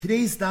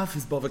Today's daf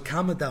is Bava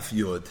Kama daf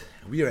Yud.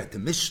 We are at the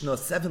Mishnah,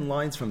 7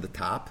 lines from the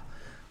top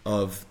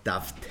of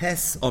daf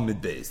Tes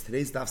Amid Beis.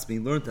 Today's daf is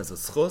being learned as a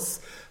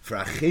schus for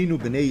Achenu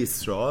B'nei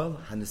Yisrael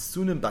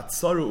Hanesunim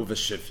Batzaru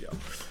Uveshivya.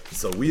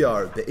 So we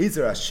are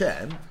Be'ezer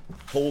Hashem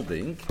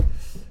holding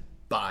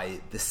by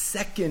the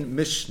second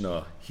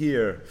Mishnah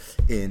here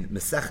in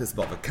Meseches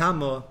Bava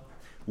Kama,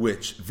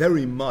 which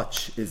very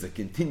much is a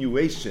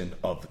continuation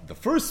of the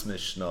first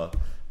Mishnah,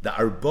 the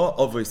Arba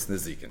Avos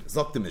Nezikin.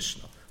 Zok the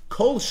Mishnah.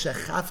 Kol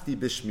shechafti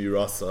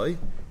b'shmirasai,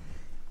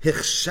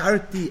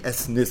 hichsharti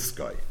es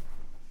niskai.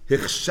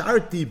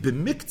 Hichsharti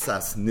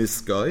b'miktsas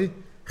niskai,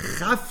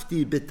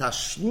 chafti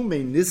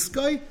b'tashlume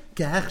niskai,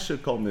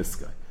 kehechsher kol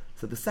niskai.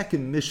 So the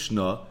second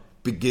Mishnah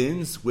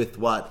begins with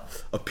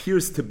what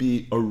appears to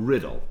be a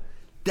riddle.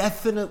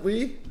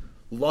 Definitely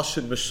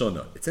Lashon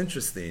Meshuna. It's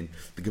interesting.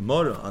 The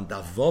Gemara on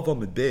Bava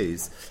Kama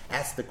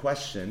asked the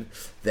question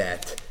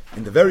that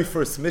in the very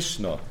first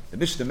Mishnah, the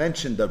Mishnah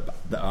mentioned the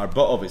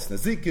Arba Avos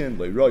Nezikin,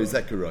 Leiroi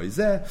Zeh Keroi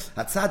Zeh,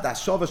 Hatzad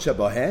Hashava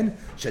Shebahen,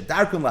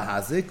 Shedarkon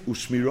Lahazik,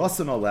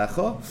 Ushmirason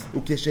Alecha,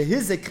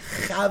 Ukeshehizik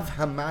Chav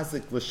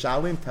Hamazik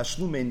L'Shalim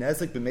Tashlume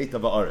Nezik B'Meita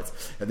Va'aretz.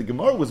 And the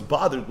Gemara was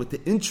bothered with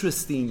the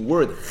interesting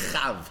word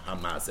Chav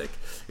Hamazik.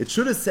 It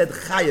should have said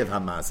Chayev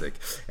Hamazik.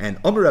 And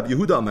Omer Rab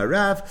Yehuda Amar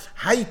Rav,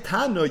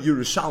 Haytana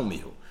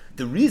Yerushalmihu.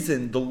 The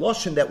reason the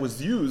lashon that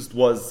was used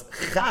was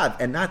chav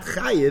and not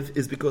chayiv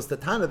is because the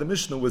Tana of the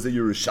Mishnah was a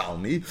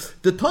Yerushalmi,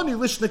 the Tani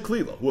Lishna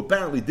Klila, who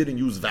apparently didn't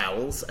use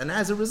vowels, and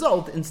as a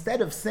result, instead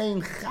of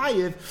saying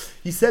chayiv,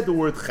 he said the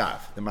word chav.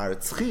 The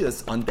Maratz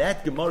Chias on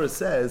that Gemara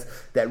says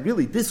that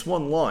really this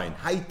one line,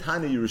 Hay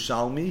Tana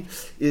Yerushalmi,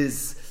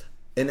 is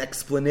an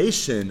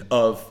explanation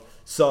of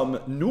some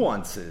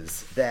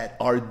nuances that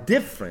are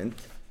different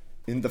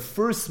in the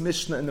first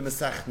Mishnah in the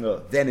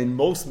Masechta than in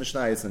most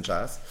Mishnayos and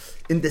Shas,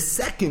 in the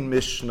second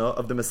Mishnah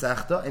of the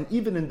Masechta, and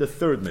even in the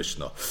third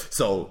Mishnah.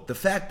 So the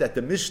fact that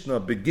the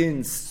Mishnah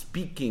begins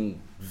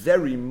speaking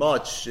very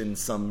much in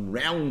some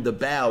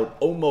roundabout,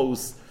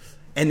 almost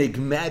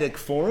enigmatic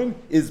form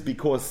is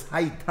because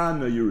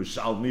Haytana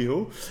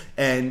Yerushalmihu,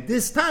 and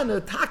this Tana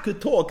Taka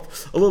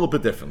talked a little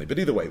bit differently. But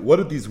either way, what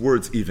do these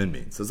words even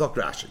mean? So Zok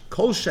Rashi,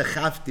 Kol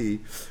Shechafti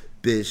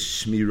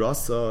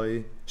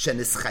B'Shmirasai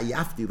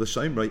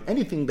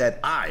anything that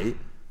I,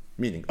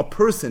 meaning a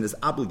person, is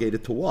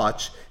obligated to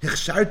watch, in the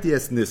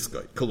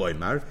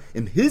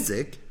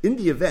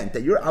event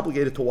that you're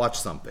obligated to watch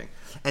something,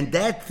 and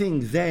that thing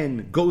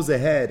then goes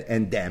ahead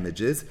and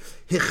damages,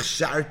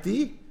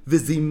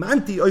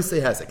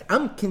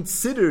 I'm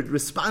considered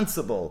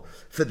responsible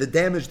for the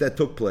damage that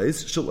took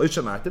place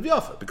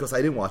because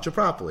I didn't watch it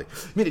properly.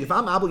 Meaning, if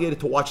I'm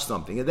obligated to watch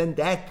something and then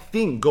that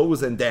thing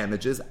goes and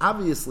damages,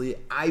 obviously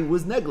I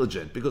was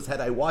negligent, because had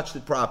I watched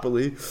it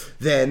properly,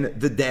 then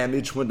the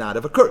damage would not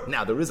have occurred.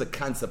 Now, there is a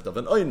concept of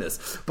an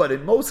oinus, but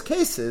in most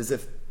cases,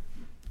 if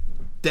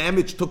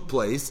damage took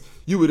place,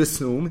 you would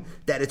assume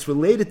that it's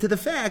related to the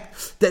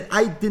fact that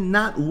I did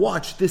not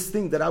watch this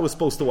thing that I was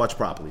supposed to watch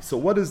properly. So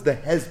what is the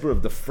hezber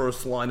of the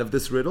first line of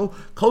this riddle?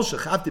 Kol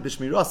shechavti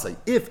b'shmirasai.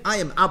 If I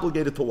am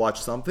obligated to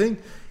watch something,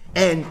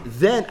 and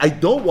then I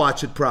don't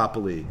watch it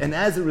properly, and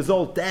as a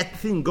result, that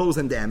thing goes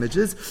and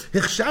damages,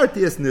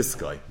 hichsharti es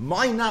niskai.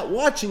 My not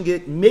watching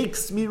it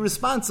makes me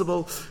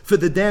responsible for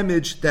the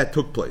damage that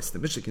took place. The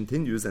Mishnah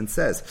continues and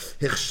says,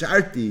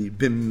 hichsharti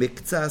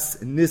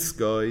b'miktsas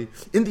niskai,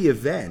 in the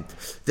event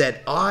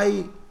that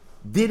I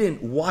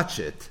didn't watch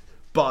it,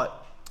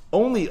 but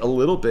only a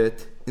little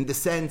bit, in the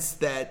sense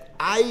that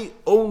I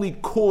only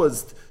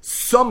caused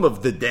some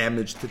of the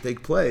damage to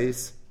take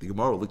place. The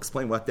Gemara will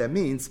explain what that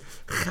means.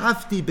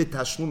 Chafti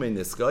b'tashlume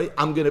niskai.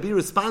 I'm going to be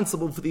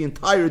responsible for the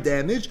entire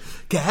damage.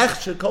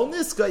 Kehechsher kol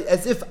niskai,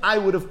 as if I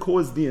would have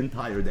caused the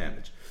entire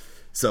damage.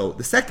 So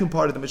the second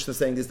part of the Mishnah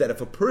saying is that if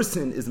a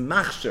person is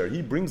machsher,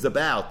 he brings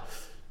about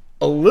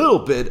a little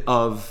bit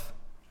of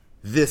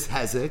this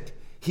hezek,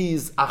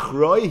 he's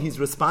achroi, he's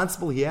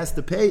responsible, he has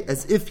to pay,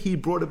 as if he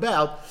brought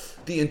about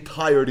the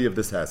entirety of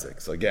this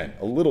hezek. So again,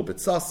 a little bit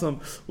sasam.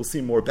 We'll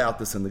see more about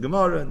this in the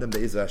Gemara, and then the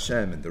Be'ezer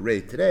Hashem, and the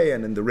Rei today,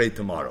 and in the Rei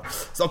tomorrow.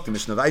 A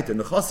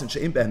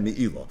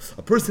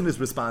person is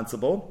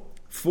responsible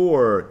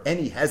for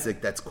any hezek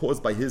that's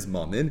caused by his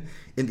mammon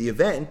in the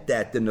event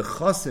that the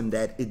nechasim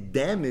that it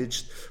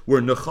damaged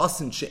were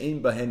nechasim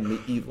she'ein behen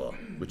me'ila,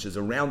 which is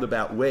a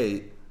roundabout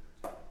way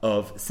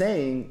of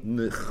saying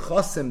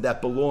nechasim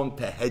that belong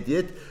to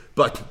hedyet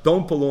but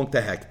don't belong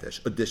to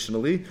hekdesh.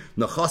 Additionally,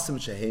 nechasim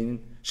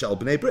she'ein shel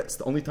b'nei bris.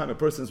 The only time a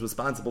person is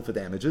responsible for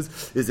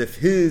damages is if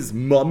his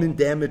mammon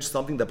damaged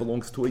something that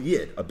belongs to a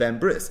yid, a ben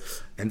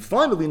bris. And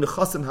finally,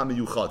 nechasim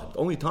hamiyuchadim. The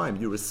only time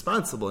you're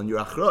responsible and you're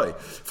achroi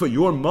for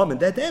your mammon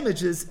that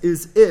damages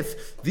is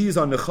if these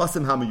are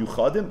nechasim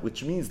hamiyuchadim,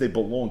 which means they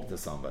belong to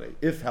somebody.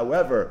 If,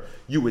 however,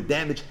 you would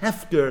damage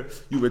hefker,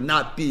 you would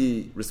not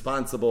be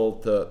responsible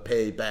to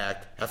pay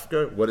back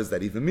hefker. What does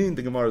that even mean?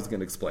 The Gemara is going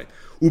to explain.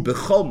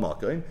 Ubechol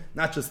makom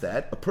Not just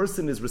that, a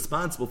person is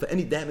responsible for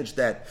any damage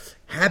that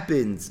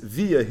happens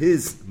via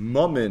his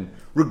mammon,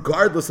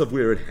 regardless of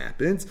where it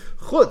happens,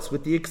 chutz,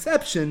 with the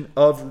exception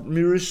of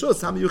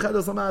mirishus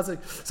hamiyuchedas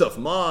lamazik. So if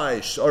my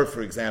shor,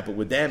 for example,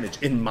 would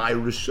damage in my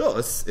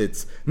rishus,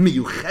 it's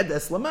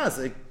miyuchedas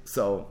lamazik.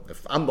 So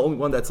if I'm the only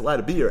one that's allowed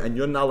to be here and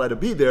you're not allowed to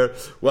be there,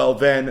 well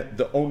then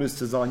the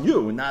onus is on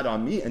you, not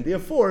on me, and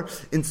therefore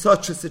in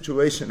such a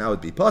situation I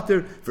would be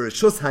pater for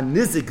rishus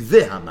hanizik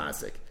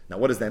v'hamazik. Now,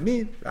 what does that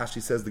mean?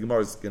 Rashi says the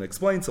Gemara is going to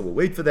explain, so we'll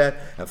wait for that.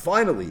 And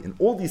finally, in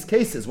all these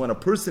cases, when a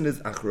person is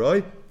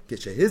achroi,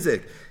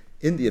 kishehizik,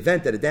 in the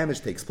event that a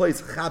damage takes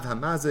place, chav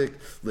hamazik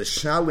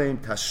l'shalem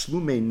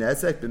tashlumei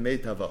nezek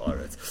b'meitav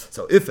haaretz.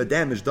 So, if a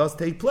damage does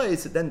take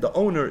place, then the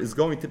owner is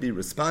going to be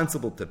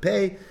responsible to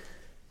pay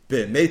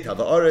b'meitav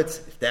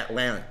haaretz. If that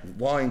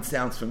line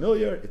sounds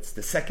familiar, it's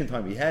the second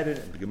time we had it,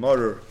 and the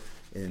Gemara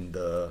in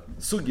the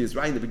Sugis,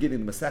 right in the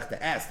beginning of the Masechta,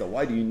 asked,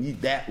 why do you need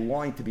that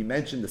line to be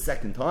mentioned the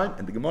second time?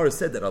 And the Gemara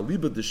said that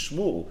Aliba de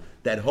Shmuel,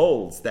 that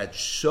holds that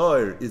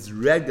Shor is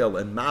Regel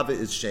and Mava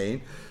is Shein,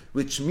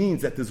 which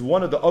means that there's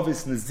one of the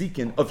Avis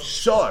Nezikin of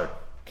Shor,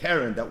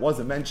 Karen, that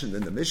wasn't mentioned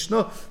in the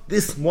Mishnah.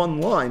 This one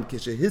line,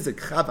 Kishehizik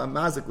Chav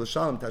Amazik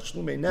L'Shalom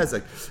Tashlumei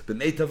Nezek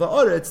B'Meitav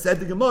Haaretz,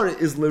 said the Gemara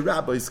is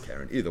L'Rabbi's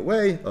Karen. Either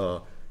way,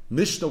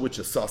 Mishnah which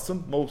is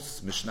Sasum,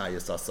 most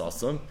Mishnayos are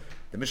Sasum.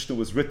 The Mishnah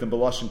was written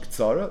B'Lashon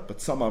K'tzara,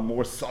 but some are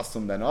more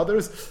Sasum than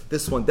others.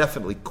 This one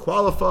definitely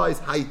qualifies.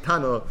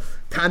 Tana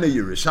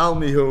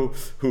Yerushalmi,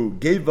 who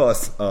gave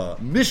us a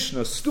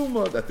Mishnah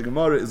Stuma that the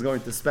Gemara is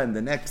going to spend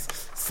the next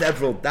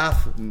several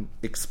daf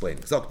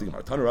explaining. Zok the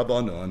Gemara, Tana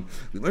Rabbanon,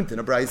 we learned in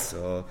a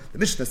Brayso, the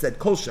Mishnah said,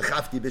 Kol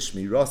shechavti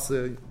b'shmi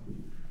rasei,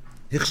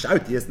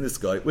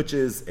 which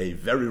is a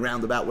very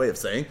roundabout way of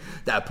saying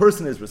that a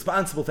person is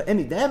responsible for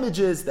any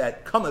damages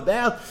that come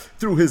about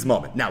through his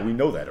moment. Now, we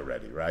know that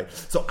already, right?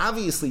 So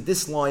obviously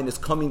this line is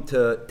coming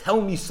to tell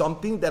me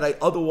something that I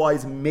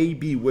otherwise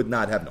maybe would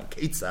not have known.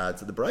 Ketzad,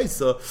 so the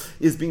Brisa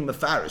is being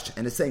mefarish,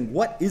 and is saying,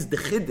 what is the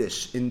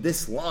chiddush in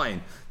this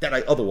line that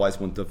I otherwise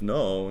wouldn't have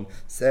known?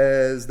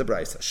 Says the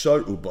Brisa, shar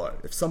ubar.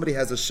 If somebody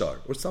has a shar,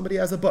 or somebody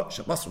has a bar,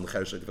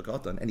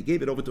 and he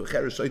gave it over to a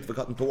cheresh shoyt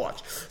v'katan to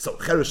watch. So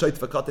cheresh shoyt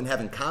v'katan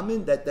have in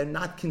common that they're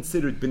not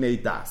considered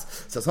b'nei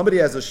das. So somebody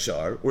has a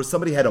shar, or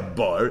somebody had a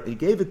bar, and he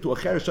gave it to a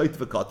cheresh shoyt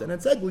v'katan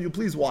and said, will you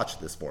please watch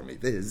this for me?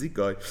 And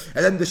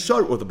then the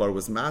shar or the bar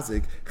was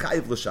mazik,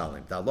 chayiv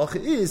l'shalim. The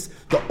halacha is,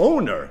 the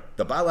owner,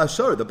 the baal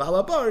hashar, the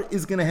baal bar,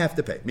 is going to have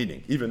to pay.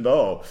 Meaning, even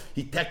though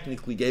he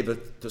technically gave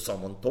it to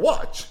someone to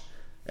watch.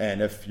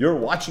 And if you're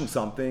watching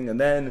something and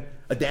then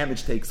a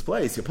damage takes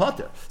place, you're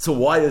pater. So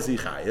why is he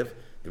chayiv?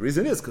 The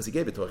reason is because he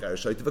gave it to a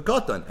cheresh shoyt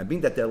v'katan, and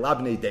being that they're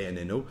labnei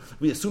deyaninu,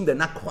 we assume they're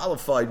not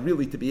qualified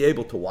really to be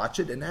able to watch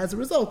it, and as a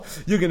result,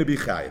 you're going to be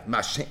chayiv.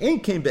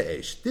 Mashe'en came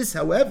be'esh. This,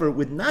 however,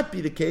 would not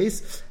be the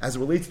case as it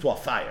relates to a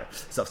fire.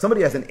 So if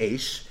somebody has an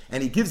esh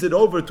and he gives it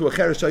over to a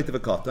cheresh shoyt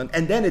v'katan,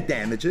 and then it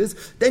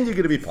damages, then you're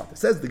going to be pater.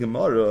 Says the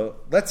Gemara,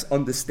 let's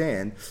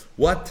understand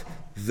what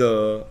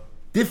the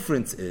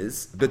difference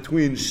is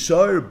between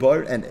shar,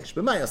 bar, and esh.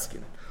 But my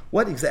asking,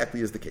 what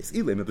exactly is the case?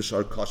 When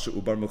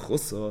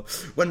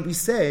we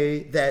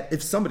say that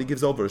if somebody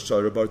gives over a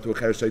shar bar to a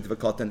cheresh shoyt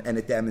v'katan and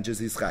it damages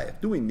his chayav,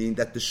 do we mean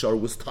that the shar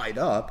was tied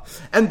up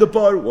and the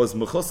bar was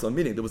mechusa,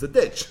 meaning there was a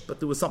ditch, but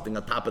there was something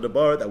on top of the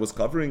bar that was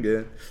covering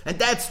it, and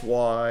that's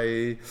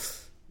why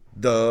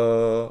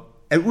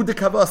and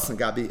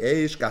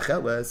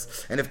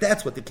if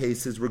that's what the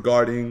case is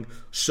regarding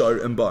shar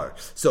and bar,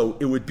 so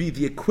it would be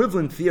the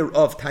equivalent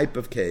thereof type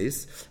of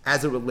case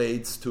as it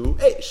relates to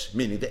eish,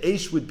 meaning the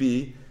eish would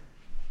be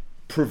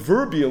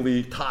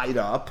proverbially tied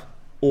up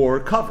or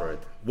covered.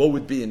 What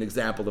would be an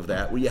example of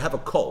that? Where you have a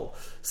coal.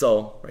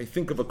 So, right,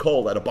 think of a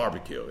coal at a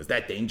barbecue. Is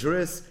that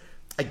dangerous?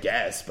 I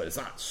guess, but it's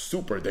not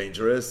super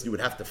dangerous. You would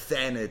have to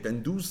fan it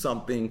and do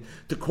something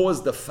to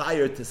cause the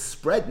fire to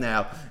spread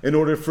now in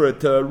order for it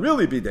to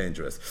really be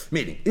dangerous.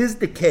 Meaning, is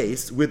the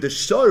case with the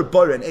shar,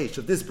 bar, and eish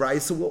of this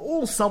brayso, we're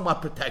all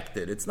somewhat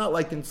protected. It's not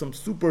like in some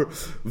super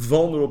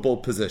vulnerable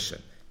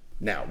position.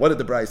 Now, what did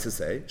the Brisa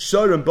say?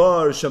 Shar and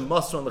bar,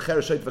 shemasr on the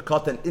cheresh shoyt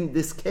v'katan. In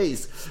this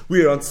case,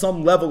 we are on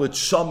some level it's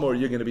shamor,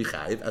 you're going to be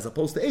chayiv, as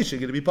opposed to eish, you're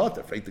going to be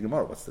pater. Freit the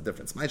Gemara, what's the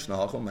difference?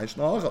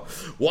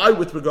 Why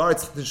with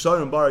regards to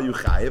shar and bar are you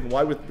chayiv, and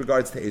why with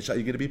regards to eish are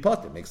you going to be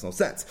pater? Makes no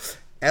sense.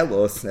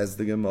 Elos, says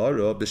the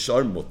Gemara,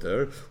 b'shar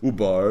muter,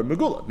 ubar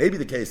megula. Maybe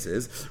the case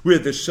is where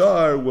the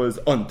shar was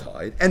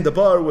untied and the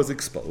bar was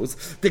exposed,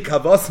 the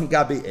kavas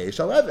gabi eish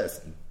aleves,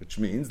 which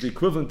means the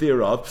equivalent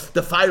thereof,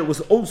 the fire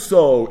was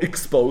also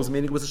exposed,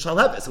 meaning it was a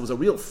shalheves, it was a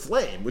real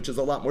flame, which is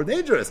a lot more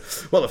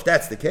dangerous. Well, if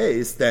that's the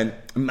case, then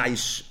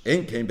maish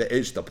ein came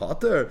be'eish the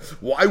pater.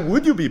 Why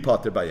would you be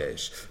pater by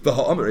eish?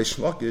 V'ha'amar eish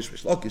lakish,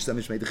 v'sh lakish,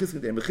 semish mei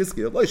dechizkin, de'em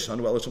v'chizki,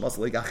 loishanu elo shamas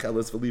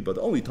le'gacheles v'liba.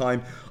 The only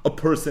time a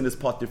person is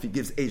pater if he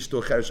gives eish to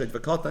a cheresh shoyt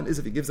v'katan is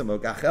if he gives him a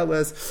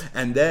gacheles,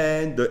 and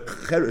then the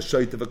cheresh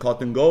shoyt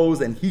v'katan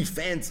goes and he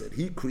fans it,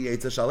 he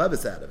creates a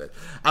shalheves out of it.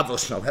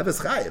 Avos shalheves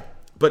chayiv.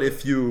 But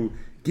if you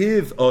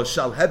give a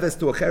shalheves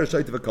to a cheresh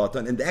of a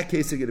katan, in that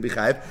case you're going to be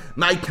chayiv.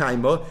 My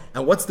kaima,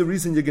 and what's the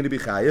reason you're going to be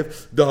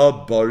chayiv? The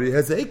bari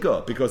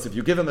hazeka, because if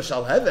you give him a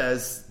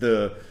shalheves,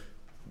 the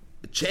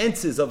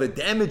chances of it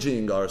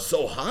damaging are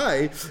so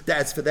high,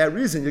 that's for that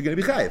reason you're going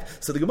to be chayiv.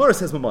 So the Gemara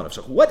says,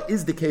 what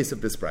is the case of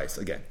this price?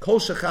 Again,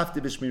 kol shachafti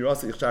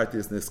b'shmirasi ichsharti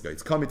is niska.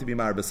 It's coming to be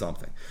marba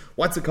something.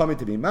 What's it coming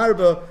to be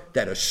marba?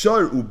 That a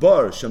shar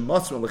ubar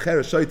shemasron l'cher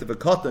shoyt of a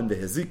katan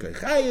v'hezika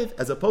chayiv,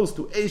 as opposed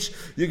to eish,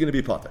 you're going to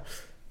be potter.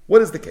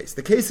 What is the case?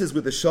 The case is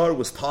where the shar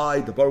was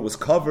tied, the bar was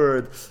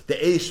covered, the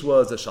eish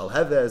was a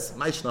shalheves,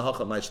 maish.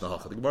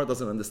 The Gemara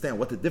doesn't understand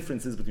what the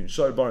difference is between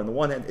shar bar on the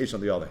one hand, eish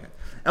on the other hand.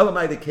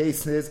 Elamai, the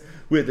case is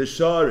where the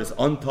shar is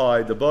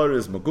untied, the bar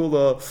is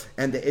magula,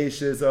 and the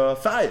eish is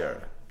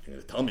fire. You're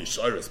going to tell me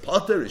shar is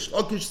potter? Rish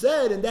Lakish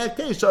said, in that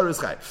case, shar is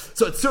chai.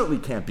 So it certainly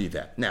can't be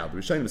that. Now, the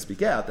Rishonim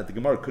speak out that the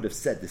Gemara could have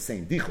said the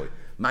same dichoy,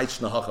 maish.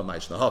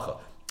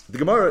 The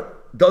Gemara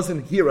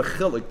doesn't hear a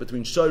chilik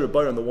between shayr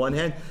bar on the one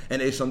hand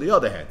and eish on the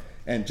other hand.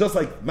 And just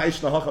like maish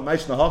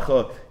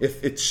nahacha,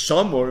 if it's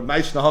shamor,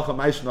 maish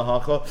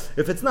nahacha,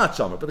 if it's not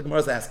shamor. But the Gemara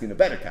is asking a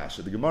better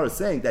kasha. The Gemara is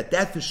saying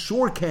that for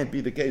sure can't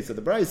be the case of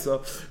the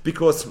Brisa,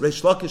 because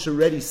Reish Lakish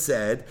already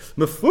said,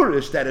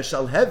 mefurish, that a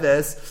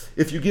shalheves,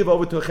 if you give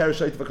over to a cheresh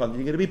of a katan,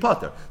 you're going to be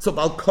potter. So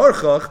bal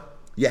karchach,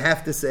 you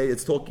have to say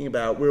it's talking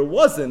about where it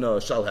wasn't a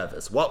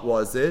shalheves. What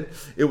was it?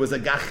 It was a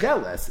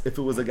gacheles. If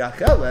it was a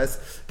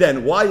gacheles,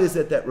 then why is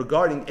it that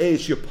regarding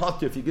eish, you're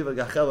potter if you give a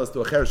gacheles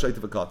to a cheresh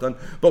of a katan,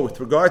 but with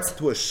regards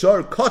to a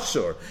shar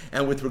kosher,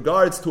 and with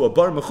regards to a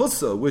bar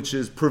mechusa, which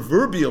is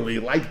proverbially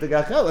like the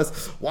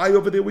gacheles, why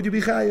over there would you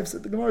be chayiv? So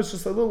the Gemara is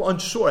just a little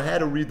unsure how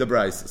to read the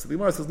brisa. So the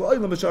Gemara says,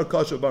 lo'olam shar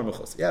kosher bar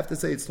mechusa. You have to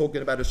say it's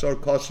talking about a shar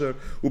kosher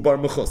ubar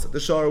mechusa.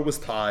 The shar was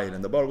tied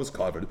and the bar was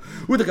covered.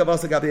 And you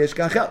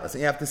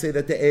have to say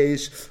that the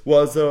eish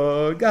was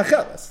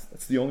gacheles.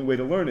 That's the only way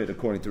to learn it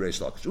according to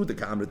Reish Lakish.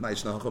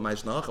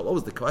 What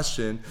was the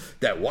question?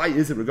 That why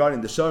is it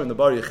regarding the shar and the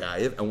bar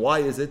yechayiv, and why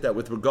is it that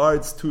with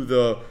regards to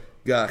the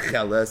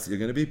gacheles you're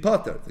going to be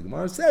potter? The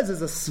Gemara says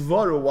there's a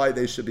svara why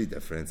they should be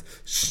different.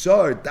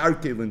 Shar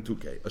darke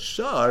lintuke. A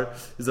shar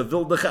is a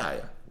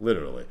vildachaya,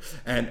 literally,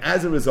 and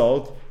as a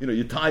result,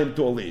 you tie him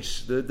to a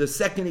leash. The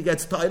second he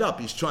gets tied up,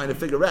 he's trying to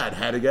figure out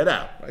how to get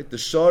out. Right? The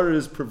shar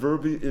is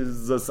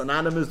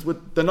synonymous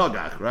with the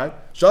nagach. Right?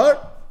 Shar,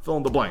 fill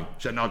in the blank.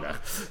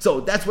 Shenagach.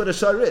 So that's what a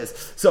shar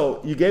is.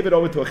 So you gave it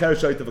over to a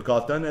cheresh of a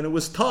katan, and it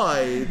was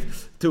tied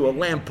to a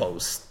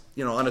lamppost,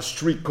 on a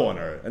street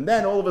corner, and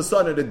then all of a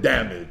sudden it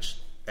damaged.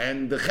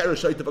 And the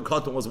cheresh of a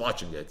katan was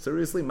watching it.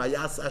 Seriously,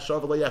 mayas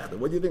ashav v'layachda.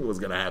 What do you think was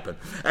going to happen?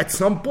 At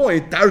some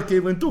point, darke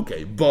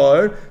lintuke,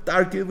 bar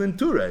darke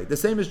linture. The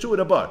same is true with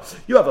a bar.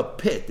 You have a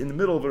pit in the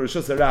middle of a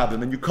rishus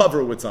harabim, and you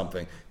cover it with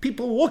something.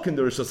 People walk in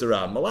the rishus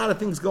harabim. A lot of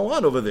things go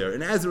on over there,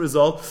 and as a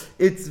result,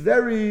 it's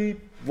very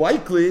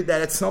likely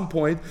that at some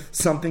point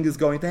something is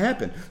going to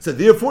happen. So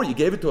therefore, you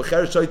gave it to a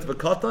cheresh of a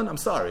katan. I'm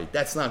sorry,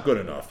 that's not good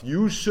enough.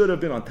 You should have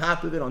been on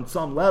top of it on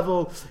some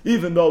level,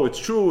 even though it's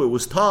true, it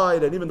was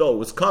tied, and even though it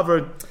was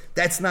covered.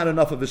 That's not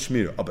enough of a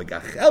shmir. But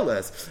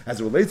gacheles, as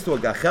it relates to a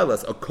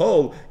gacheles, a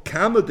kol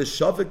kama de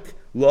shavik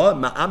la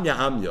ma'amya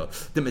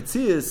amya. The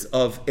metzias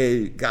of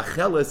a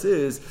gacheles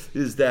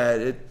is that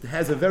it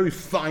has a very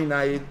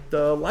finite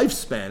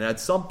lifespan. At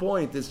some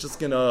point, it's just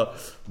going to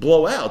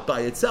blow out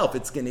by itself.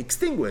 It's going to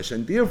extinguish,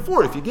 and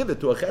therefore, if you give it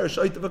to a cheresh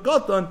of a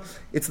katan,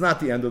 it's not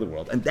the end of the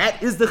world. And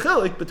that is the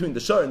chilik between the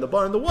shar and the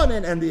bar on the one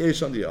hand and the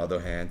eish on the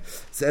other hand.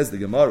 Says the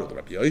Gemara, the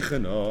Rabbi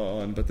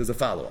Yochanan, but there's a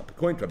follow-up.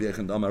 According to Rabbi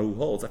Yochanan, who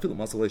holds, I feel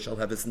the shall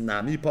have his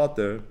nami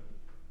potter.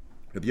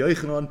 Rabbi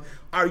Yochanan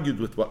argued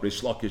with what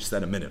Reish Lakish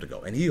said a minute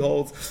ago, and he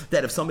holds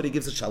that if somebody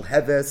gives a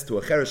shalheves to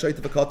a cheresh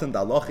of a katan, the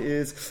halach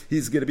is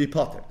he's going to be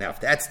potter. Now,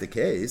 if that's the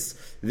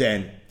case,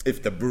 then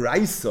if the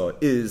Braisa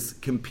is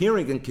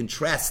comparing and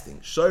contrasting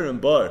shayr and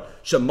bar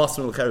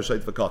shemasron l'cheresh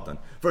of a katan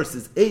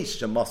versus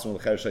eish shemasron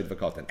l'cheresh of a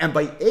katan, and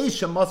by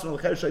eish shemasron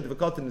l'cheresh of a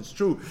katan, it's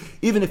true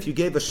even if you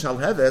gave a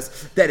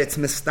shalheves that it's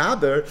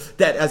mistaber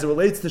that as it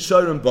relates to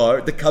shayr and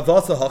bar the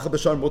kavasa hacha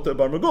b'shar mutar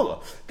bar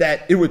magula,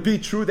 that it would be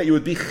true that you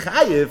would be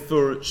chayiv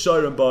for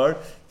shayr and bar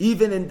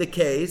even in the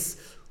case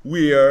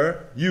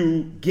where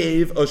you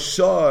gave a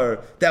shar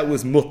that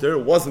was mutter,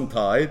 wasn't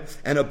tied,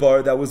 and a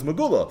bar that was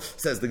megula.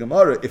 Says the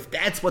Gemara, if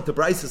that's what the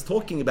Bryce is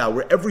talking about,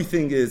 where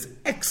everything is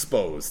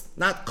exposed,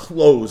 not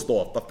closed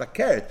off, but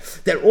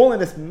takert, they're all in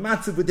this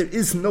matzav where there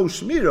is no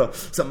shmira.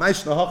 So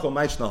maish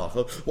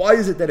nahacha. Why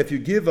is it that if you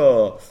give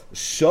a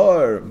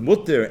shar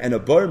mutter and a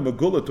bar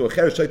megula to a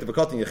cheresh of a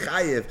katan, you're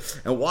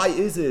chayiv? And why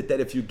is it that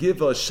if you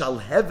give a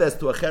shalheves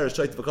to a cheresh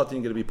of a katan,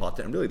 you're going to be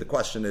potter? And really the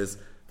question is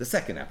the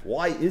second half.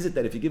 Why is it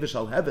that if you give a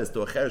shalheves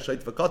to a cheresh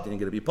of a katan, you're going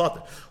to be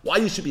potter? Why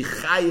you should be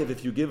chayiv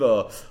if you give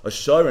a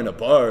shar and a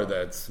bar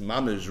that's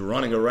mamish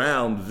running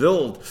around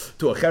wild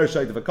to a cheresh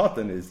of a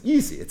katan is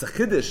easy. It's a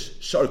chiddush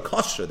shar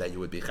kosher that you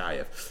would be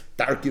chayiv.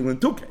 Darki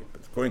lintuke.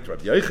 But according to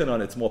Rabbi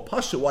Yochanan, it's more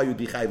pasha why you would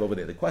be chayiv over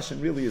there. The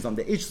question really is on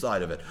the H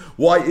side of it.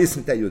 Why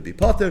isn't that you would be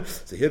potter?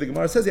 So here the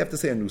Gemara says you have to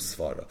say a new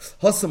svara.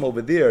 Hasam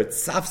over there,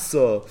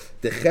 tzafsa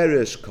de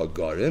cheresh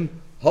kagarim.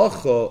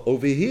 Hacha,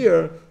 over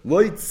here,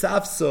 loy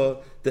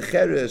tzavsa the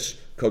cheresh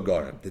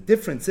kagarim. The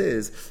difference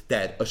is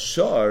that a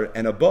shar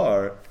and a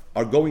bar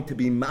are going to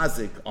be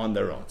mazik on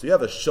their own. So you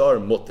have a shar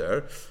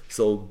mutter.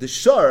 So the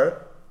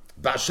shar,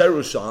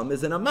 Basheru Sham,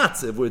 is in a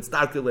matziv where it's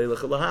darkei leilach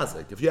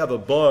lahazik. If you have a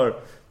bar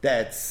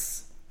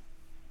that's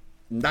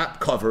not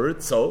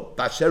covered, so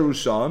Basheru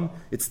Sham,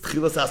 it's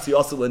tchilas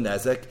asiyasa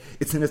lenezek.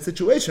 It's in a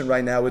situation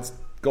right now, it's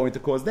going to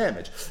cause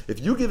damage. If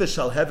you give a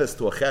shalheves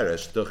to a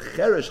cheresh, the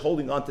cheresh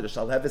holding on to the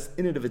shalheves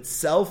in and of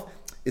itself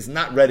is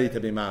not ready to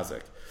be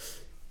mazik.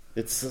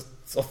 It's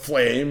a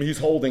flame, he's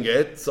holding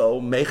it, so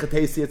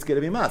mechatesi, it's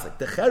going to be mazik.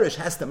 The cheresh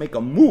has to make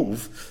a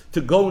move to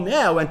go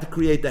now and to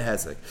create the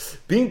hezek.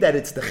 Being that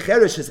it's the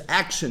cheresh's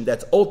action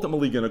that's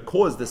ultimately going to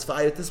cause this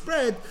fire to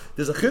spread,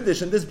 there's a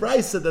chiddush in this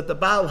brisa that the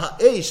Baal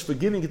ha'esh for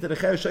giving it to the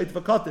cheresh shait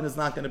v'katan is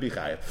not going to be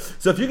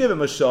chayav. So if you give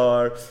him a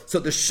shar, so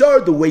the shar,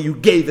 the way you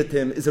gave it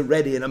to him, is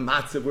already in a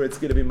matzav where it's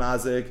going to be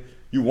mazik.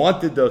 You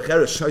wanted the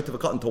cheresh shait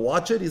v'katan to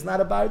watch it, he's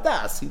not a bar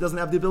das. He doesn't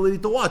have the ability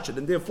to watch it,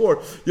 and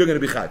therefore you're going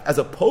to be chayav. As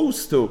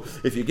opposed to,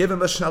 if you give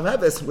him a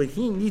shalheves, where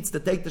he needs to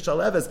take the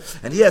shalheves,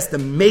 and he has to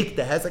make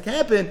the hezek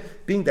happen,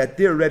 being that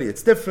they're ready,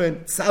 it's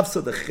different.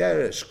 Savsa the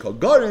cheresh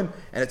kagarim,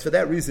 and it's for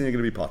that reason you're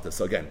going to be potter.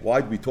 So again,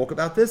 why do we talk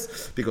about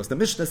this? Because the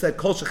Mishnah said,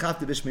 Kol shechavti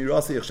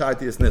b'shmirasi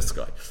yachsharti es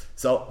niskai.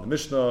 So the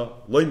Mishnah,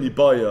 loy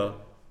nibaya,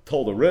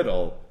 told a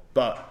riddle,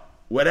 but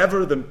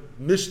whatever the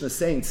Mishnah is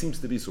saying seems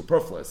to be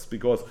superfluous,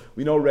 because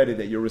we know already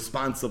that you're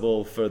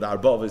responsible for the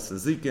Arbavis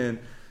Azikin.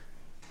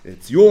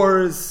 It's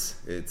yours,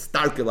 it's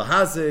Darkei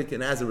Lahazik,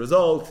 and as a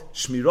result,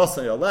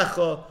 Shmirosay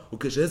Alecha,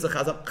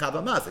 Ukeshehiza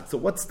Chavamazik. So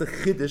what's the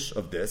chiddush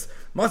of this?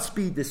 Must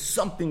be there's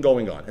something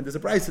going on. And there's a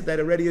brisa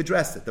that already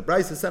addressed it. The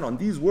brisa said on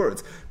these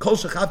words, Kol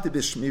Shechavti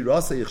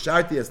B'Shmirosay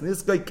Yichsharti Es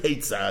Nisgai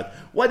Keitzad.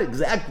 What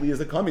exactly is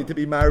it coming to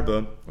be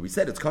marba? We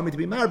said it's coming to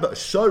be marba, a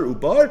shar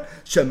ubar,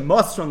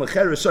 shemasron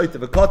lecheres shoyte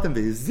v'kotem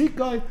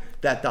v'yizikai,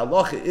 that the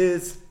halacha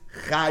is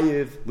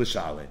chayiv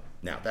l'shalem.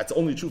 Now, that's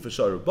only true for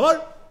shar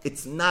ubar.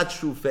 It's not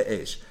true for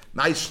Eish.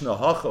 Maishna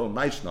hacha or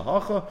maishna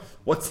hacha.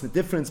 What's the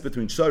difference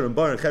between shar and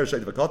bar and cheresh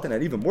shayt v'katan?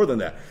 And even more than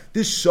that,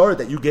 this shar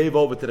that you gave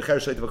over to the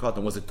cheresh shayt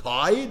v'katan, was it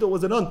tied or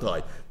was it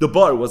untied? The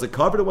bar, was it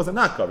covered or was it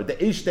not covered? The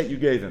Eish that you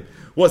gave him,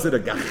 was it a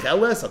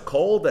gacheles, a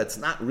coal that's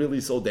not really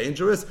so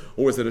dangerous,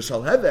 or was it a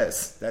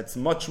shalheves that's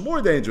much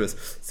more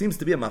dangerous? Seems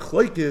to be a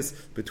machlokes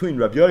between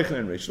Rabbi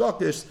Yochanan and Reish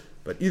Lakish.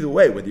 But either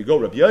way, whether you go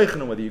Rabbi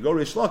Yochanan or whether you go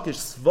Reish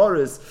Lakish, svar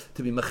is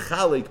to be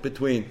machalik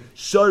between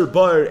shar,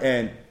 bar,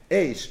 and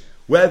Eish,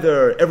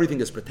 whether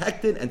everything is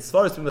protected, and as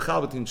far as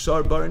between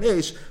Shar, Bar, and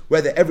Eish,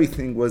 whether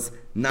everything was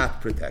not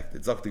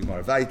protected. Zakti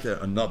Gemara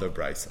Vayter, another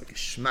brisa, like a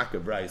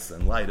shmaka brisa,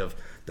 in light of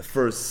the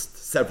first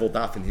several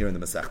dafin here in the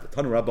Masechta.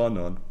 Tanu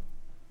Rabbanon,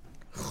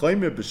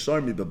 Chaymer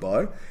b'Shar mi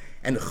b'Bar,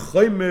 and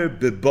Chaymer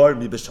b'Bar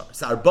mi b'Shar.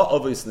 So arba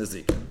avos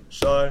nazik,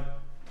 Shar,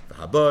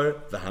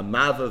 v'Habar,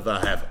 v'Hamava,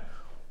 v'Hava.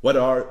 What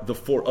are the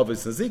four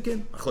avos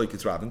nazikin?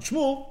 Achloikis Rav and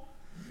Shmuel.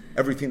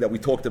 Everything that we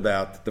talked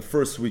about the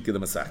first week of the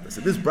Masechta. So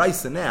this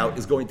brisa now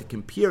is going to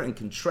compare and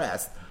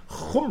contrast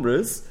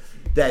chumras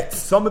that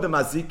some of the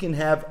mazikin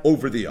have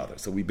over the other.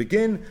 So we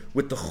begin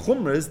with the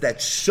chumras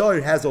that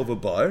shar has over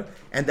bar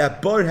and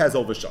that bar has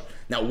over shar.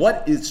 Now,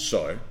 what is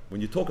shar?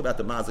 When you talk about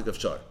the mazik of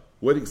shar,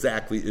 what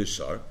exactly is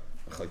shar?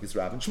 Like it's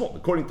Rav and Shmuel.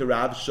 According to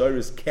Rav, shar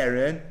is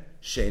keren,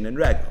 shein, and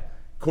regel.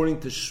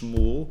 According to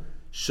Shmuel,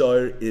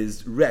 shar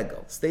is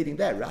regel. Stating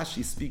that,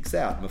 Rashi speaks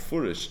out,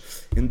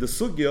 mafurish, in the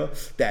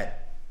sugya that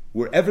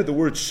wherever the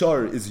word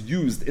shar is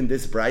used in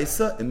this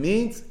brisa, it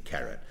means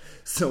keren.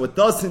 So it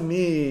doesn't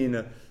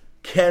mean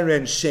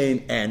keren,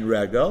 shein, and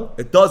regel.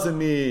 It doesn't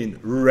mean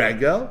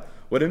regel.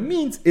 What it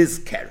means is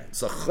keren.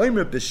 So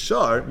chaymer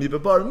b'shar mi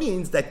b'bar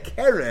means that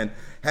keren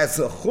has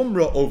a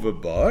chumrah over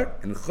bar,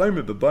 and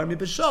chaymer b'bar mi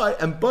b'shar,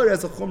 and bar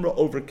has a chumrah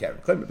over keren.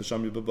 Chaymer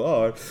b'shar mi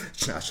b'bar,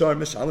 shar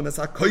mishalem es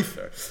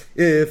ha-koifer.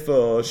 If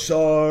a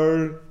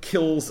shar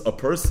kills a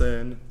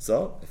person,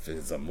 so if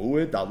it's a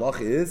mu'id, the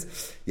halach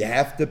is you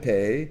have to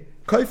pay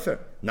koifer.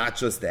 Not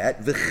just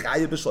that,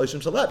 v'chaya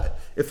b'shloishim shalebet.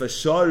 If a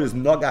shar is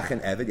nogach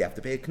and eved, you have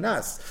to pay a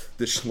knas,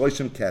 the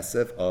shloishim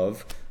kesef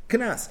of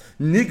knas.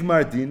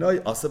 Nigmar dinoi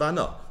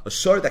asavana. A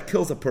shar that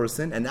kills a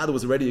person, and now there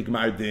was already a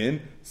gmar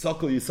din,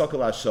 sokol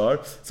yisokol ashar.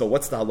 So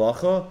what's the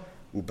halacha?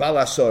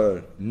 Ubal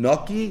ashar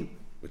naki,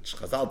 which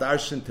Chazal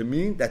darshan to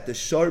mean that the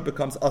shar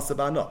becomes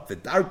asavana. The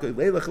darkei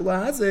leilach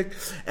lahazik,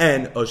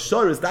 and a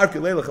shar is darkei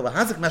leilach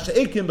lahazik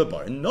masha'ekim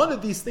bebar. None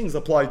of these things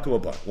apply to a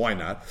bar. Why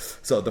not?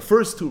 So the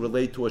first two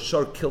relate to a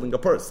shar killing a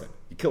person.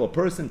 You kill a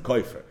person,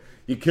 koifer.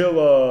 You kill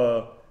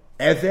a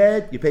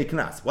eved, you pay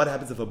knas. What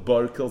happens if a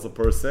bar kills a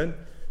person?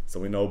 So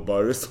we know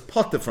bar is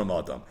potter from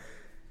Adam.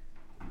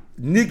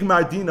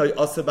 Nigmar dinoi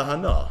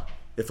asavahana.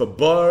 if a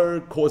bar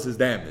causes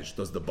damage,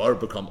 does the bar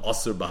become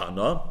asur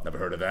bahana? Never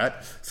heard of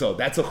that. So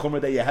that's a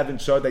chumrah that you have in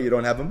shar that you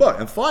don't have in bar.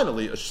 And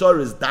finally, a shar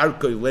is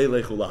darkei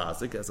leilech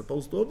ulahazik, as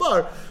opposed to a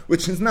bar,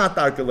 which is not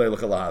darkei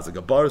leilech ulahazik.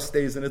 A bar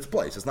stays in its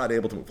place; it's not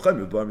able to move. A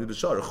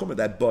chumrah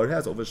that bar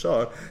has over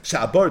shar,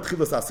 shabar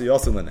tchilas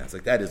asiyosel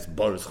lenezek. That is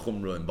bar's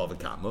chumrah in Bava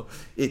Kama.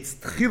 It's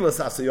tchilas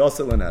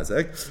asiyosel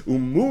lenezek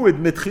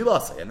umuid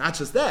mitchilase, and not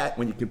just that.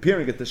 When you're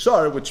comparing it to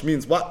shar, which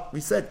means what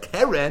we said,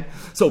 keren.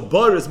 So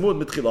bar is muid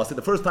mitchilase.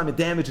 The first time it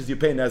damages, you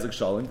pay nezek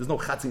shalim. There's no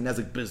chatzi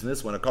nezek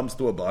business when it comes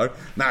to a bar.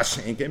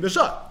 Mashen came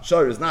b'shar.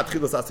 Shar is not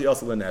tchilas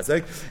asiyosel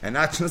lenezek, and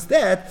not just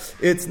that.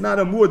 It's not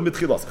a muid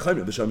mitchilase.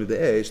 Chaymer b'shami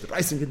be'esh. The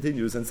pricing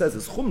continues and says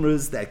it's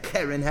chumras that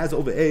keren has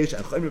over eish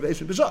and chaymer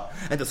be'esh b'shar,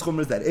 and the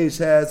chumras that eish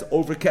has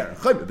over keren.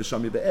 Chaymer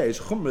b'shami be'esh.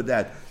 Chumra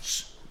that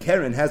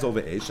keren has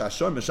over eish.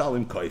 Ashar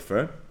mishalim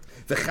koifer.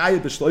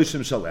 V'chayev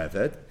b'shloishim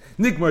shalevet.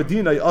 Nigmar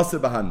dinay aser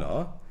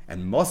bahana.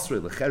 And Mosre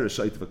lecheres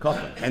shayt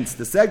v'kafan. Hence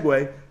the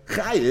segue,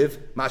 chayiv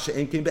masha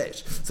enkim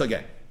beish. So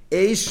again,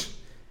 eish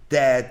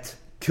that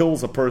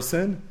kills a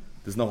person,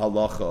 there's no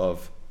halacha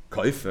of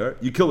koifer.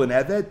 You kill an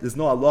eved, there's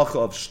no halacha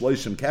of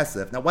shloishim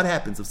kesef. Now what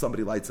happens if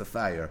somebody lights a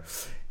fire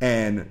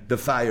and the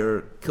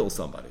fire kills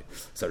somebody?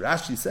 So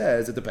Rashi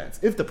says it depends.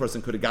 If the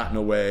person could have gotten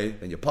away,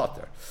 then you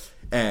potter.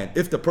 And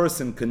if the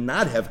person could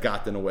not have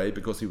gotten away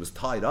because he was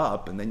tied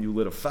up, and then you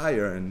lit a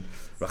fire, and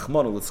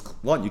Rahman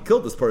al-Islam, you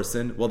killed this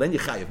person, well then you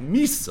chayav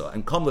misa,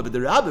 and kam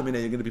le'b'derabim, and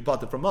you're going to be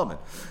parted for a moment.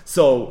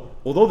 So,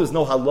 although there's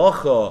no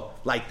halacha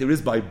like there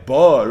is by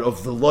bar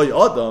of the loy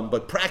adam,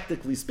 but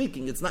practically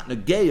speaking, it's not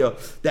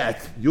negeya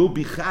that you'll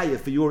be chayav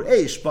for your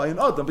eish by an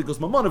adam, because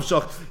maman of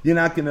shach, you're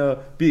not going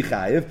to be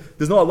chayav.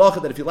 There's no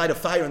halacha that if you light a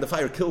fire and the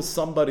fire kills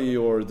somebody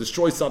or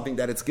destroys something,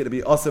 that it's going to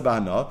be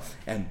asabana.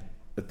 And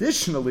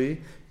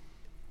additionally,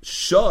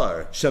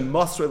 shar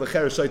shemasre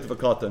lecheres shayt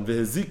v'katan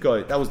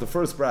v'hezikoi. That was the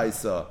first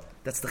brayso.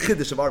 That's the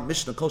chiddush of our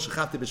Mishnah. Kol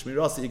shechati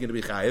b'shmirasi, you're going to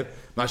be chayiv.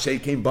 Mashay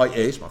came by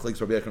eish.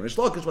 Machlekes Rabbi Yechon and Rish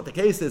Lakish, what the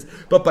case is.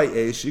 But by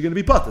eish, you're going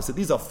to be pater. So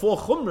these are four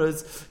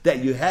chumras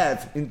that you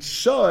have in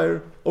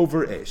shar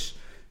over eish.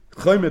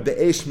 Chaymer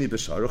be'esh mi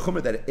b'shar. A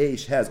chumra that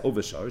eish has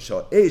over shar.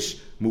 Shar eish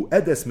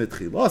mu'edes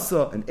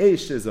mitchilasa. And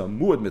eish is a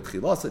mu'ed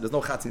mitchilasa. There's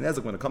no chatzin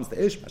ezek when it comes to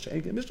eish.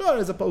 Mashay came b'shar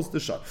as opposed to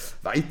shar.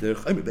 Vayter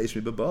chaymer be'esh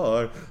mi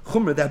b'bar.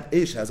 Chumra that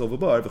eish has over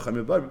bar.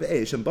 V'chaymer bar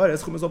be'esh. And bar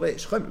has chumras over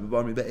eish. Chaymer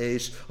bar mi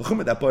be'esh. A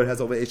chumra that bar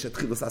has over eish.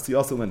 Tchilas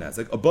asiyasel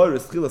lenezek. A bar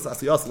is tchilas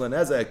asiyasel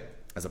lenezek,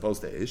 as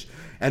opposed to ish,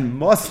 and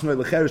masmer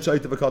lecheres shayt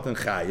v'katan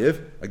chayiv,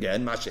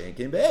 again mashen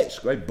came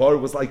be'esh, right? Bar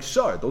was like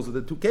shar. Those are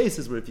the two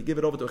cases where if you give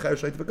it over to a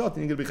cheres shayt v'katan,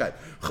 you're going to be chayiv.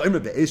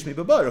 Chaymer be'esh mi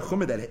b'bar, a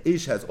chumra that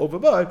ish has over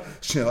bar,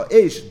 sheha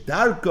ish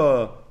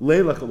darka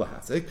leilach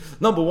ulahazik.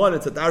 Number one,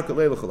 it's a darka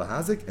leilach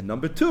ulahazik, and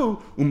number two,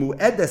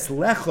 umuedes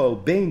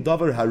lecho bein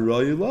davar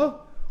haroyla,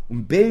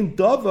 bein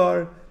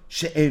davar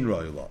she'ein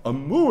royla. A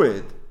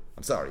mu'ed,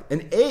 an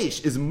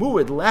eish is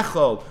mu'id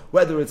lechol,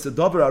 whether it's a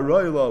davar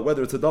aroyla,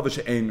 whether it's a davar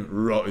she'ein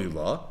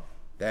ro'ila.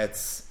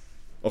 That's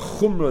a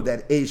chumrah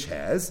that eish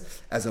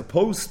has, as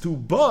opposed to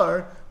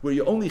bar, where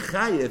you only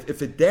chayiv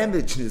if it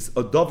damages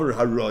a davar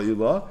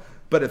haroyla,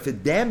 but if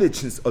it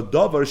damages a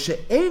davar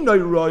she'ein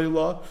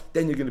ro'ila,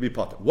 then you're going to be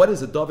potter. What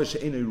is a davar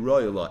she'ein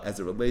ro'ila as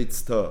it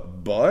relates to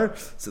bar?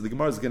 So the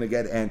Gemara is going to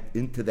get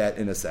into that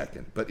in a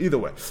second. But either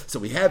way, so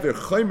we have here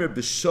chaymer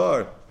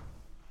b'shar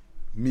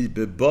mi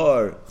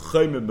bebar,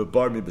 chaymer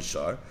bebar mi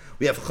b'shar.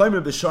 We have chaymer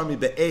b'shar mi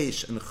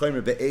be'esh and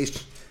chaymer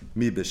be'esh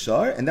mi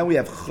b'shar, and then we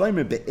have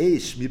chaymer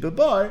be'esh mi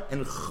bebar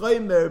and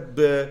chaymer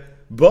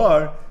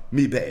bebar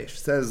mi be'esh.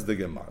 Says the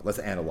Gemara. Let's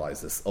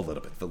analyze this a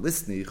little bit. For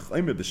listening,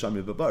 chaymer b'shar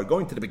mi bebar.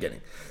 Going to the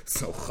beginning.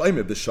 So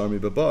chaymer b'shar mi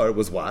bebar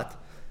was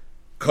what?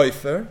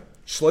 Koifer,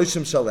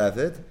 shloishim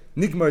shalevet,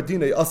 nigmar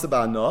dinei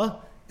asabana,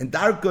 and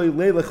darkoi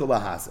leilech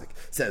ulahazik.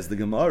 Says the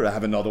Gemara. I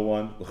have another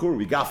one.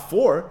 We got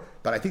four.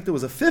 But I think there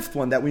was a fifth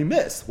one that we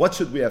missed. What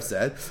should we have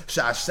said?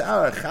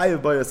 Sha'ashar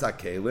chayev bayas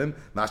ha'kelim,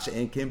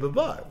 masha'en kein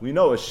bebar. We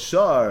know a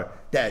shar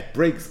that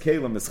breaks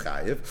kelim is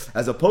chayev,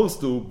 as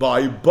opposed to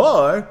by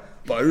bar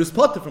is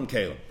potter from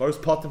kelim. Bar is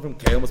potter from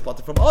kelim, is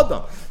potter from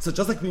adam. So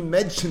just like we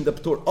mentioned the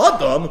p'tur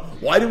adam,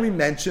 why didn't we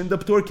mention the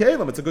p'tur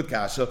kelim? It's a good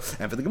kasha.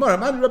 And for the Gemara,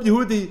 man, Rabbi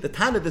Yehudi, the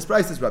Tana of this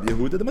price is Rabbi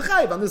Yehuda, the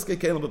mechayev on this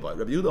kelim bebar.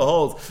 Rabbi Yehuda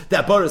holds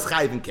that bar is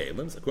chayev in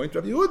kelim. So according to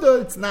Rabbi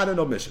Yehuda, it's not an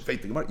omission.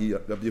 Faith the Gemara,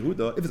 Rabbi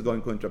Yehuda, if it's going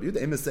according to Rabbi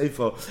Yehuda, im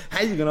seifa. How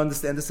are you going to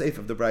understand the seif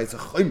of the brayso?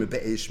 Chaymer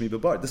be'esh mi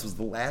bebar. This was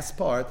the last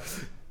part.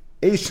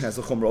 Eish has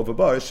a chumra over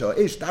bar. So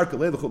eish darka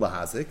leilach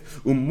ulahazik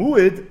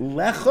umuid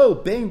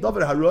lecho bein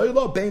davar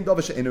haroyla bein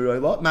davar she'ein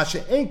haroyla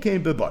mashe'ein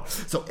kein bebar.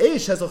 So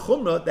eish has a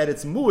chumra that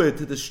it's muid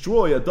to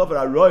destroy a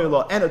davar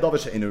haroyla and a davar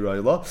she'ein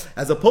haroyla,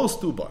 as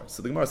opposed to bar.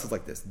 So the Gemara says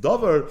like this: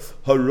 davar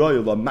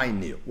haroyla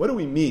ma'nir. What do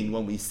we mean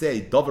when we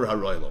say davar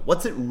haroyla?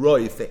 What's it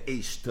roy for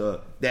eish to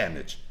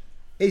damage?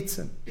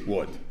 Eitzim,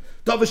 wood.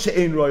 Davar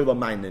she'ein royla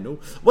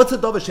ma'ninu. What's a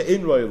davar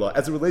she'ein royla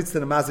as it relates to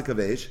the mazik of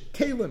eish?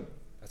 Kalim.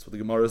 That's what the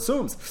Gemara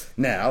assumes.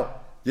 Now,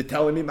 you're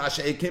telling me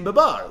Masha'e came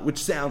babar, which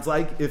sounds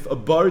like if a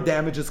bar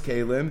damages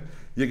Kalim,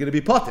 you're going to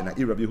be potter. Now,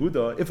 Rabbi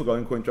Yehuda, if we're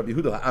going according to Rabbi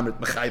Yehuda, Amrit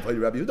Mechayiv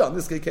Rabbi Yehuda, in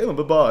this case, Kalim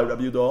Babar,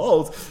 Rabbi Yehuda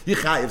holds,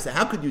 Yechayiv. So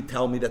how could you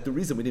tell me that the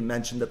reason we didn't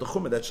mention that the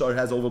Chumrah that Shar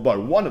has over Bar,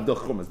 one of the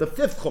Chumras, the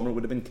fifth Chumrah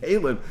would have been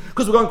Kalim,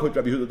 because we're going according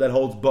to Rabbi Yehuda that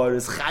holds Bar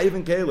is Chayiv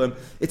and Kalim.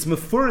 It's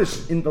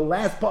Mefurish in the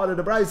last part of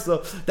the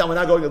Brisa that we're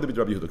not going a little bit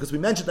Rabbi Yehuda, because we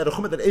mentioned that a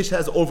Chumrah that Eish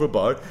has over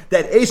Bar,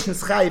 that Eish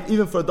is Chayiv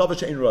even for a Davar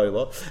She'ein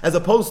Roila, as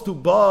opposed to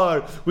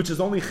Bar, which is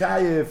only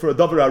Chayiv for a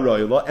Davar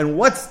HaRoila. And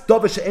what's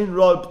Davar She'ein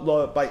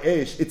Roila by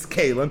Eish? It's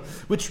Kalim,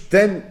 which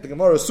then the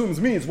Gemara assumes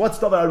means what's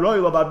Davar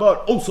HaRoila by Bar?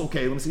 Also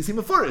Kalim. So you see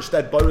Mefurish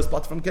that Bar is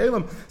part from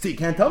Kalim. So you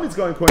can't tell me it's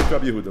going according to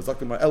Rabbi Yehuda. It's like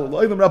the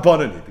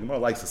Gemara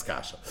likes this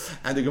kasha.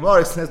 And the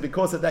Gemara says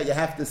because of that you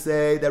have to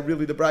say that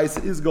really the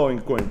Brisa is going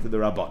according to the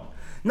Rabban.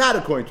 Not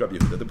according to Rabbi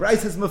Yehuda. The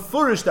Brisa is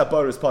Mefurish that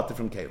Bar is part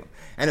from Kalim.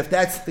 And if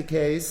that's the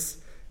case,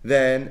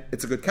 then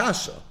it's a good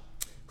kasha.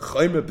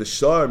 Chaymer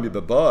b'shar mi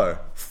b'bar.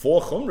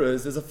 4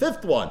 chumras is a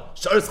fifth one.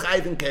 Shar is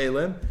chayiv in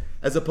Kalim,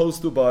 as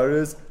opposed to Bar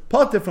is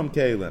potter from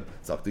Kalim.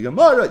 So the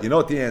Gemara, you know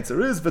what the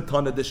answer is?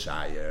 V'tana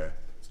d'shayir.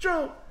 It's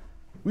true.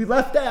 We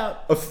left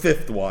out a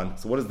fifth one.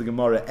 So what does the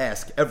Gemara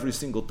ask every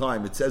single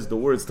time it says the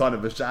words Tana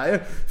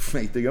v'shayir?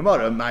 Make the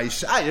Gemara, my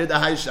shayir, the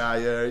high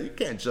shayir. You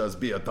can't just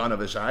be a Tana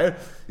v'shayir.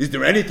 Is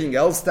there anything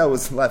else that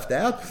was left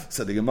out?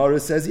 So the Gemara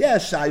says, yeah,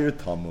 shayir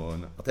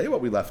tamun. I'll tell you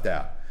what we left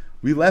out.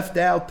 We left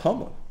out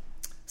tamun.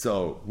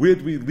 So where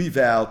did we leave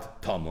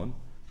out tamun?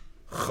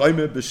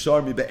 Chayme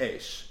b'shar mi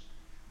be'esh.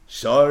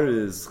 Shar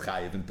is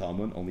chayiv in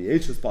tamun. Only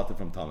esh is potter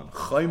from tamun.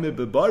 Chayme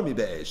b'bar mi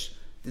be'esh.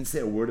 Didn't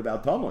say a word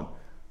about tamun.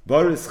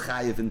 Bar is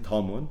chayiv in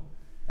tamun,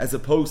 as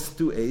opposed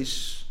to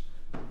esh,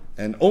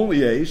 and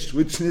only esh,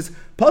 which is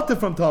potter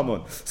from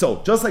tamun.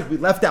 So just like we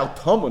left out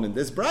tamun in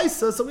this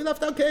brisa, so we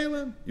left out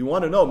kalim. You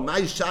want to know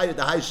my shayir,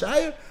 the high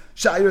shayir?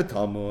 Shayir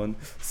tamun,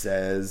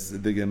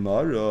 says the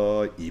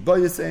Gemara, iba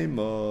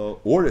yisema,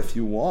 or if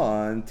you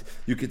want,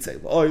 you could say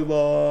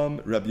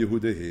la'olam Rabbi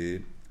Yehuda he.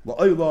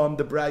 La'olam,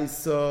 the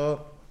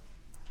brisa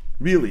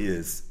really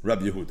is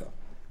Rabbi Yehuda.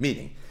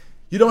 Meaning,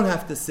 you don't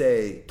have to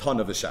say ton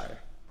of a shayir.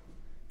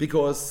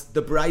 Because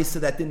the brisa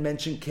that didn't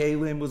mention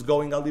Kalim was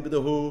going al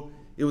libadahu,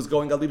 it was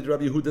going al libad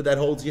Rabbi Yehuda that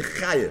holds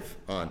Yechayev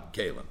on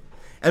Kalim.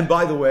 And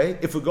by the way,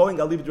 if we're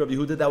going al libad Rabbi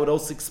Yehuda, that would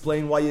also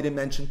explain why you didn't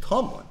mention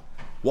Tamun.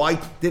 Why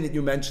didn't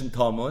you mention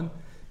Tamun?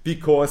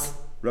 Because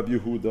Rabbi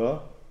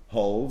Yehuda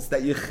holds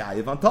that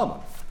Yechayev on Tamun.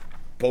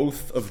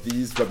 Both of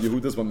these Rabbi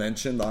Yehudas were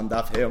mentioned on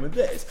Daf He'om and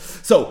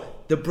Beis. So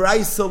the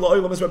brisa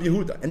la'olam is Rabbi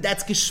Yehuda, and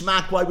that's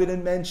Kishmak why we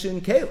didn't mention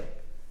Kalim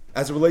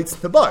as it relates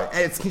to Bar.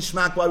 And it's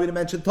Kishmak why we didn't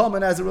mention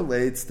Taman as it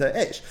relates to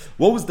Eish.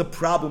 What was the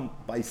problem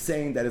by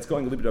saying that it's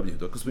going to Rabbi Yehuda?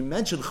 Because we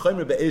mentioned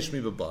Chaymer be'Eish mi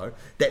b'Bar,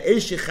 that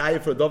Eish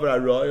Yechayev for Davar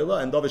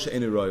HaRoila and Davar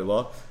She'ein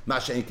Roila, Ma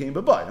She'ein Kein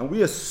b'Bar. And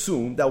we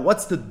assume that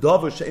what's the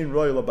Davar She'ein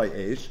Roila by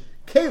Eish?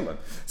 Kalim.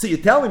 So you're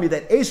telling me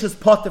that Eish is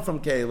potter from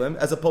Kalim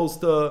as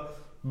opposed to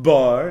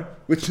Bar,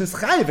 which is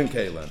Chayev in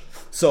Kalim.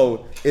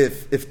 So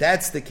if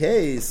that's the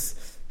case,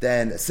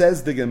 then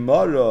says the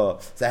Gemara,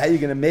 so how are you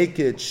going to make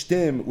it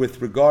shtim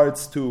with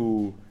regards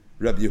to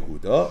Rabbi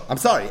Yehuda? I'm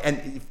sorry,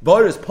 and if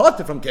Bar is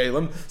potter from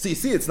Kalim, so you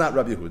see it's not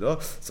Rabbi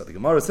Yehuda. So the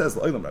Gemara says,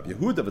 Rabbi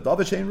Yehuda, but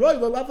Davar She'ein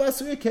Roila, lav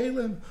la'asuya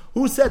Kalim.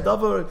 Who said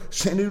Davar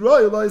She'ein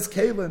Roila is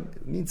Kalim?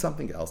 It means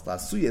something else.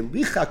 La'asuya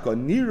lichaka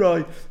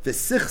niroi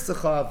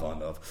v'sichsecha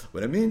avanav.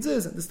 What it means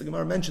is, and this the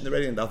Gemara mentioned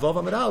already in Davav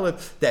Amid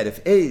Aleph, that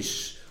if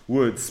Eish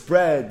would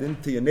spread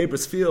into your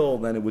neighbor's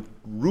field and it would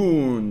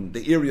ruin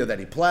the area that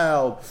he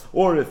plowed,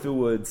 or if it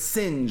would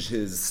singe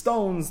his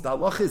stones, the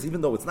halach is, even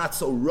though it's not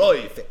so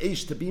roy for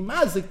Eish to be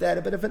mazik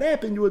that, but if it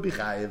happened, you would be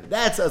chayiv.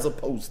 That's as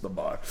opposed to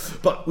Bar.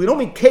 But we don't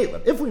mean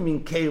Kalim. If we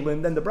mean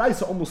Kalim, then the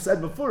Brisa almost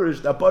said before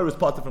that Bar is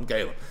part from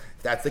Kalim.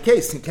 If that's the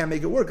case, you can't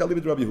make it work. I'll leave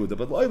it to Rabbi Yehuda.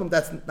 But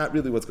that's not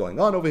really what's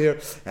going on over here.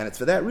 And it's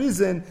for that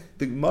reason,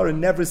 the Gemara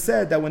never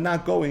said that we're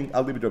not going,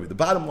 I'll leave it to Rabbi Yehuda. The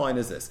bottom line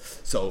is this.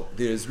 So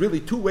there's really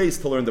 2 ways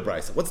to learn the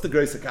Brisa. What's the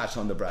Geris Akash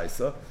on the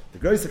Brisa? The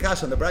Geris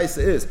Akash on the Brisa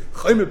is,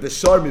 Chaymer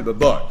b'shar mi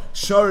b'bar.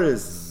 Shar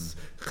is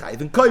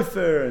Chayiv and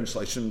Koifer, and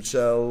Shleishim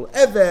Shel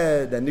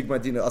Eved, and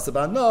Nigmar Dina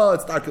Asaban. No,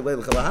 it's Darkei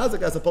Leil Chel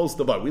HaHazak as opposed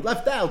to Bar. We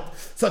left out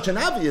such an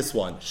obvious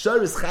one.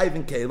 Shar is Chayiv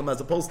and Kalim as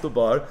opposed to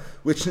Bar,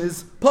 which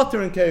is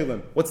Potter and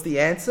Kalim. What's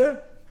the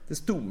answer? There's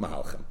 2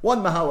 mahalchim.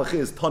 One mahalach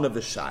is ton of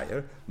the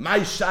shire.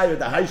 My shire,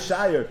 the high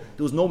shire.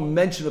 There was no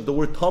mention of the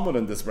word Talmud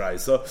in this brayso.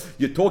 So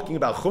you're talking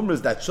about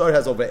chumras that shar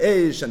has over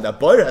eish and that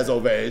bar has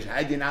over eish.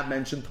 How do you not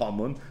mention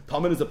Talmud?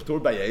 Talmud is a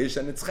ptur by eish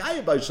and it's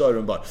chayiv by shar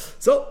and bar.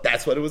 So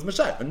that's what it was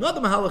mashayir. Another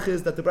mahalach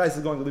is that the brayso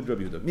is going to leave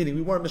Rabbi Yehuda, meaning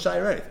we weren't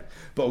mashayir or anything.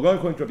 But we're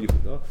going to Rabbi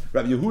Yehuda.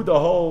 Rabbi Yehuda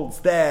holds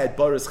that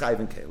bar is chayiv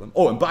and kalim.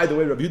 Oh, and by the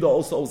way, Rabbi Yehuda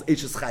also holds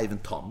eish is chayiv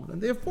and Talmud,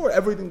 and therefore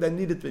everything that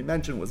needed to be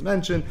mentioned was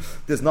mentioned.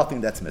 There's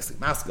nothing that's missing.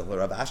 Maskal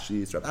Rav Ashi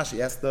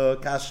asked the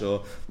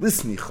kasha.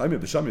 Listen,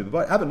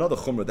 I have another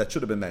chumrah that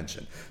should have been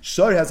mentioned.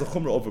 Shar has a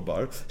chumrah over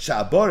bar.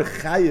 Sha'bar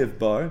chayiv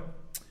bar.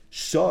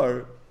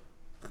 Shar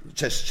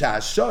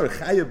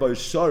chayiv bar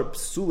shar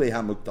psulei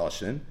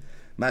hamuktashin.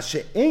 Ma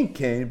she'ein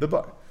kain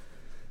bebar.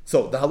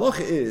 So the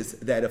halacha is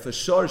that if a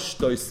shar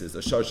shtoises,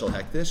 a shar shal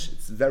hektish,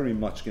 it's very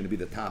much going to be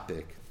the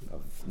topic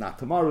of not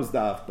tomorrow's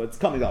daf, but it's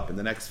coming up in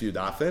the next few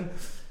dafin.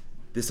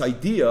 This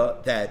idea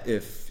that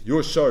if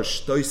your shor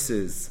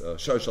shtoises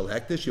shor shel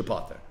hektish, you're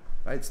pater.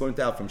 Right? It's learned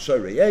out from Shor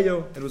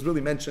Re'eyo, and it was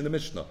really mentioned in the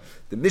Mishnah.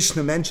 The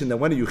Mishnah mentioned that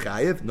when are you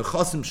chayiv?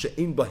 Nechasim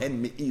she'in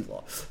bohen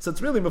me'ila. So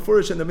it's really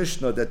mefurish in the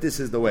Mishnah that this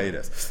is the way it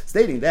is.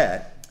 Stating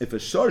that, if a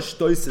shor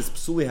shtoises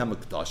psuli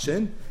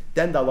hamikdashin,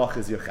 then the halach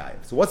is your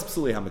chayiv. So what's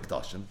psuli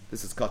hamikdashin?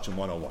 This is Kachim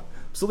 101.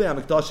 Psuli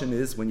hamikdashin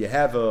is when you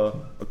have a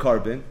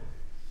carbon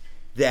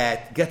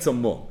that gets a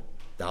mum.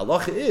 The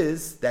halacha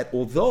is that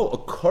although a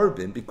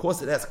carbon,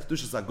 because it has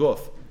kedushas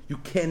aguf, you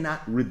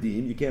cannot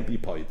redeem, you can't be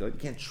paida, you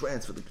can't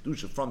transfer the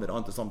kedusha from it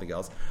onto something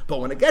else. But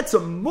when it gets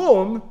a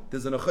mum,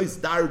 there's an achayis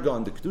darga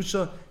on the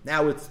kedusha.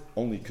 Now it's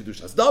only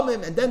kedushas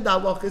damim, and then the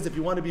halacha is if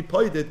you want to be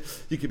paided,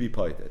 you can be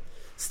paided.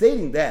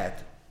 Stating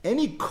that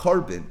any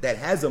carbon that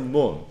has a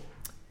mum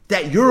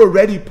that you're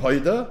already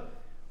paida,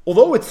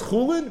 although it's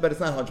chulin, but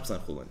it's not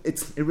 100% chulin.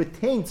 It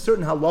retains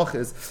certain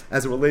halachas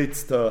as it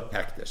relates to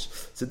hektish.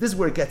 So this is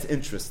where it gets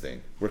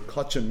interesting, where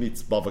kachim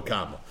meets Bava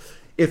Kama.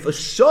 If a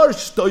shar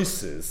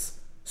shtoises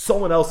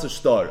someone else's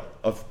shtar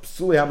of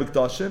psuli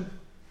hamikdashim,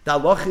 the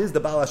halach is the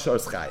Baal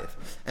Hashar's chayiv.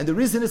 And the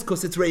reason is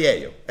because it's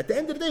re'eyo. At the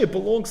end of the day, it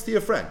belongs to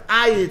your friend.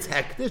 It's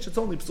hektish, it's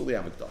only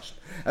psuli hamikdashim.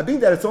 And being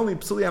that it's only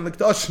psuli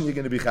hamikdashim, you're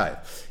going to be chayiv.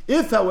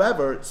 If,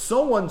 however,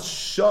 someone's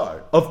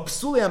shar of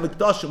psuli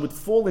hamikdashim would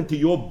fall into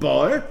your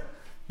bar,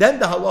 then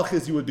the halach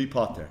is you would be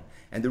pater.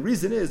 And the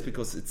reason is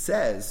because it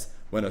says,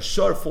 when a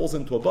shar falls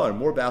into a bar,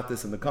 more about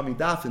this in the coming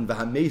daf in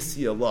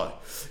V'hamesi Allah,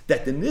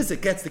 that the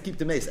nizik gets to keep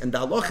the mace. And the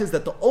halach is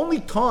that the only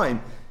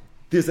time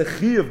there's a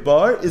chiyuv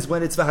bar is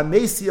when it's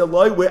V'hamesi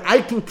Allah, where I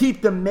can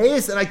keep the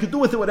mace and I can do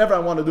with it whatever I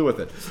want to do with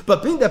it.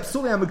 But being that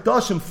psuli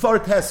hamikdashim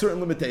fart has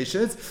certain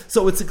limitations,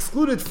 so it's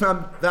excluded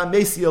from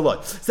V'hamesi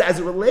Allah. So as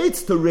it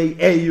relates to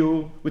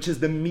re'eyu, which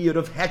is the mir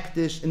of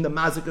hektish in the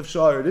mazik of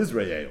shar, it is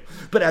re'eyu.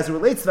 But as it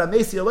relates to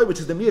V'hamesi Allah,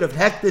 which is the mir of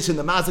hektish in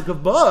the mazik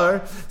of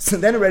bar, so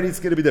then already it's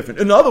going to be different.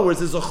 In other words,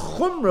 there's a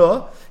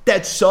chumrah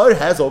that shar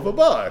has over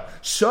bar.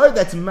 Shar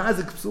that's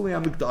mazik psuli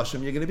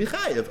hamikdashim, you're going to be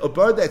chayiv. A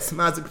bar that's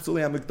mazik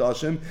psuli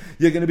hamikdashim,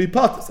 you're going to be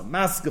potter. So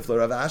maskef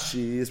Rav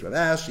Ashi is Rav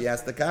Ashi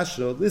asked the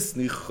kasha,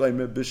 listen,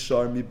 chayme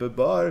b'shar mi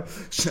bebar,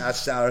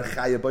 shashar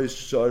chaye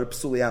b'shar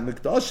psuli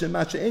hamikdashim,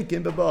 macha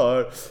enkim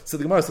bebar. So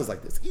the Gemara says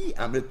like this: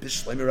 Amrit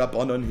b'shleim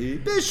rabbanon hi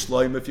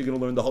b'shleim. If you're going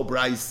to learn the whole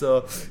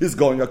brayso is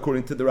going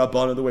according to the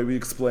rabbanon the way we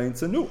explained.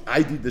 So no,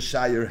 I did the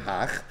shayir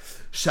hach.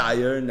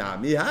 Shire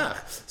nami hach.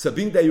 So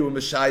being that you were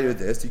Meshayir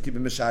this, you keep a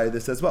Meshayir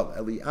this as well.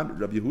 Eli Amr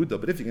Rabbi Yehuda.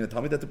 But if you're going to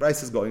tell me that the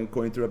price is going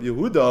according to Rabbi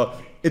Yehuda,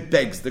 it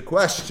begs the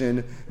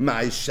question: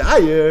 my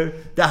shire,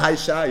 the high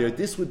shire.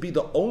 This would be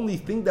the only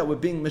thing that we're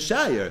being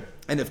Meshayir.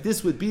 And if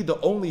this would be the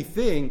only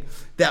thing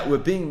that we're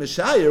being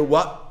Meshayir,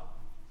 what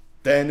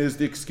then is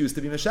the excuse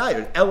to be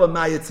Meshayir?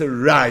 Elamai, it's a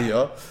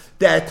raya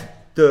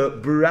that the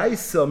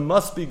Braisa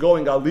must be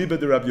going al liba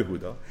de Rabbi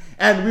Yehuda,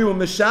 and we were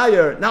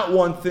Meshayir not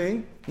one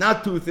thing,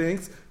 not two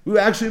things. We were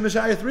actually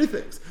Meshayir three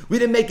things. We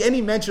didn't make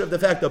any mention of the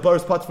fact that Bar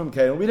is potter from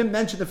Kael. We didn't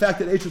mention the fact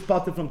that Eish was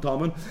potter from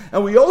Taman.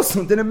 And we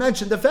also didn't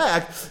mention the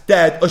fact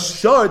that a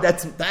shar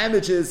that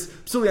damages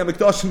Psuli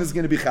HaMikdashim is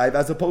going to be Chayv,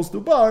 as opposed to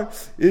Bar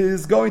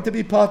is going to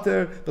be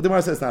potter. But the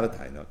Gemara says it's not a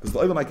Taina. Because the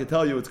Olam I can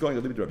tell you it's going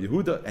to Libid Rabbi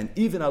Yehuda. And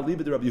even al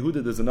Libid Rabbi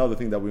Yehuda, there's another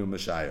thing that we were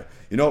Meshayir.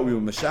 You know what we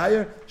were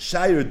Meshayir?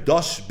 Shayir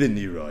Dosh bin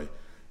Niroi.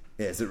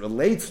 As it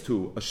relates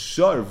to a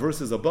shar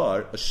versus a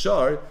bar, a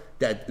shar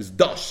that is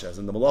dash, as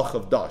in the malach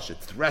of dash, it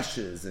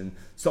threshes in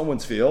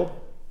someone's field,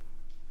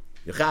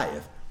 you're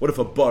chayiv. What if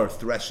a bar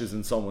threshes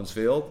in someone's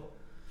field?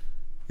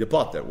 You're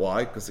potter.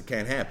 Why? Because it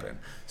can't happen.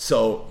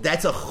 So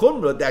that's a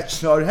chumrah that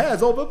shar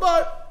has over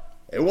bar.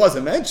 It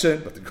wasn't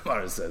mentioned, but the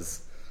Gemara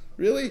says,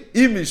 really?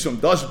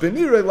 Imishum dash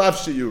benire lav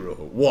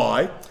sheyuruhu.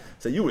 Why?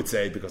 So you would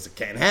say because it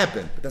can't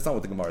happen, but that's not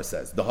what the Gemara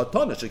says. The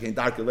hatana shekain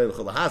darkei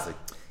leilach lahazik.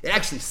 It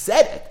actually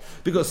said it,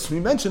 because we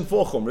mentioned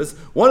four chumras.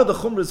 One of the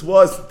chumras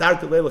was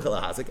darkei leilach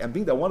lahazik, and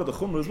being that one of the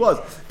chumras was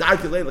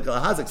darkei leilach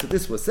lahazik, so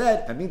this was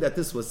said, and being that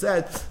this was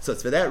said, so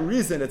it's for that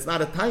reason, it's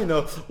not a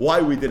taina why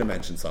we didn't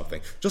mention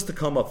something. Just to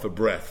come up for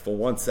breath for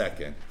 1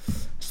 second, I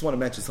just want to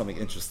mention something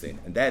interesting,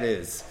 and that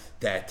is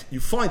that you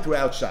find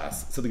throughout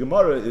Shas, so the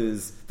Gemara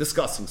is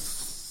discussing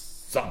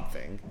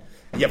something,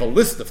 you have a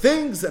list of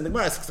things, and the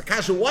Gemara asks,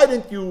 Akasha, why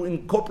didn't you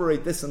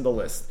incorporate this in the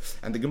list?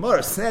 And the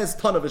Gemara says,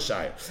 ton of a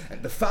shayr.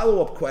 And the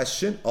follow-up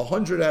question,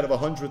 100 out of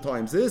 100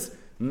 times is,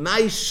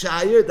 my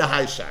shayr, the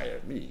high shayr.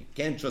 You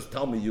can't just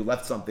tell me you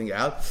left something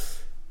out.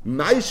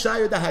 My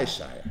shayr, the high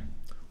shayr.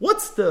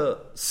 What's the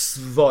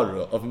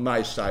svara of my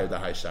shayr, the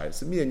high shayr?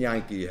 So me and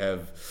Yankee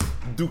have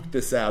duked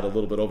this out a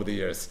little bit over the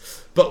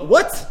years. But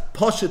what's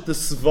poshet the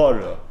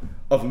svara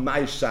of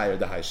my shayr,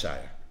 the high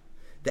shayr?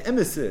 The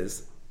emes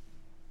is,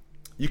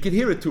 you can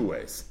hear it two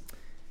ways.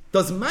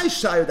 Does my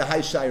shayr, the high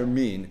shayr,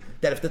 mean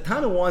that if the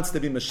Tana wants to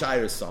be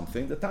Meshayr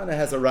something, the Tana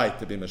has a right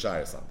to be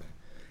Meshayr something?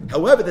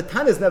 However, the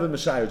Tana is never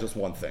Meshayr just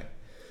one thing.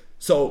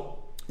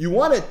 So, you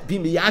want to be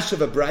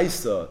Miyashav a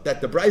Braisa,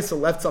 that the Braisa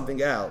left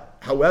something out,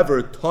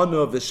 however, Tana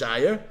of the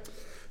Shayr.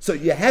 So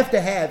you have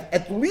to have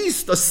at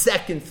least a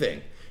second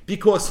thing.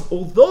 Because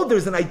although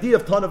there's an idea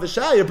of Tana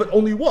v'Shayir, but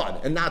only one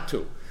and not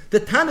two. The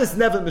Tana is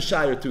never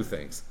Meshayir two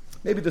things.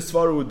 Maybe the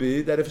svara would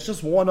be that if it's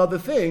just one other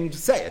thing,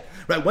 just say it.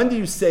 Right? When do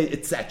you say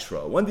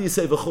etc.? When do you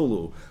say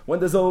v'chulu? When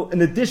there's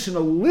an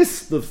additional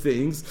list of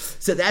things,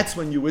 so that's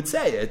when you would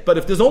say it. But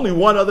if there's only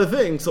one other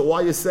thing, so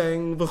why are you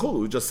saying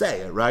v'chulu? Just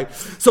say it, right?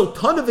 So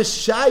Tana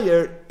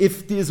v'Shayir,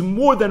 if there's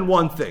more than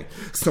one thing.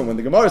 So when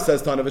the Gemara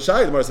says Tana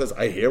v'Shayir, the Gemara says,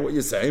 I hear what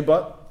you're saying,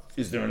 but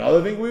is there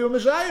another thing we were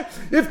Meshayir?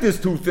 If there's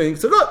two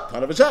things, so good,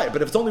 Tana v'Shayir.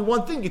 But if it's only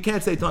one thing, you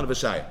can't say Tana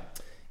v'Shayir.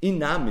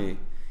 Inami,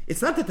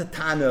 it's not that the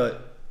Tana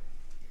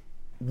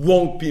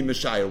won't be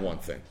Meshayir one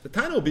thing. The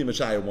Tana will be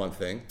Meshayir one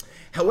thing.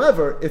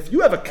 However, if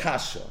you have a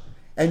kasha,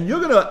 and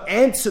you're going to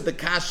answer the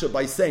kasha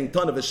by saying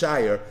Tana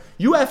v'Shayir,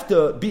 you have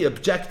to be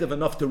objective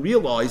enough to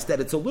realize that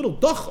it's a little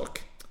dachuk.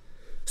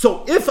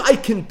 So if I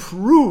can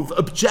prove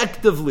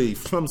objectively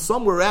from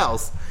somewhere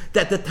else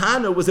that the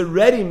Tana was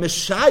already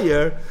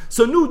Meshayir,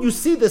 so no, you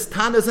see this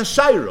Tana is a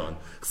Shayron.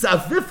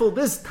 Savifel,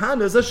 this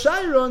Tana is a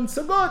Shayron,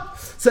 so good.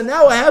 So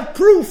now I have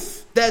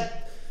proof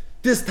that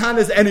this Tana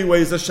is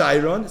anyways a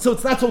Shayron, so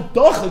it's not so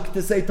dochik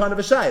to say Tana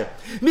v'Shayir.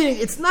 Meaning,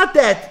 it's not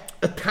that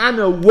a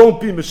Tana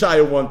won't be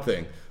Meshayir one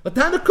thing. A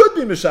Tana could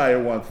be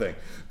Meshayir one thing.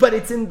 But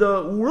it's in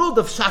the world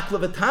of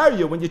Shakla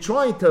V'Tarya, when you're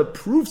trying to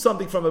prove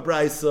something from a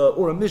Braisa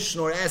or a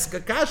Mishnah or ask a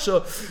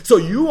Kasha, so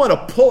you want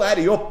to pull out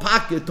of your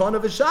pocket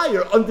Tana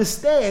v'Shayir,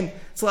 understand,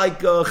 it's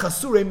like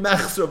Chasure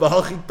Mechzer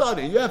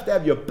V'Halchitani. You have to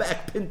have your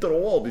back pinned to the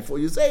wall before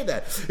you say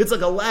that. It's like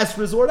a last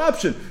resort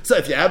option. So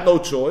if you have no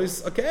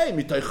choice, okay,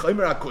 Mitay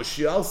Chaymer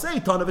HaKushya, I'll say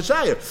Tana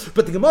v'Shayir.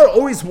 But the Gemara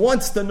always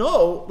wants to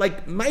know,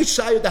 like, my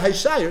Shayir, the Hay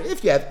Shayir,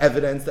 if you have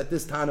evidence that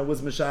this Tana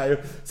was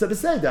Meshayir, so to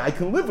say that I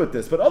can live with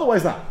this, but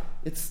otherwise not.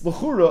 It's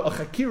l'chura a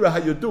chakira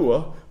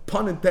hayodua,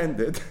 pun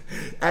intended,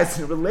 as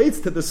it relates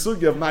to the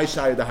sugya of my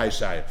shayir, the high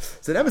shayir.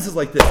 So the emphasis is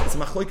like this: it's a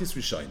machlokes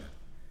rishayna.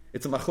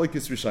 It's a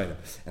machlokes rishayna,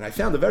 and I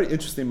found a very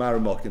interesting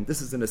maramokim.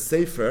 This is in a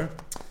sefer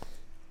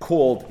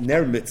called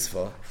Ner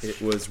Mitzvah.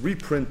 It was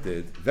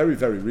reprinted very,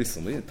 very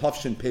recently in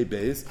Tafshin Pei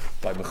Beis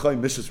by Mechai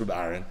Mishas Reb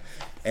Aaron,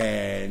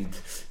 and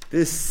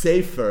this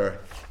sefer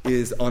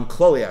is on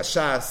Kloli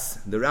Ashas,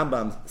 the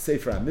Rambam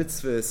Sefer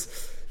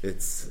HaMitzvahs.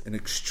 It's an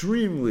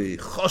extremely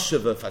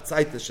choshev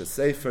fatzaitish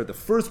sefer. The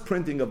first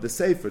printing of the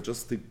sefer,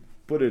 just to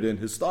put it in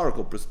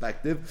historical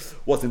perspective,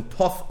 was in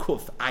Tov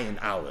Kuf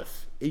Ayin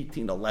Aleph,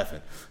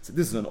 1811. So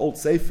this is an old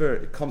sefer.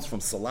 It comes from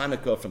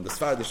Salonika, from the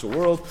Sephardic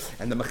world,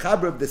 and the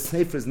mechaber of this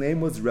sefer's name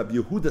was Rabbi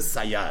Yehuda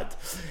Sayad,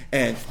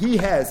 and he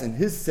has in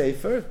his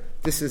sefer,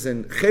 this is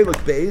in Chelik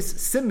Beis,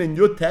 Simin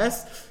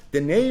Yutes.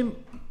 The name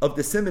of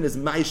the simin is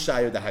Mai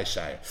Shayir, the High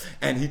Shayir,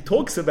 and he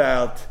talks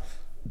about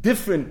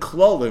different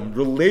klalim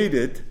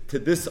related to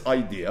this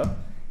idea,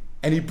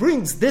 and he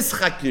brings this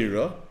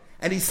chakira,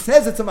 and he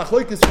says it's a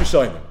machlokes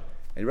rishonim.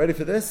 Are you ready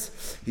for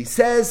this? He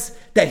says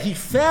that he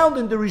found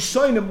in the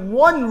rishonim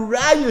one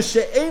raya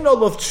she'ein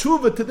of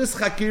tshuva to this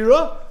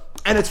chakira,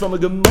 and it's from a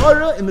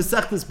Gemara in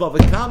Masechtas Bava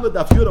Kama,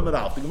 Daf Yud Amud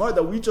Aleph, the Gemara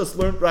that we just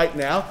learned right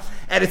now,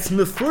 and it's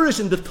mefurish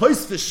in the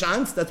Tosfos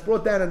Shantz that's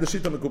brought down in the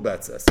Shita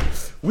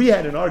Mekubetzes. We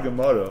had in our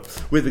Gemara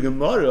where the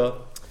Gemara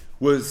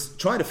was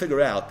trying to figure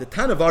out the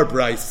Tan of our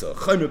Braisa,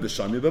 Chaymer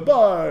b'Shami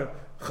b'Bar,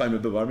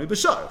 Chaymer b'Bar mi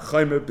b'Shar,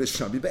 Chaymer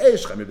b'Shami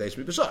b'Eish, Chaymer b'Eish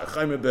mi b'Shar,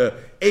 Chaymer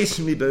b'Eish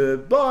mi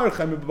b'Bar,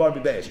 Chaymer b'Bar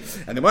mi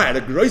b'Eish. And the Gemara had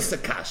a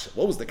groisa kasha.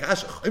 What was the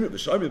kasha? Chaymer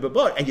b'Shami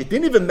b'Bar. And you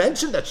didn't even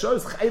mention that Shar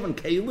is Chayv and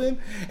Kalim,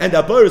 and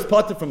that Bar is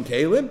parted from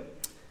Kalim.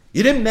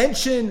 You didn't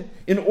mention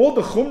in all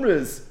the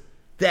Chumras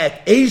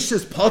that Eish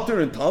is Potter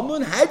and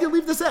Talmud. How do you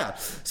leave this out?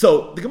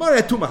 So the Gemara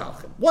had two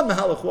mahalachim. One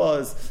mahalach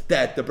was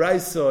that the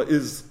Braisa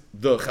is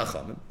the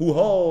Chachamim, who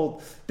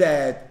hold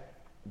that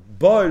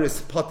Bar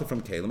is Potter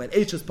from Kalim and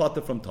Eish is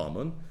Potter from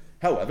Talmud.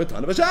 However,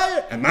 Tana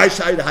v'Shayir and my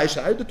Shayir, the High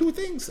Shayir, the two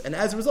things, and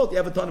as a result, you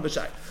have a Tana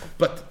v'Shayir.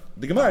 But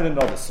the Gemara had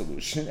another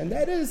solution, and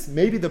that is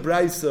maybe the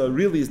Braisa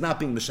really is not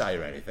being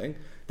Meshayir or anything.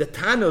 The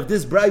Tana of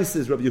this Braisa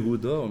is Rabbi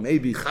Yehuda, or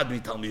maybe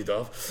Chadmi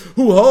Talmidov,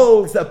 who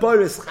holds that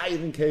Bar is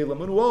Chayiv in Kalim,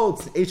 and who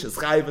holds Eish is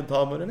Chayiv in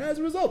Talmud, and as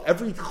a result,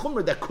 every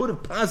Chumr that could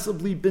have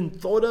possibly been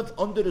thought of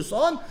under the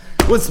sun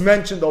was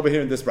mentioned over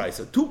here in this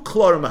Braisa. Two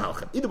Klar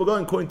Mahalchim. Either we're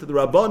going according to the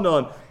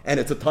Rabbanon, and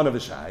it's a Tana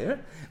v'Shayir,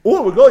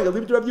 or we're going, I'll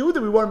leave it to Rabbi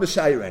Yehuda, we weren't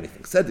Meshayir or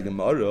anything. Said the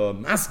Gemara,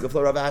 Maskef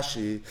Rav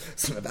Ashi.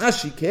 So Rav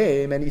Ashi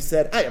came, and he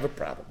said, I have a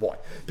problem. Why?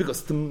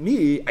 Because to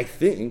me, I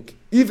think,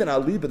 even I'll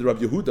leave it to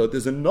Rabbi Yehuda,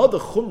 there's another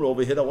Chumra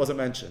over here that wasn't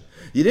mentioned.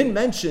 You didn't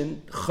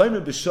mention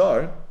Chaymer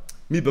b'Shar,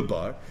 mi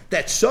b'Bar,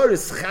 that Shar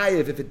is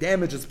Chayiv if it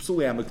damages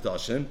Psuli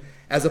HaMikdashim,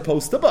 as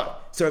opposed to Bar.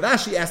 So Rav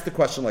Ashi asked the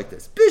question like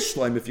this: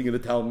 Bishleim, if you're going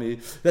to tell me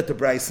that the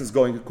Bryce is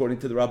going according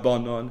to the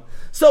Rabbanon,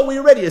 so we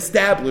already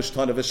established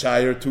Tana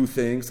v'Shayir, two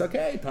things.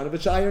 Okay, Tana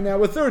v'Shayir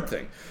now a third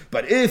thing.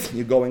 But if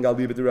you're going, I'll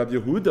leave it to Rabbi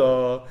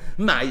Yehuda,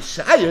 my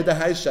Shayir, the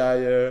High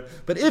Shayir.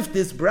 But if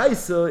this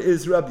Bryce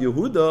is Rabbi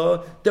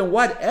Yehuda, then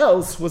what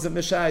else was a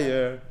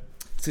Meshayir?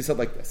 So he said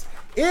like this: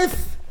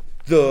 if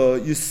the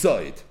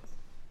Yisoid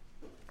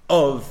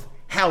of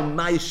how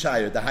my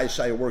Shayir, the High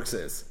Shayir, works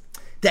is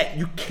that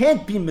you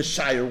can't be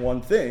Meshayir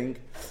one thing,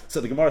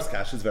 so the Gemara's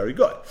Kash is very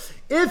good.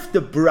 If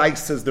the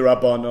Bryce says the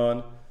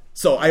Rabbanon,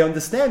 so I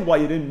understand why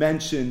you didn't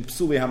mention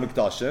Psuli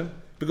HaMikdashim,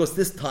 because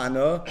this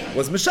Tana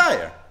was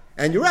Meshayir.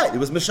 And you're right, it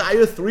was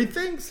Meshayir 3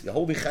 things. You're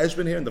holding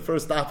Cheshbon here in the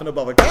first daf in the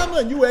Bava Kama,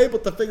 and you were able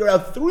to figure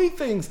out 3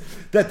 things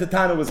that the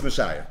Tana was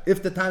Meshayir.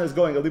 If the Tana is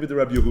going Alibi to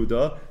Rabbi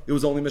Yehuda, it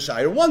was only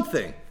Meshayir 1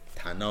 thing.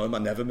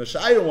 Tanoim never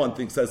Meshayir 1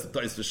 thing, says the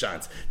Tais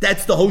V'Shans.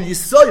 That's the whole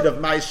Yisoid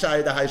of my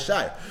Shayir, the High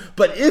Shayir.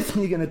 But if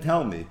you're going to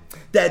tell me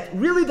that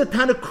really the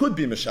Tana could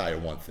be Meshayir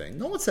 1 thing,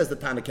 no one says the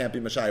Tana can't be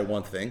Meshayir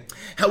 1 thing.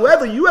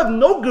 However, you have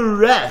no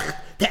gerech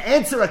to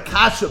answer a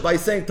kasha by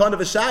saying Tana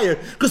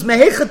V'Shayir, because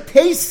Mehecha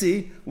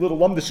Teisi, little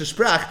Lomdish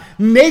Sprach,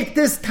 make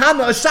this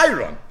Tana a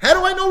Shayron. How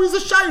do I know he's a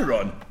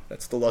Shayron?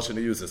 That's the Lashon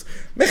he uses.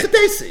 Mehecha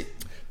Teisi.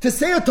 To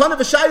say a ton of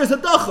a shayr is a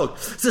dachuk.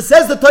 So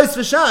says the Tais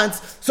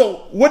V'Shans,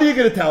 so what are you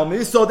going to tell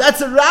me? So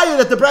that's a raya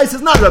that the Bryce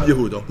is not Rabbi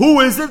Yehuda. Who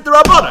is it? The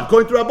Rabbanan.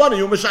 According to Rabbanan,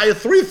 you mashayr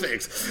 3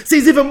 things. So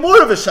he's even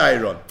more of a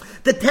shayron.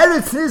 The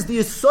teretz is, the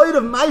yisoid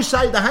of my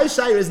shayr, the high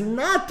shayr, is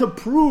not to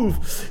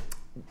prove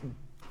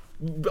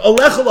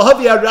Alecha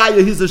Lahavi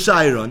Araya, he's a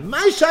shayron.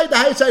 My shayr, the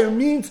high shayr,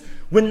 means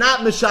we're not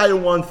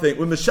Meshayir 1 thing,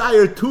 we're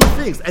Meshayir 2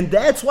 things. And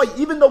that's why,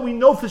 even though we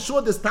know for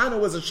sure this Tana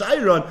was a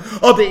Shayron,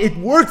 it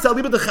works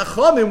Aliba the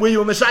Chachamim where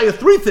you're Meshayir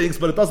 3 things,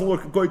 but it doesn't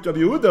work according to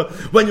Rabbi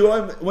Yehuda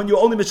when you're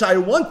only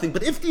Meshayir 1 thing.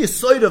 But if the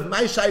Yisoid of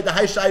my Shayr, the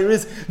high Shayr,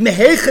 is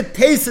Mehechet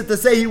Teset to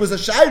say he was a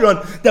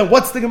Shayron, then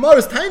what's the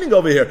Gemara's timing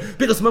over here?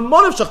 Because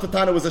Mamonav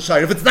Shachtatana was a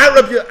Shayr. If it's not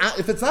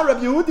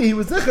Rabbi Yehuda, he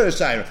was Zichar a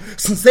Shayron.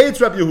 So say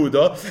it's Rabbi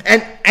Yehuda,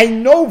 and I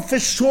know for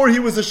sure he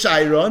was a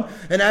Shayron,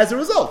 and as a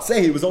result,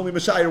 say he was only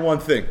Meshayir 1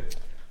 thing.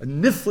 A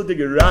nifladig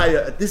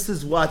raya. This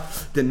is what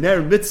the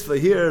Ner Mitzvah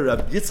here,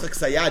 Yitzchak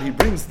Sayad, he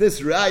brings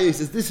this raya. He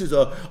says this is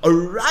a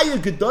raya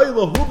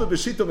gedoyla huva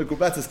b'shita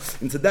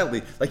mekubatzes.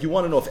 Incidentally, like you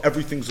want to know if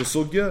everything's a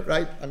sugya,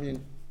 right? I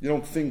mean, you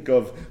don't think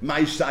of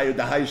my shayr,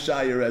 the high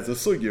shayr, as a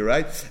sugya,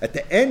 right? At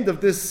the end of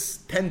this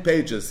 10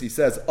 pages, he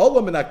says,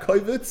 Olam min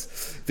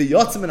hakoivitz,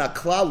 v'yotzim min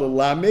haklal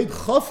l'lamed,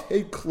 chof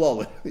hei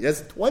klal. He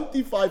has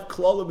 25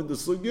 klalim in the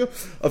sugya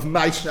of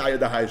my shayr,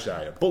 the high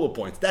shayr. Bullet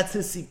points. That's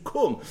his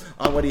sikum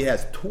on what he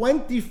has.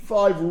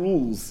 25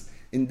 rules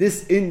in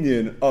this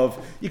Indian of,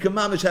 you can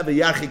mamish have a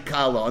yachik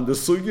kala on the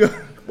sugya.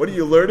 What are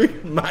you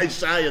learning? My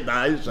shayr, the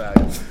high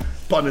shayr.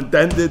 Pun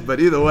intended, but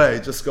either way,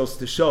 it just goes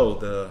to show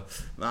the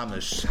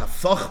mamish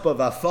hafachba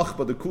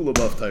v'afachba the kula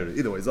of Torah.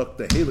 Either way, zok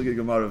the heilige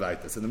Gemara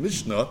vaytas. And the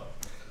Mishnah,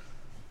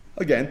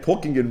 again,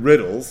 talking in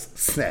riddles,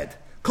 said,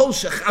 Kol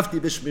shechavti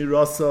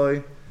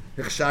b'shmirasoi,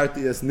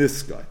 hichsharti es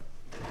niskoi.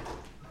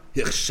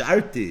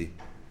 Hichsharti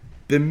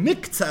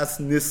b'miktzas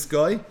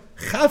niskoi,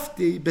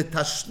 chavti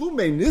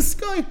b'tashlume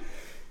niskoi,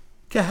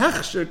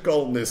 kehachsher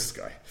kol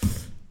niskoi.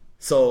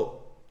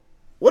 So,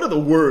 what are the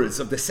words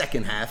of the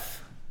second half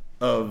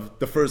of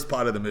the first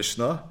part of the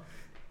Mishnah?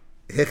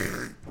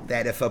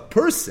 That if a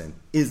person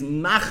is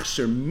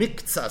machsher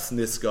miktsas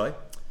niskoi,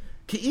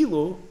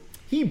 ki'ilu,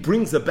 he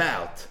brings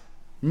about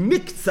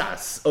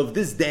miktsas of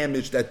this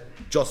damage that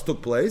just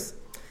took place,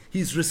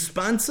 he's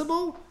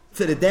responsible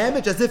for the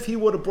damage as if he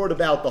would have brought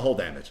about the whole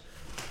damage.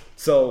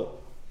 So,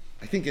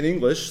 I think in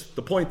English,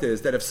 the point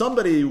is that if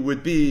somebody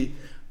would be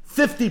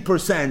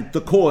 50%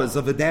 the cause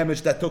of the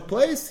damage that took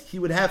place, he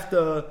would have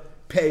to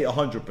pay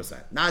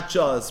 100%, not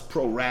just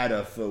pro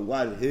rata for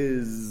what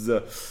his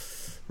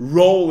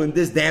role in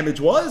this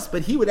damage was,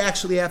 but he would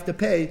actually have to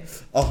pay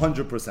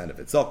 100% of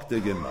it. Zok the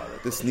Gemara.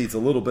 This needs a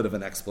little bit of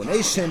an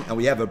explanation, and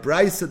we have a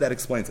brisa that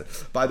explains it.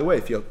 By the way,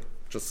 if you're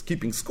just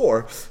keeping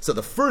score, so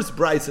the first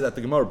brisa that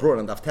the Gemara brought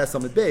on Daf Tes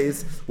Amud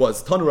Beis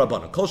was Tanu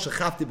Rabbanan. Kol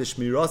shechafti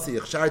b'shmirasi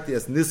yichsharti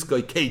es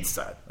niskoi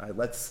keitzad. Right,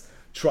 let's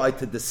try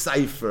to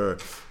decipher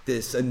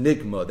this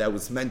enigma that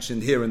was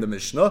mentioned here in the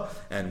Mishnah.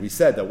 And we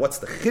said that what's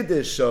the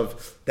chiddush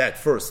of that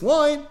first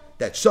line?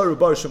 That sharu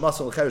bar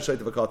shemasol l'chayr shayt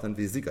v'katan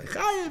v'zikai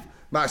chayiv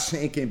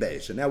ma'ashen kein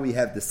beish. And now we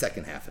have the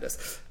second half of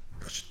this.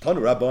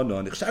 Tanu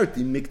Rabbanon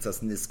ichsharti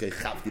miktzas niskoi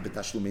chavti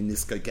b'tashlumi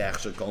niskoi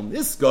ke'achsher kol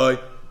niskoi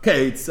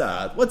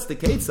keitzad. What's the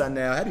keitzad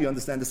now? How do you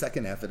understand the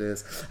second half of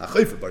this?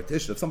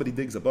 If somebody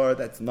digs a bar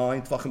that's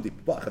 9 tvachim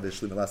deep,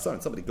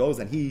 and somebody goes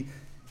and he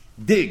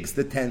digs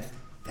the 10th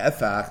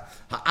tefach,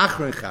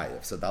 ha'achron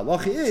chayev. So the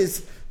halacha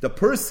is the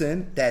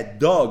person that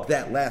dug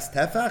that last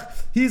tefach,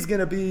 he's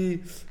going to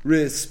be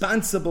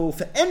responsible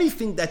for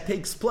anything that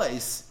takes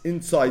place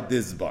inside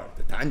this bar.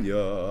 The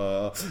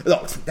Tanya,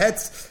 no,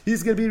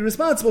 he's going to be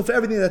responsible for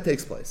everything that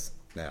takes place.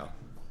 Now,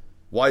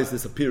 why is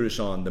this a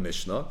pirush on the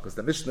Mishnah? Because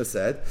the Mishnah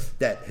said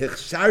that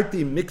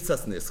hichsharti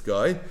miktsas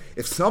niskoi,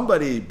 if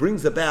somebody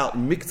brings about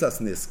miktsas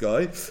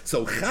niskoi,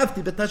 so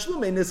chavti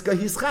betashlume niskoi,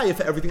 he's chayiv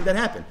for everything that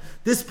happened.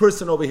 This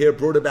person over here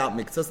brought about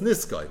miktsas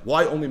niskoi.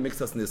 Why only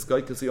miktsas niskoi?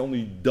 Because he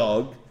only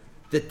dug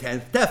the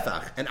 10th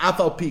tefach. And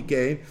afal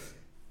pike,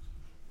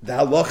 the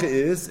halacha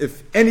is,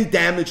 if any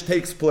damage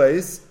takes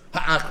place,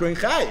 ha'achron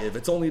chayiv.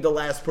 It's only the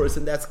last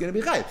person that's going to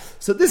be chayiv.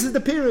 So this is the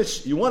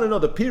pirush. You want to know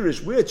the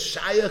pirush, where it's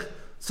shayach,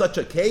 such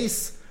a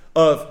case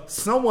of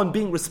someone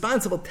being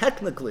responsible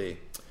technically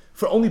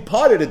for only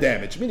part of the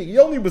damage, meaning he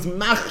only was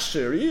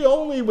machshir, he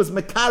only was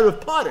makar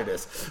of part of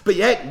this, but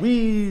yet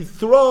we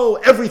throw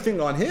everything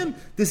on him.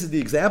 This is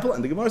the example,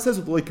 and the Gemara says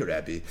with Loika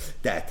Rabbi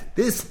that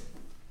this,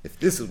 if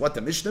this is what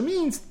the Mishnah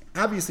means,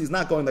 obviously it's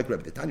not going like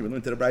Rabbi. The Tanya we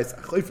learned to the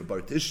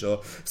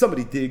Brayis,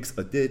 somebody digs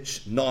a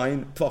ditch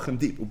 9 tvachim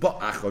deep,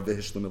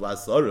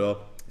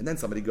 and then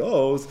somebody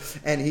goes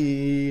and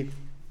he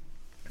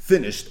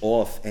finished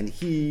off, and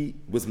he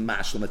was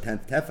mashlim a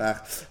 10th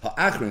tefach.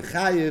 Ha'achron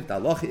chayiv. The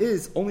halacha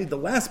is only the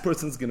last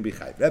person is going to be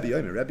chayiv.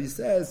 Rabbi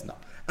says no.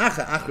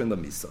 Achron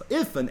lamisa.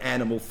 If an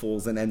animal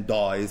falls in and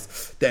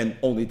dies, then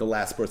only the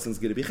last person is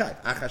going to be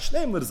chayiv.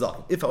 Achashneim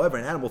l'zakim. If, however,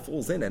 an animal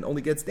falls in and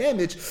only gets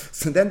damaged,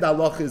 so then the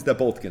halacha is they're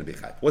both going to be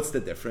chayiv. What's the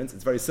difference?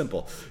 It's very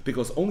simple,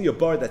 because only a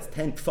bar that's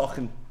 10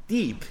 tefachim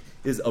deep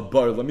is a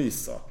bar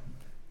lamisa.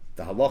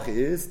 The halacha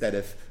is that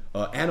if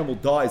animal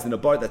dies in a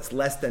bar that's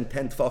less than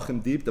 10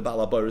 tefachim deep, the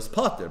Baal bar is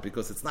potter,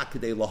 because it's not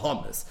kedei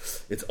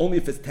lahamis. It's only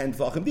if it's 10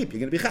 tefachim deep,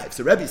 you're going to be chayiv.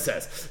 So Rebbe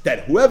says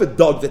that whoever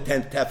dug the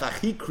 10th tefach,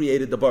 he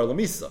created the bar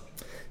lamisa.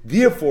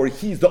 Therefore,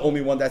 he's the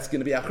only one that's going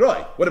to be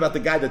achroi. What about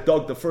the guy that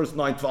dug the first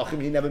 9 tvachim?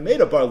 He never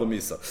made a bar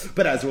lamisa.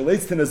 But as it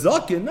relates to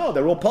Nezakin, no,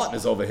 they're all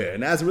partners over here.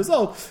 And as a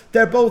result,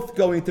 they're both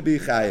going to be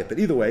chayiv. But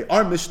either way,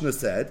 our Mishnah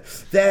said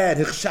that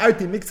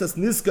Hichsharti mixas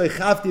niskoy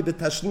chavti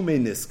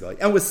betashlume niskoy.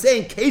 And we're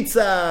saying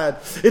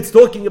Ketzad. It's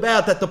talking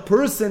about that the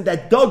person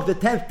that dug the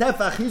 10th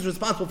tefach, he's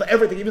responsible for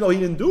everything, even though he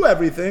didn't do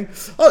everything.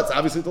 Oh, it's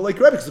obviously the like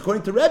Rebbe, because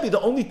according to Rebbe,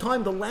 the only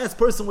time the last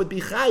person would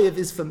be chayiv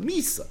is for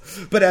Misa.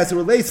 But as it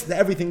relates to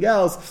everything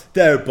else,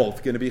 they're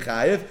both going to be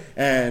chayiv,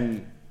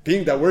 and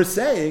being that we're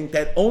saying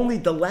that only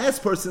the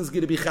last person is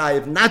going to be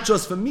chayiv, not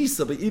just for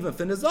Misa, but even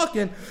for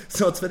Nezakin,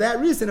 so it's for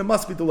that reason it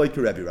must be the Loika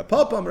Rebbe.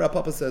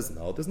 Rapapa says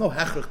no, there's no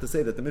hechrich to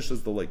say that the Mishnah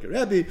is the Loika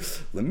Rebbe.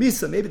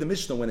 Lemisa, maybe the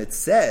Mishnah, when it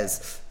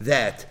says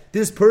that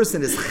this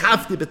person is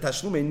chavti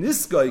betashlume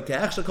niskoy,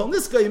 ke'achsha kol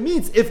niskoy,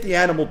 means if the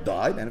animal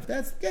died, and if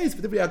that's the case,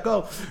 for the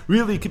Yakol,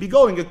 really could be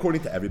going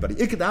according to everybody.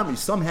 Ikadami,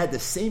 some had the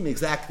same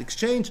exact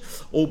exchange,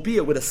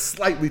 albeit with a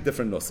slightly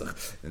different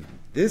nusach. And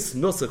this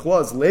nusach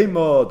was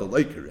lema, the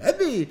Loika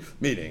Rebbe,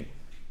 meaning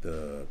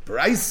the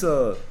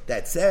Braisa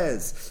that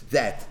says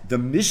that the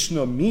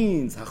Mishnah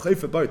means is it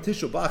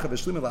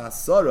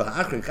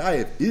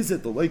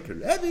the Loika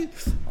Rebbe?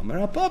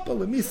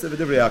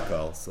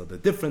 So the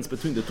difference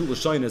between the two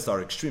lashonos are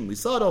extremely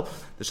subtle.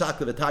 The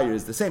Shakla V'Tayr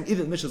is the same.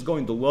 Either the Mishnah is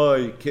going the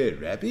Loika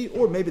Rebbe,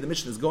 or maybe the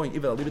Mishnah is going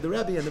even the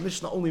Rebbe, and the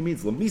Mishnah only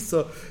means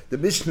Lamisa. The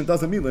Mishnah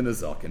doesn't mean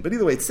Lenazakin. But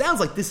either way, it sounds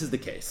like this is the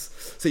case.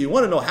 So you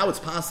want to know how it's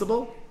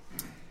possible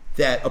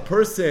that a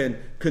person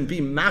can be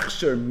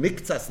machshir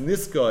miktsas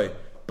niskoy,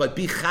 but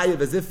be chayiv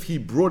as if he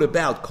brought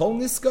about kol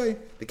niskoy.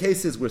 The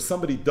case is where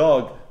somebody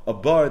dug a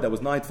bar that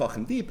was 9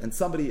 tefachim deep, and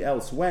somebody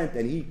else went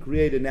and he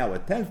created now a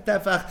 10th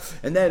tefach,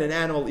 and then an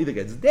animal either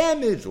gets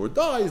damaged or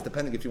dies,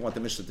 depending if you want the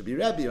Mishnah to be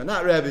Rebbe or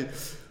not Rebbe,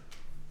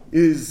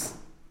 is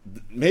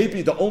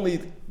maybe the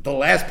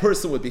last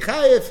person would be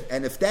chayiv,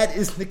 and if that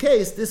isn't the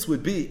case, this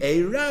would be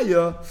a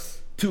raya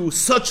to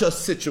such a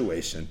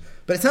situation.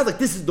 But it sounds like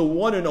this is the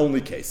one and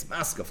only case.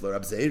 Maskaf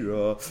Rab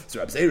Zeira. So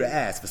Rab Zeira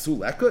asks,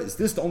 "V'suleka, is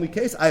this the only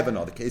case?" I have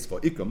another case for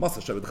Ikra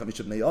Masa Shar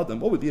B'Chamisha Bnei Adam.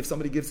 What would be if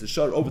somebody gives the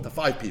shar over to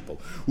 5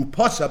 people? Who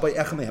pasha by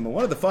Echem and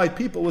one of the 5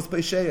 people was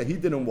Pesheya. He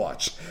didn't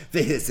watch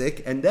the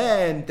hizik, and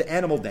then the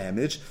animal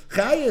damage.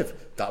 Chayiv.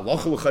 The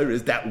halacha l'chayr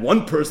is that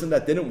one person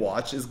that didn't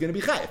watch is going to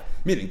be chayiv.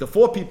 Meaning the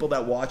 4 people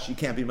that watch, you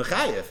can't be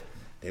mechayiv.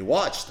 They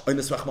watched.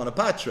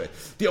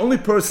 The only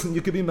person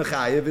you could be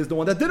mechayiv is the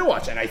one that didn't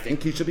watch, and I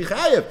think he should be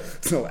chayiv.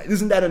 So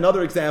isn't that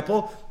another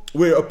example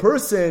where a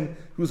person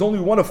who's only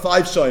one of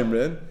 5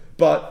 shomrim,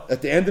 but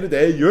at the end of the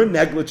day you're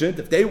negligent?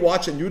 If they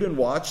watch and you didn't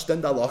watch,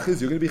 then the halach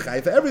is you're going to be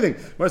chayiv for everything.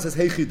 Where it says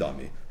hey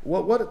chidami,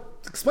 what?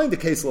 Explain the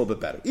case a little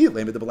bit better. Is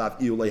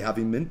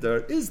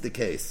the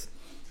case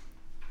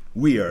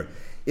where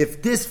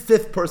if this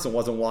 5th person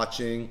wasn't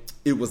watching,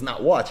 it was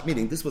not watched,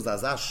 meaning this was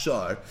Azaz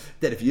Shar,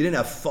 that if you didn't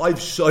have 5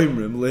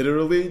 Shomrim,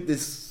 literally,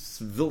 this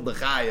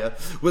Vildachaya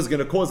was going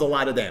to cause a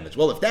lot of damage.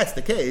 Well, if that's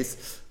the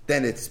case,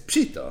 then it's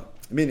Pshita,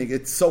 meaning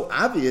it's so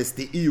obvious,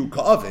 the EU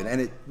Ka'avin, and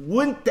it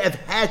wouldn't have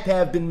had to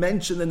have been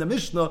mentioned in the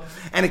Mishnah,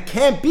 and it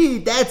can't be,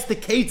 that's the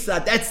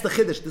Ketzah, that's the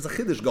Chiddush. There's a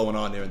Chiddush going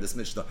on there in this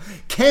Mishnah.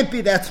 Can't be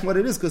that's what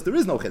it is, because there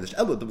is no Chiddush.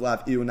 Elo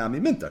Devlav EU Nami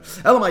Minter.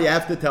 Elamai, you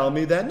have to tell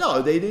me that,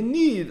 no, they didn't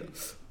need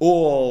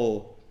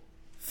all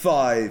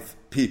 5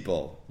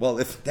 people. Well,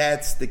 if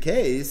that's the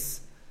case,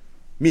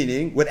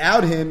 meaning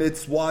without him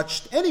it's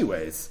watched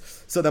anyways.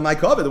 So then my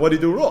cover, what did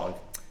he do wrong?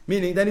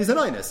 Meaning then he's an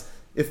onus.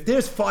 If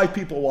there's 5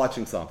 people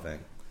watching something,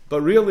 but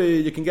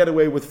really you can get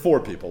away with 4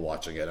 people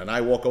watching it, and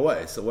I walk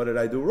away. So what did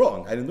I do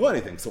wrong? I didn't do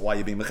anything. So why are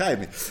you being mechayiv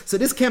me? So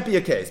this can't be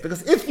a case,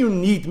 because if you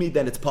need me,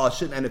 then it's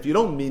pashut, and if you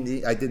don't need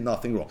me, I did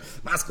nothing wrong.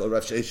 Maskal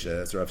Rav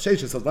Shesha. So Rav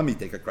Shesha says, let me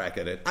take a crack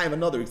at it. I have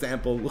another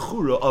example,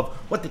 l'chura, of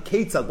what the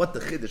ketzad, what the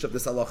chiddush of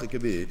this halacha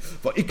could be.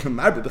 For you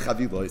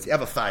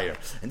have a fire,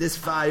 and this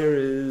fire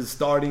is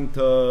starting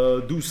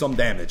to do some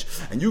damage,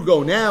 and you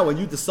go now and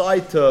you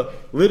decide to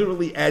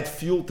literally add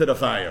fuel to the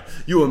fire.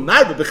 You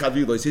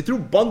threw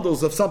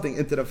bundles of something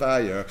into the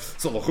fire.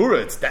 So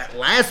l'chura, it's that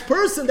last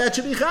person that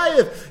should be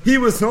chayiv. He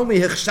was only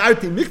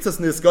hechsharti miktas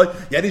niskoy,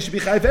 yet he should be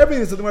chayiv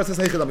everything. So the Gemara says,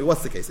 hey,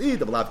 what's the case?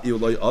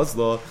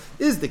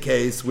 Is the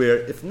case where,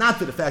 if not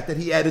to the fact that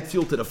he added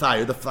fuel to the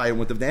fire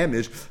wouldn't have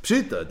damaged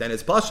pshita, then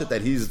it's pashat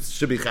that he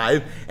should be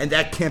chayiv, and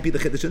that can't be the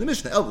chiddush in the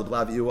Mishnah.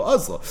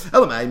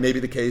 Maybe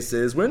the case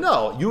is where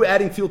no, you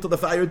adding fuel to the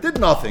fire did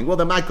nothing. Well,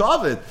 then my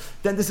covet,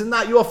 then this is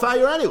not your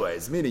fire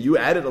anyways. Meaning you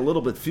added a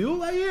little bit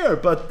fuel, I hear,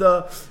 but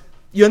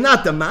you're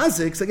not the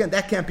mazik. Again,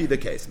 that can't be the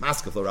case.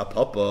 Maskef or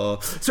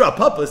Rapapa. So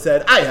Rapapa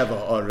said, I have a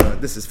hara.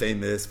 This is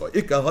famous for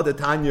Ika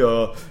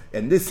Hadatanya.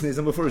 And this is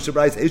a Mefurish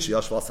Shabrais.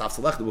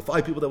 There were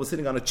 5 people that were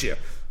sitting on a chair,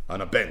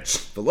 on a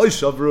bench. The Loi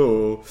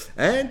Shavru.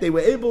 And they were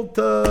able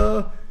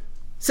to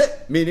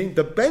sit, meaning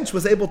the bench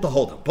was able to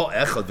hold him.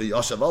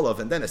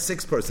 And then a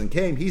 6th person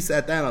came, he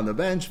sat down on the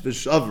bench,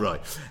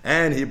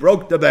 and he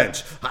broke the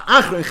bench. The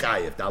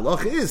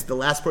halacha is the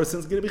last person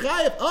is going to be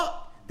chayiv.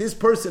 This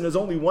person is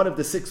only one of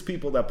the 6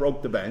 people that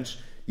broke the bench,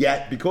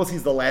 yet because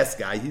he's the last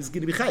guy, he's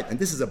going to be chayiv. And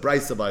this is a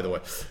brisa, by the way.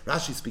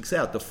 Rashi speaks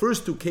out. The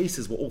first 2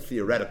 cases were all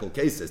theoretical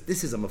cases.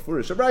 This is a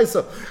mefurish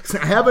brisa.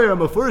 I have a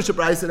mefurish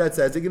brisa that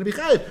says they're going to be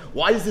chayiv.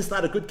 Why is this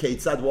not a good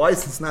ketzad? Why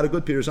is this not a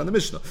good pirush on the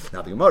Mishnah?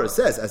 Now the Gemara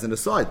says, as an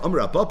aside,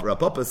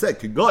 Rapapa said,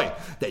 Kigoy,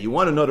 that you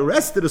want to know the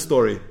rest of the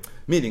story.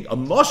 Meaning, a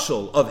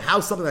mashal of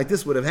how something like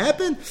this would have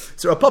happened.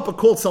 So Papa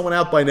called someone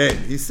out by name.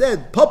 He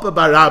said, Papa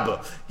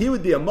Barabba. He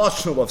would be a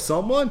mashal of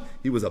someone.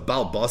 He was a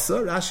Baal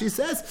Basa, Rashi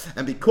says.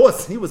 And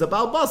because he was a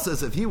Baal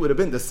Basa, if he would have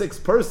been the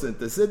 6th person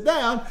to sit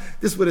down,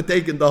 this would have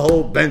taken the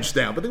whole bench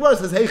down. But the Gemara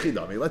says, hey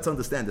Chidami, let's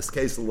understand this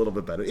case a little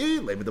bit better.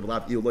 It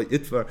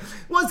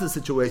was a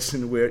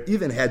situation where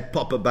even had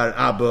Papa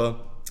Barabba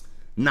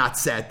not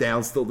sat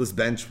down, still this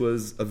bench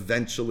was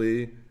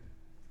eventually...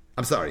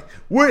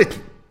 were it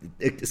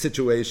a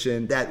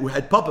situation that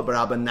had Papa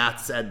Barabba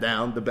not sat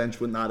down, the bench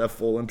would not have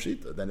fallen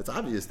pshita. Then it's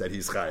obvious that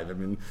he's chayiv. I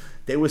mean,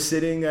 they were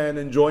sitting and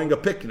enjoying a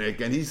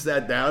picnic, and he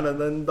sat down, and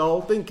then the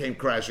whole thing came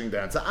crashing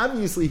down. So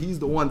obviously, he's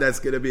the one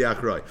that's going to be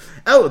achroi.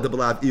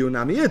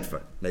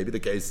 Maybe the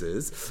case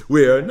is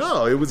where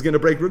no, it was going to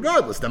break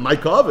regardless. Then my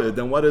covered.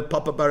 Then what did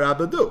Papa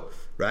Barabba do?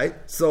 Right?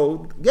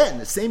 So again,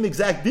 the same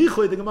exact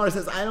dichoy, the Gemara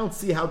says, I don't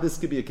see how this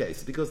could be a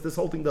case, because this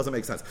whole thing doesn't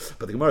make sense.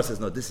 But the Gemara says,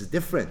 no, this is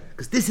different,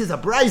 because this is a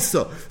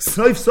brayso.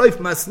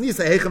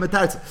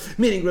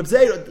 Meaning, Reb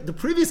Zeir, the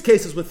previous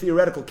cases were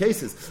theoretical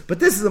cases, but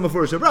this is a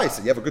mefurish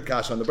brayso. You have a good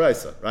kash on the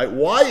brayso, right?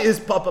 Why is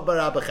Papa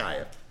Barabba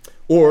chayev?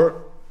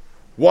 Or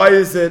why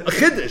is it a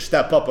chiddush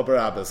that Papa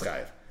Barabba is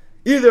chayev?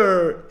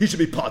 Either he should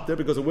be pater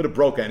because it would have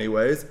broke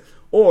anyways,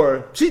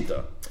 or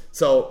pshita.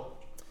 So,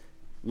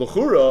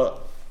 l'chura,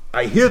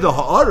 I hear the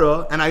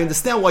ha'ara, and I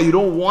understand why you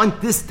don't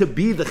want this to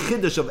be the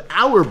chiddush of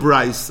our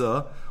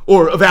brisa,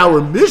 or of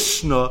our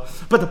Mishnah,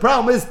 but the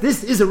problem is,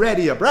 this is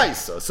already a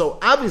brisa. So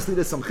obviously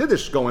there's some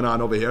chiddush going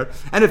on over here,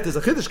 and if there's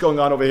a chiddush going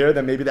on over here,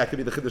 then maybe that could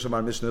be the chiddush of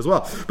our Mishnah as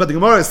well. But the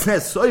Gemara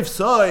says,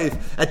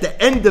 soif, at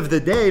the end of the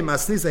day,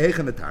 masnisa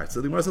heichem etar. So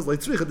the Gemara says,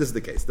 this is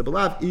the case. The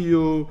belav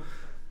iyu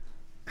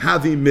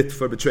havi mit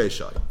for betray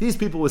shai. These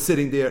people were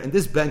sitting there, and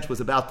this bench was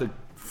about to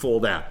fall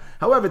down.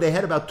 However, they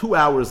had about 2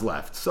 hours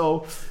left.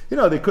 So,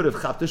 they could have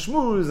chapped a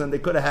shmooze, and they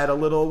could have had a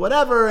little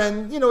whatever,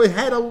 and, it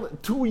had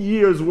 2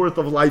 years worth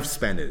of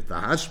lifespan in it, the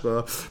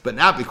hashba. But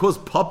now, because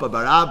Papa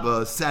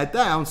Barabba sat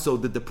down, so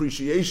the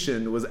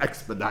depreciation was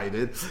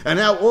expedited, and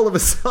now all of a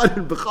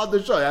sudden, B'chad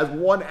has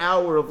 1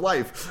 hour of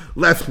life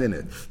left in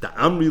it. The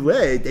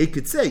Amrile, they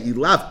could say,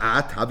 Ilav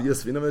at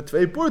havias vinam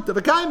etvei porta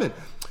v'kaimen.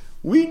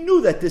 We knew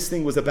that this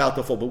thing was about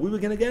to fall, but we were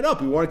going to get up.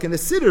 We weren't going to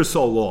sit here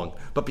so long.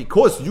 But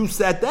because you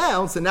sat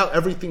down, so now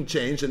everything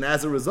changed, and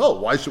as a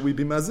result, why should we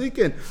be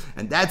mazikin?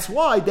 And that's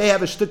why they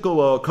have a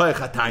shtickle koyach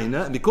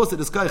hatayna, and because it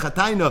is koyach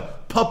hatayna,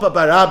 Papa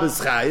Barabba is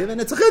chayiv, and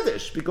it's a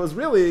chiddush, because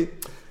really,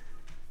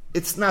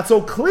 it's not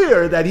so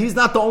clear that he's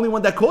not the only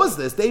one that caused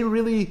this. They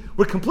really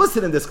were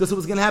complicit in this because it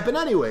was going to happen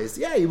anyways.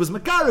 Yeah, he was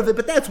makar of it,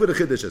 but that's where the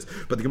chiddush is.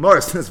 But the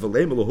Gemara says,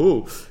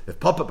 if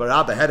Papa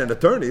Barabba had an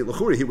attorney, he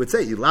would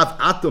say, "Ilav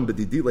atum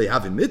b'didilei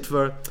havim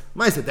mitver."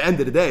 At the end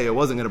of the day, it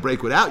wasn't going to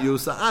break without you,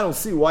 so I don't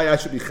see why I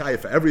should be chayiv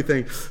for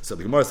everything. So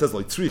the Gemara says,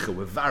 like tzricha,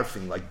 we're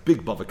varfing like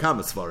big Bava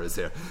Kama is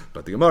here.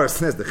 But the Gemara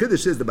says the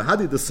chiddush is the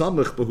bahadi the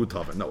samach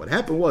behutaver. No, what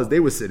happened was they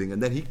were sitting,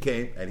 and then he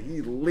came and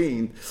he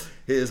leaned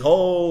his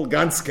whole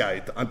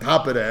ganzkeit on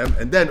top of them,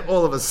 and then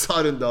all of a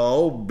sudden the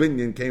whole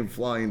binyan came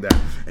flying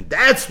down, and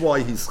that's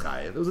why he's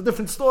chayiv. It was a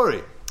different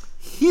story.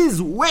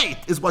 His weight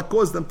is what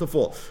caused them to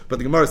fall. But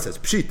the Gemara says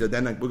pshita.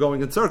 Then we're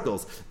going in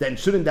circles. Then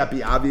shouldn't that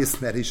be obvious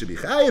that he should be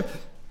chayiv?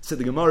 So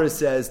the Gemara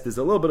says there's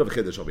a little bit of a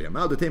chiddush over here.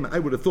 I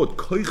would have thought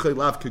koichay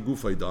lav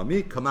kegufay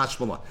dami kamash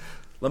malon.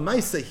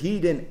 Lamaisa, he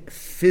didn't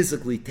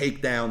physically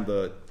take down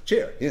the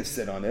chair. He didn't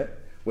sit on it.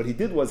 What he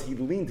did was he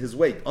leaned his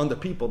weight on the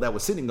people that were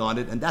sitting on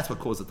it, and that's what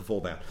caused it to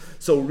fall down.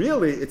 So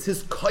really, it's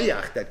his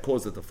koyach that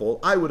caused it to fall.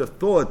 I would have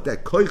thought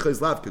that koycha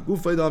is lav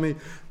kegufay dami,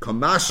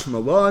 kamash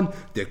malan,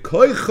 de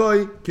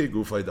koycha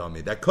kegufay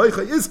dami. That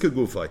koycha is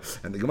kegufay.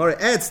 And the Gemara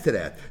adds to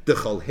that, the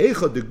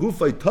chalhecha de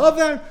gufay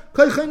taver,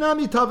 koycha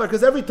nami taver,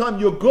 because every time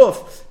your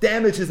guf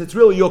damages, it's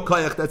really your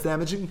koyach that's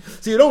damaging.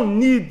 So you don't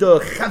need the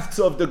chafts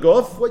of the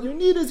guf. What you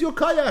need is your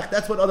koyach.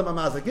 That's what Adam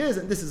HaMazik is,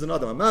 and this is an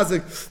Adam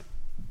HaMazik.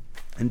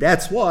 And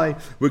that's why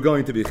we're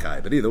going to be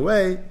chai. But either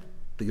way,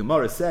 the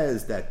Gemara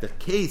says that the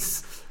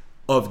case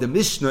of the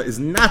Mishnah is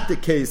not the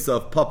case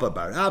of Papa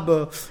Bar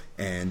Abba,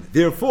 and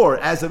therefore,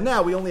 as of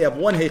now, we only have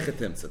one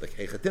Heichatimtza. The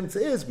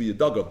Heichatimtza is, we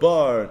dug a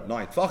bar,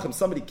 9 Tfachim,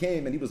 somebody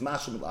came and he was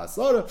Mashim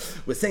al-Asara.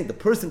 We're saying the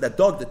person that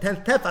dug the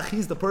 10th Tefach,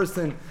 he's the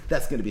person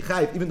that's going to be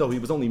chayiv, even though he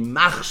was only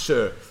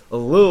machsher a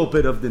little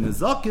bit of the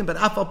Nizakim, but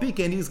Afal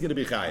Pikein, he's going to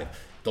be chayiv.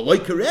 The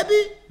Loika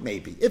Rebbe?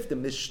 Maybe. If the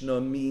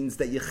Mishnah means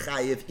that you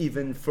chayiv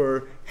even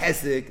for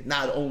Hezek,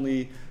 not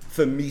only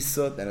for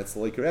Misa, then it's the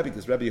Loika Rebbe,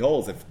 because Rebbe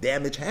holds if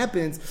damage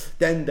happens,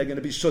 then they're going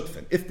to be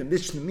shutfin. If the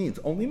Mishnah means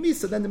only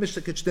Misa, then the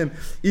Mishnah could stem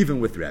even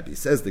with Rebbe.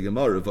 Says the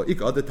Gemara,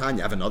 other time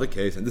you have another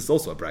case, and this is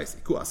also a Bryce.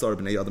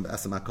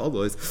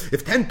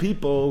 If 10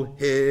 people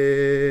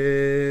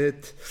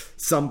hit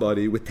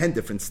somebody with 10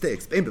 different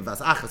sticks, where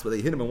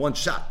they hit him in one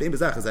shot,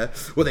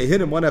 where they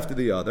hit him one after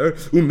the other,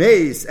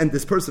 and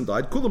this person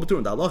died, the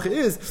halacha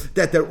is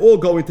that they're all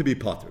going to be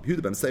potter. If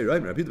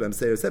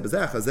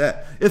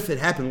it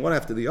happened one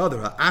after the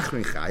other,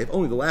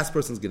 only the last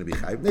person is going to be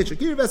chayiv,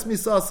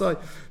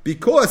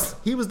 because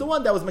he was the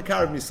one that was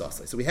makarev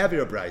misasai. So we have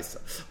here a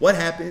brayso. What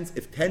happens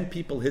if 10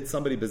 people hit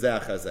somebody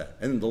b'zeh chazeh,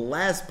 and the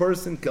last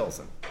person kills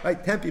him?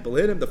 Right? 10 people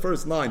hit him, the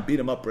first 9 beat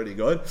him up pretty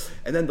good,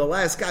 and then the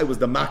last guy was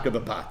the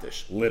makav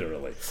patish,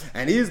 literally.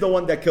 And he's the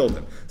one that killed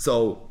him.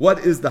 So what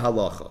is the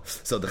halacha?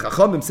 So the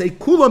chachamim say,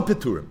 kulam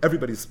peturim,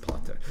 everybody's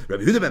potter.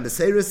 Rabbi Yehuda ben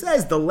Beseira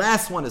says, the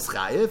last one is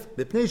chayiv,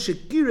 b'pnei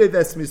shekirev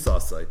es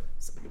misasai.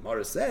 So the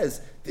Gemara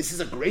says, this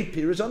is a great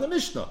pirush on the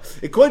Mishnah.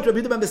 According to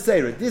Rabbi Yehuda ben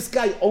Beseira, this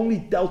guy only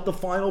dealt the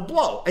final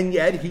blow, and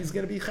yet he's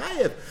going to be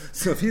chayiv.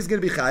 So if he's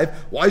going to be chayiv,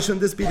 why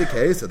shouldn't this be the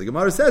case? So the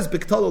Gemara says,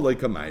 "Biktala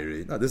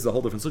loikamayri." Now this is a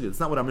whole different subject. It's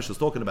not what our Mishnah is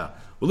talking about.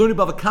 We're learning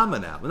Bava Kama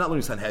now. We're not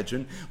learning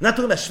Sanhedrin. We're not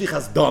talking about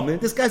shvichas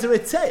damin. This guy's a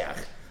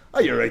reitzeach. Oh,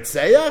 you're a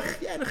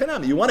reitzeach? Yeah,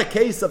 nechanami. You want a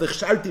case of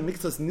icharti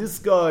mixas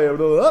nisgai or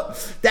blah, blah.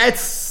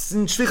 That's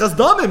in shvichas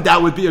damin.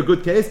 That would be a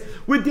good case.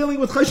 We're dealing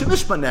with chayshim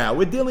mishpa now.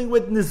 We're dealing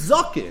with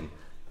nizakin.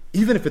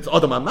 Even if it's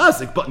Adam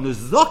HaMazik, but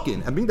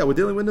Nezakin, I mean that we're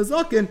dealing with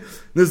Nezakin,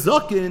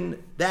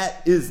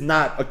 that is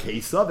not a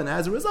case of, and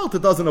as a result,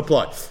 it doesn't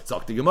apply.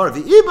 So, the Gemara, or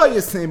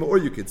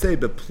you could say,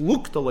 maybe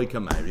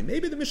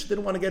the Mishnah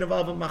didn't want to get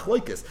involved in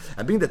Machloikis.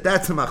 And being that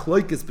that's a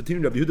Machloikis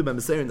between Rabbi Yehuda ben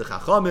Beseira and the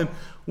Chachamim,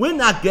 we're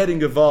not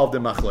getting involved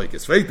in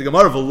Machloikis. Right? The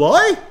Gemara,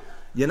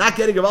 you're not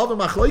getting involved in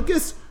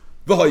Machloikis?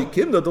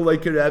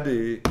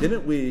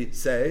 Didn't we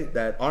say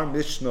that our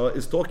Mishnah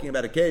is talking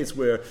about a case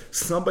where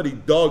somebody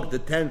dug the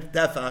 10th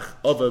tefach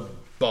of a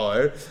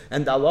bar,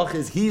 and the halach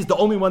is he's the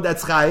only one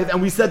that's chayiv,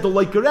 and we said the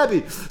Loika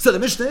Rebbe. So the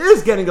Mishnah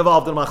is getting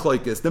involved in a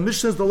machloikis. The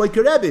Mishnah is the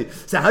Loika Rebbe.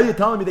 So how are you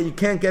telling me that you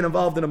can't get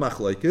involved in a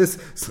machloikis?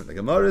 So the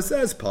Gemara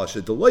says,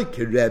 Pasha the Loika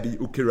Rebbe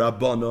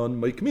ukirabanon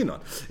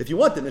moikminon. If you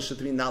want the Mishnah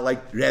to be not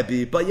like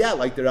Rebbe, but yeah,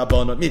 like the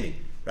Rabbanon, meaning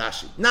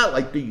Rashi, not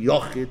like the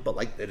Yochid, but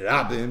like the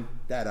Rabbim,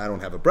 that I don't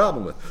have a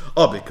problem with.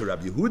 Rabbi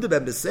Yehuda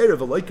ben Beseira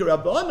v'loike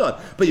Rabbanon,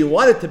 but you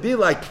want it to be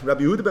like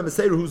Rabbi Yehuda ben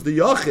Beseira, who's the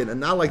Yochid, and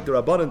not like the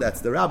Rabbanon,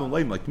 that's the Rabbim,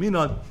 like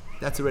Minon.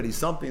 That's already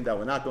something that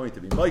we're not going to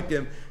be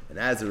moikim, and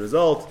as a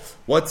result,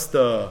 what's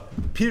the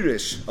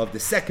pirish of the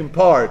second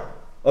part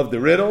of the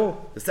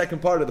riddle, the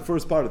second part of the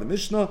first part of the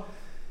Mishnah?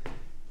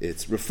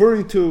 It's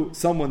referring to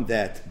someone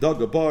that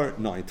dug a bar,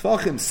 9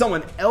 tvachim.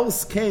 Someone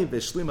else came,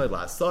 v'shlimai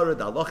la'asara.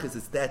 The halach is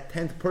it's that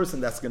 10th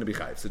person that's going to be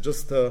chayiv. So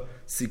just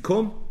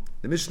sikum,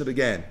 the Mishnah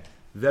began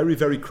very,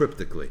 very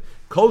cryptically.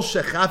 Kol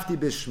shechafti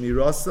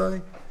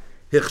b'shmirasai,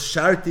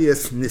 hichsharti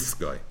es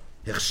niskai.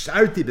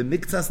 Hichsharti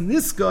b'miktzas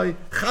niskai,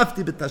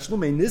 chafti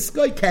b'tashlumei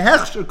niskai,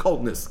 kehechsher kol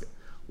niskai.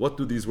 What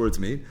do these words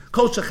mean?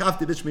 If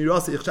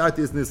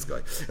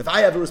I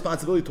have a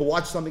responsibility to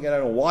watch something and I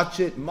don't watch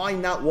it, my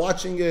not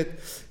watching it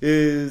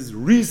is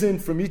reason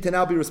for me to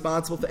now be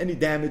responsible for any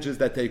damages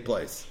that take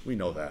place. We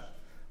know that.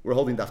 We're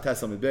holding Daf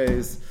Tes Amud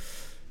Beis.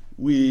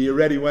 We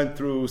already went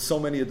through so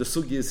many of the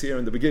sugyas here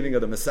in the beginning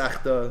of the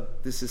Masechta.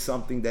 This is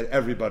something that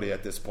everybody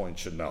at this point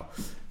should know.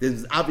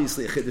 There's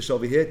obviously a chiddush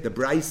over here. The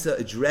Braisa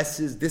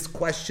addresses this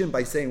question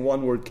by saying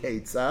one word,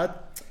 Keitzad,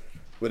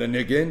 with a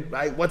nigin,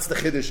 right? What's the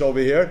chiddush over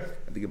here?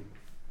 And the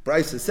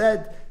Bryce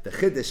said the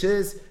chiddush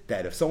is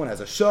that if someone has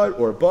a shar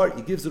or a bar,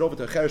 he gives it over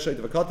to a cheresh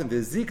of a cotton.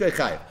 V'zikay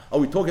chayiv. Are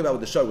we talking about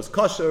whether the shar was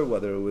kosher,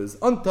 whether it was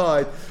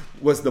untied,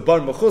 was the bar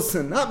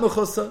mechusa, not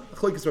mechusa?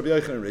 Chlokes Rabbi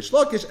Yochanan and Reish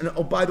Lakish. And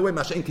oh, by the way,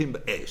 mashen kim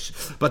be'esh.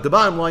 But the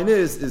bottom line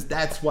is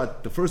that's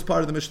what the first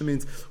part of the Mishnah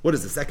means. What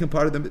does the second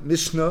part of the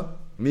Mishnah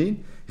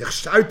mean?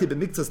 Hichsharti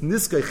b'miktzas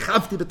niskay,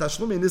 chavti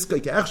b'tashlumi niskay,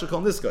 ke'echsher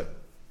kol niskay.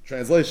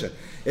 Translation: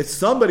 if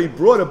somebody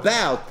brought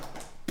about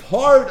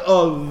part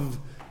of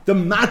the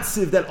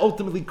matziv that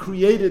ultimately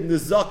created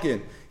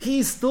Nizakin,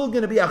 he's still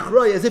going to be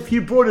achroi as if he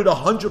brought it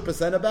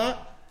 100% about?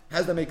 How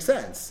does that make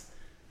sense?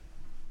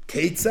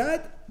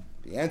 Ketzad?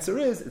 The answer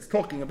is, it's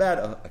talking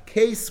about a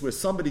case where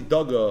somebody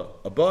dug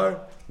a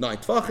bar, 9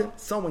 tfachim,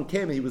 someone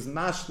came and he was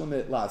mashlim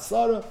it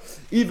la'asara,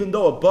 even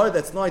though a bar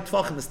that's 9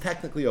 tfachim is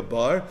technically a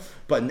bar,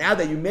 but now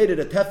that you made it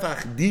a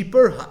tefach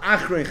deeper,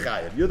 ha'achrein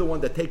chayiv, you're the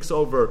one that takes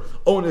over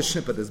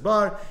ownership of this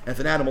bar, and if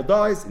an animal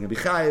dies, you're going to be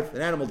chayiv, if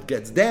an animal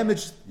gets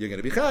damaged, you're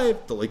going to be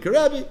chayiv, to like a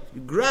Rebbe,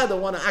 you rather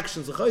want to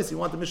actions of chayis, you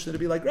want the Mishnah to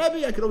be like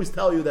Rebbe, I could always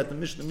tell you that the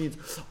Mishnah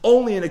means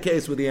only in a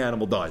case where the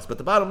animal dies, but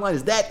the bottom line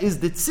is that is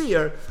the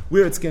tzir,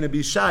 where it's going to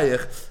be shayich,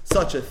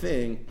 such a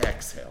thing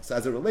exhales.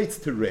 As it relates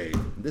to raid,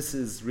 this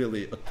is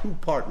really a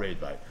 2-part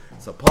raid bite.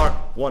 So part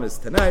 1 is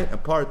tonight,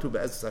 and part 2,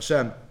 Be'ezus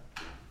Hashem,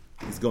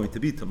 is going to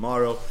be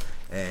tomorrow.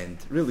 And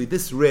really,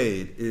 this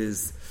raid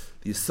is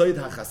the Yesod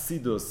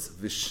HaChasidus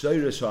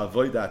V'Shoresh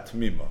HaAvodah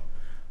Tmima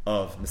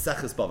of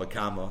Meseches Bava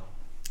Kama.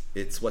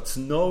 It's what's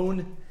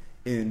known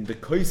in the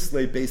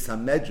Koislei Beis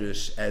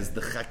HaMedrash as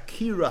the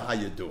Chakira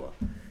HaYadua.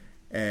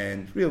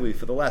 And really,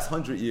 for the last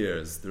 100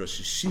 years, the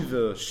Rosh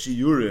Yeshiva,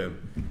 Shiurim,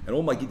 and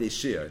all Magidei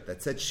Shir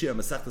that said Shir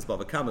Masechtas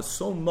Bava Kama,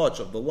 so much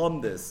of the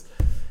Lamdis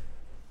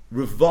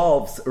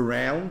revolves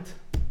around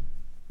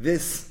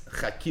this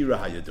Chakira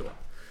Hayadua.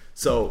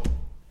 So,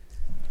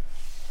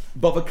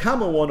 Bava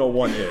Kama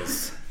 101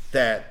 is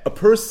that a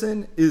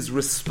person is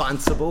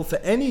responsible for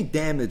any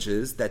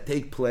damages that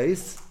take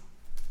place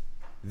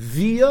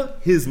via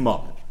his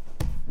mom.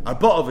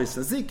 Arba avos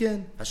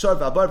nazikin, hashar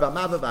v'abar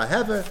v'amav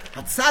v'ahever,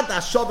 hatzad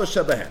hashava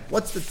shebehem.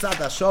 What's the tzad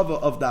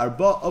hashava of the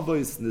arba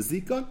avos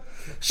nazikon?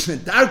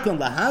 Shnedarkon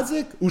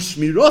lahazik,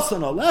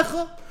 ushmiroson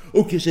alecha,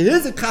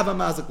 ukeshehizik chava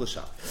mazik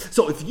l'shav.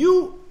 So if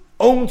you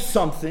own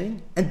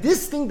something, and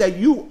this thing that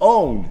you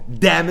own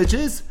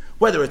damages,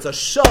 whether it's a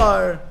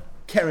shar,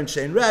 Keren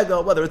Shein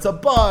Rega, whether it's a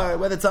bar,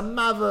 whether it's a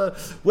mava,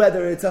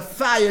 whether it's a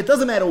fire, it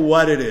doesn't matter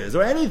what it is,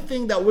 or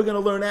anything that we're going to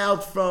learn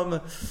out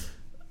from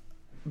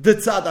the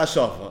tzad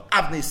hashava,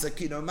 avnei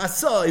sakino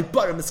masai,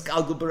 bar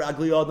miskalgu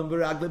baragli adam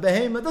baragli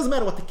behema. It doesn't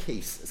matter what the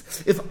case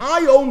is. If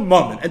I own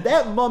mammon and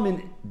that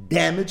mammon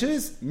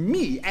damages,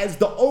 me as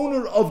the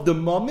owner of the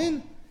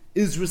mammon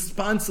is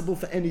responsible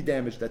for any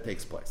damage that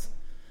takes place.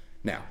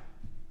 Now,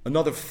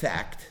 another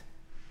fact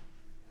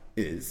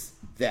is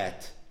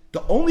that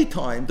the only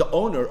time the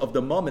owner of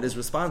the mammon is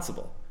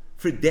responsible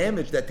for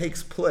damage that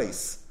takes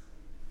place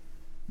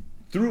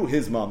through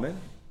his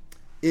mammon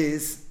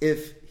is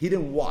if he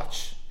didn't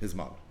watch his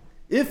mammon.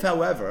 If,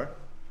 however,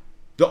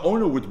 the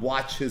owner would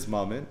watch his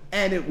mammon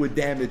and it would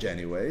damage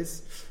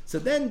anyways, so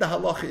then the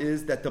halacha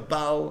is that the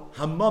Baal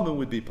HaMammon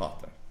would be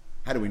pater.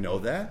 How do we know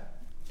that?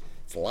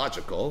 It's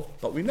logical,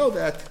 but we know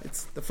that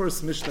it's the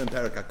first Mishnah in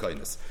Perek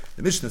HaKoinis.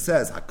 The Mishnah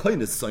says,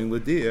 HaKoinis soin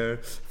l'dir,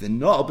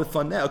 v'no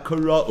b'faneh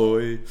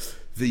kara'oi,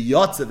 the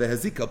yotze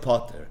v'hezika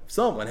potter.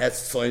 Someone has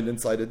soin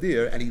inside a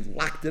deer and he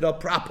locked it up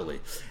properly.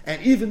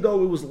 And even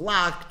though it was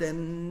locked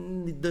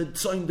and the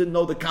soin didn't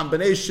know the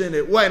combination,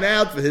 it went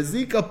out for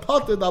hezika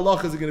potter, the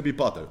halacha is going to be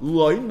potter.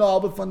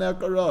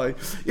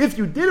 If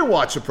you didn't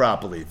watch it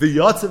properly, the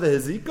yotze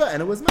v'hezika,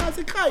 and it was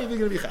mazik chayiv, you're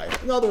going to be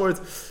chayiv. In other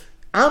words,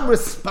 I'm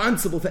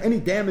responsible for any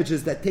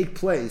damages that take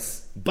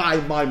place by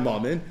my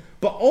mammon,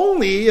 but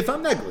only if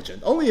I'm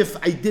negligent, only if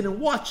I didn't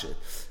watch it.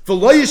 For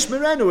lo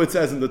yishmerenu, it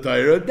says in the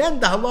Torah,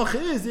 then the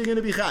halacha is you're going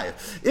to be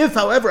chayav. If,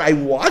 however, I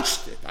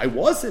watched it, I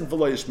wasn't for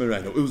lo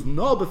yishmerenu, it was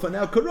no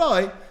b'fanei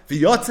karai,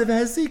 v'yotze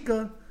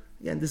v'hezika.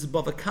 Again, this is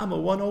Bava Kama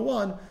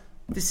 101.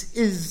 This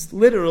is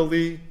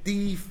literally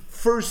the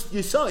first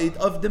yesod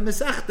of the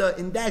Masechta.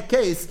 In that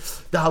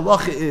case, the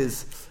halacha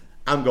is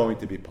I'm going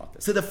to be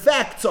potter. So the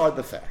facts are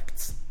the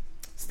facts.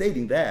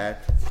 Stating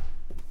that,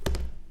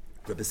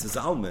 Rabbi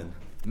Zalman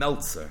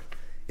Meltzer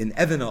in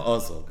Even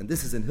HaOzel, and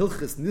this is in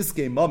Hilchis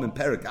Niskei Mom in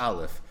Perek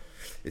Aleph,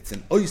 it's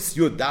in Ois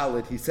Yud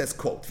Dalet, he says,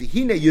 quote,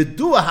 V'hine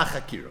Yedua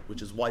HaChakira,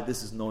 which is why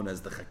this is known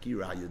as the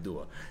Chakira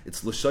HaYedua.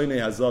 It's L'shoinei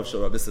Hazav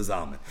Shel Rabbi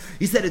Zalman.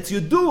 He said it's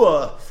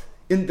Yedua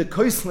in the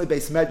Koislei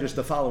Beis Medrash,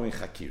 the following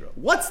Chakira.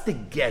 What's the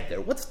get there?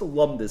 What's the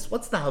lumdis?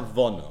 What's the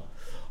havana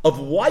of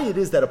why it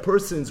is that a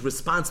person is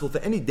responsible for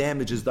any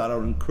damages that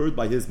are incurred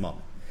by his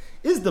mom?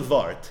 Is the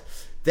vart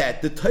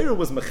that the Torah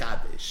was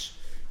mechadesh,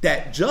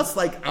 that just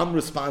like I'm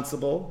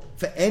responsible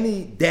for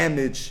any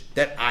damage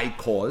that I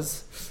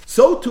cause,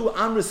 so too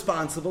I'm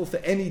responsible for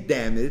any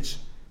damage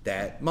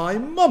that my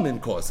mammon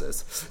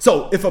causes.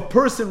 So if a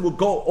person would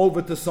go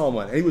over to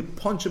someone and he would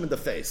punch him in the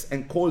face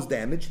and cause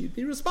damage, he'd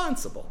be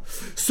responsible.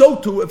 So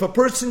too, if a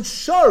person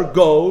shar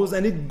goes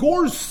and it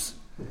gores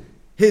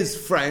his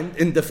friend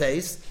in the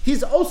face,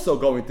 he's also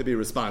going to be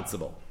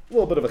responsible. A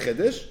little bit of a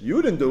chiddush.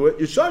 You didn't do it.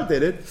 Yishar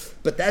did it.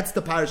 But that's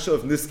the parasha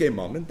of Niskei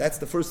Moment. That's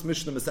the first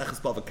Mishnah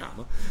Maseches Bava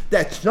Kama.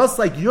 That just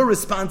like you're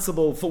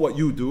responsible for what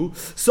you do,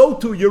 so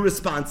too you're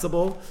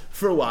responsible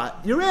for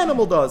what your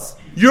animal does.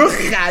 You're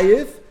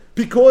chayiv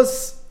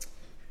because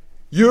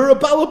you're a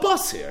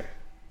balabas here.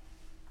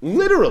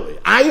 Literally,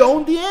 I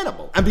own the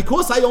animal. And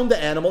because I own the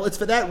animal, it's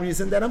for that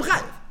reason that I'm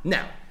chayiv.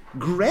 Now,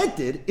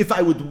 granted, if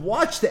I would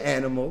watch the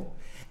animal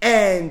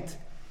and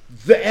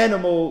the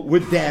animal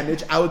would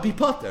damage, I would be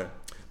potter.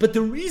 But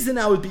the reason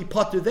I would be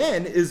potter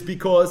then is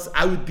because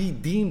I would be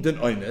deemed an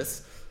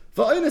oinus.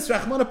 V'oinus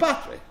rachmana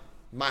patre.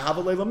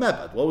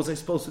 What was I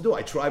supposed to do?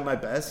 I tried my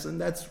best, and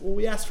that's what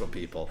we ask from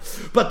people.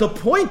 But the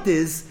point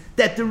is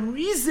that the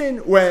reason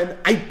when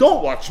I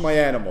don't watch my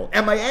animal,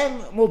 and my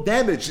animal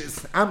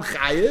damages, I'm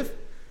chayiv,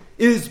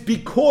 is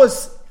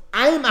because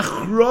I'm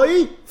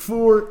achroi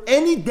for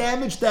any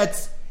damage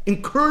that's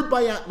incurred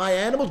by my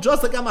animal,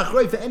 just like I'm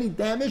achroi for any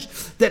damage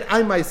that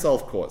I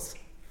myself cause.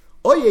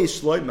 Oye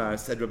Shloimar,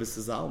 said Rabbi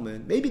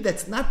Zalman, maybe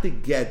that's not the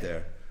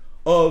gather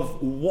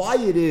of why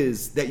it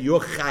is that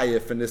you're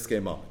chayiv in this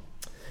game moment.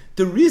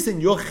 The reason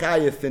you're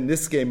chayiv in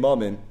this game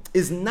moment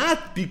is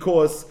not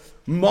because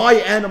my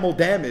animal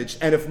damaged,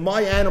 and if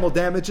my animal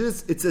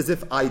damages, it's as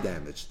if I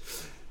damaged.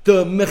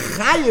 The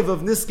mechayiv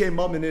of this game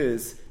moment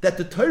is that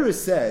the Torah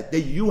said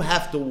that you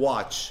have to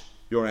watch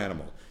your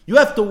animal. You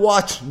have to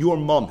watch your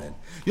moment.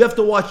 You have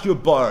to watch your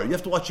bar. You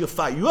have to watch your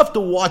fire. You have to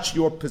watch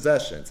your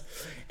possessions.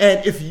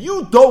 And if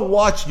you don't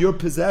watch your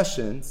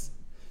possessions,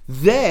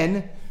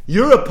 then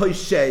you're a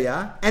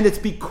posheya, and it's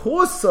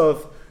because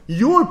of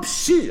your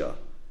pshia.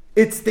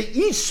 It's the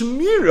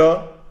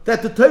ishmira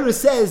that the Torah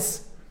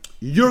says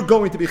you're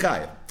going to be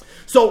chayiv.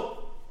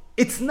 So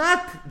it's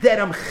not that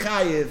I'm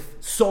chayiv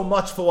so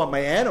much for what my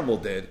animal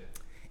did.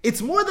 It's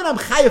more that I'm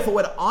chayiv for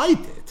what I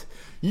did.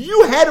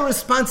 You had a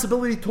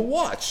responsibility to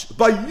watch.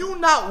 By you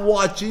not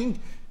watching,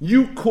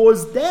 you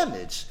cause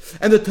damage.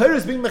 And the Torah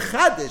is being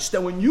mechadish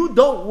that when you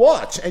don't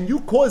watch and you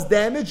cause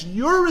damage,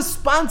 you're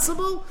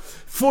responsible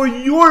for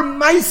your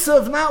maisa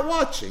of not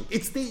watching.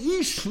 It's the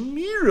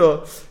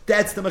ishmira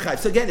that's the mechayiv.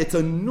 So again, it's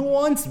a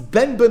nuance,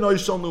 ben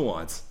benoishal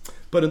nuance.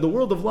 But in the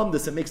world of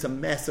Lamdas, it makes a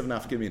massive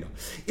nafkamina.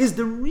 Is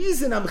the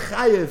reason I'm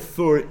chayiv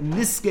for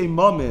niskei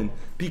mammon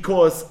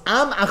because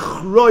I'm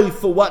achroi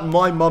for what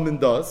my mammon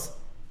does?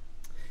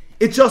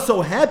 It just so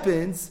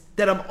happens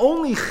that I'm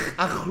only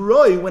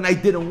achroi when I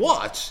didn't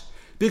watch.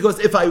 Because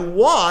if I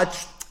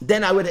watched,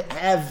 then I would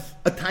have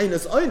a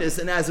tainus oinus,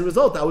 and as a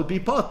result, I would be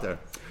potter.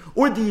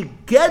 Or the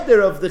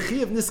gather of the chi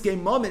of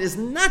niskei mammon is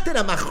not that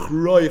I'm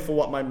achroi for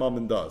what my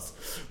mammon does,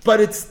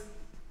 but it's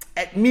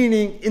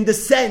meaning in the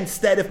sense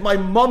that if my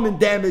mammon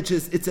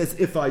damages, it's as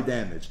if I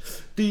damage.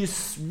 The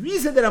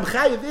reason that I'm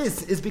chayiv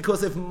is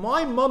because if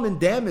my mammon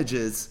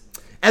damages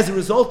as a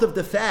result of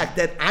the fact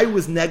that I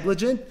was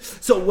negligent,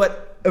 so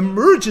what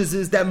emerges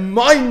is that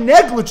my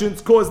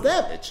negligence caused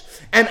damage,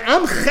 and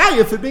I'm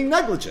chayiv for being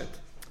negligent.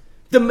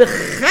 The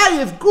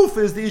mechayiv guf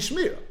is the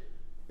ishmira.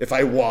 If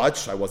I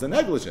watch, I wasn't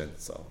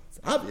negligent, so it's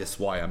obvious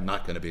why I'm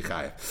not going to be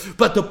chayiv.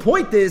 But the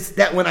point is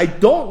that when I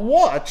don't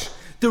watch,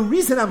 the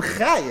reason I'm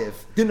chayiv,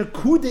 the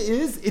nakuda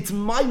is, it's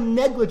my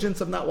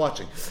negligence of not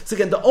watching. So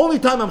again, the only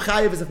time I'm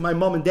chayiv is if my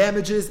mom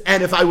damages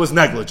and if I was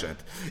negligent.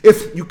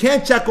 If you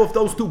can't check off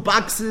those two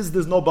boxes,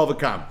 there's no Bava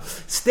Kama.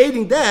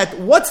 Stating that,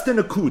 what's the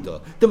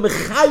nakuda? The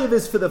mechayiv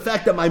is for the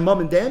fact that my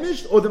mom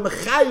damaged, or the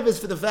mechayiv is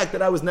for the fact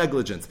that I was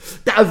negligent?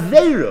 The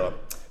avera,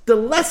 the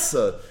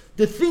lesser,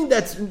 the thing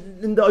that's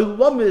in the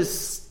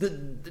Olamis,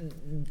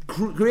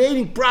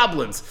 creating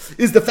problems,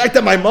 is the fact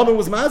that my mom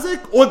was mazik,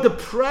 or the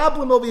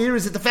problem over here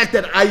is the fact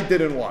that I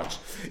didn't watch?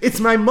 It's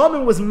my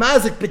mom was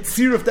mazik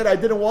betziruf that I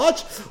didn't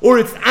watch, or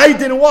it's I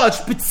didn't watch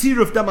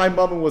betziruf that my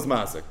mom was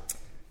mazik.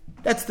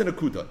 That's the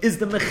nakuda. Is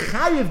the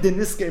mechayiv the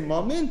niskei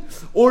mammon,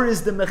 or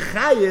is the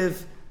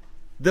mechayiv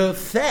the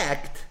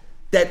fact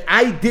that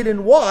I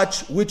didn't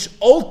watch, which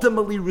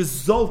ultimately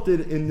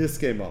resulted in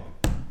niskei mammon?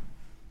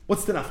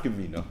 What's the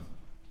nafkamina?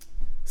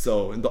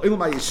 So in the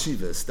Ilmai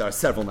Yeshivas, there are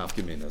several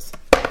nafkaminas.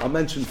 I'll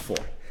mention 4.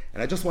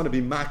 And I just want to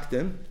be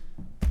makdim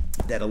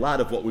that a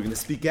lot of what we're going to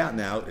speak out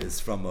now is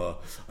from a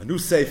new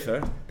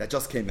sefer that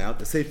just came out.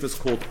 The sefer is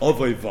called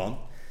Ovoi Von.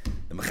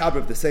 The mechaber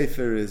of the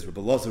sefer is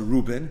Rabbi Lozer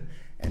Rubin.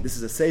 And this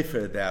is a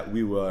sefer that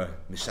we were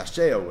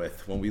mishashea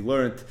with when we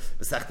learned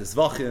Masechtas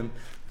Vachim.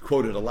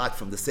 Quoted a lot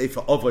from the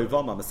Sefer Avoi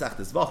Vama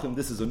Masechtas Vachim.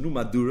 This is a new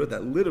Madura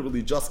that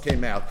literally just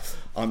came out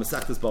on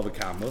Masechtas Bava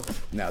Kama.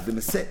 Now,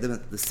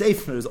 the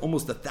Sefer is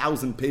almost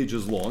 1,000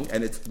 pages long,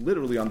 and it's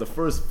literally on the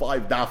first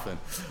 5 dafim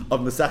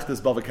of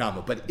Masechtas Bava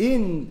Kama. But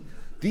in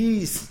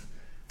these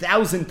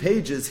 1,000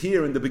 pages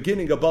here in the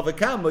beginning of Bava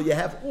Kama, you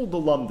have all the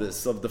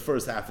lumdis of the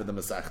first half of the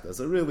Masechta.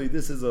 So really,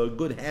 this is a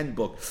good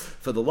handbook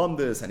for the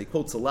lumdis, and he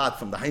quotes a lot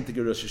from the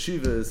Heintiger Rosh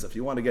Yeshivas. If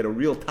you want to get a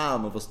real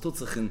tam of a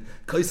stutzach in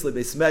Kaisle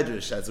Beis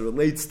Medrash as it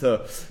relates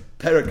to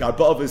Perak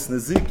Arbavis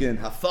Nezikin,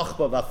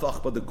 Hafachba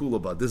Vafachba de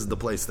Kulaba, this is the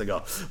place to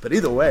go. But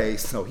either way,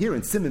 so here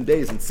in Siman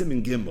Beis and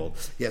Siman Gimel,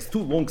 he has 2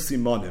 long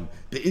simonim,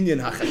 Be'inyan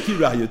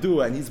HaChakira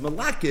HaYadu, and he's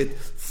malakit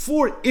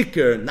 4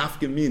 Iker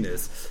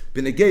Nafgaminis,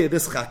 B'negei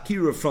this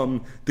Chakira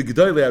from the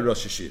Gedolei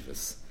Rosh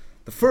Yeshivas.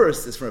 The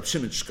first is from Reb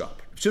Shimon Shkop.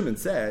 Reb Shimon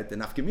said the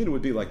nafkamina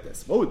would be like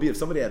this. What would be if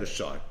somebody had a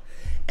shar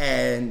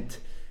and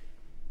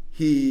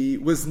he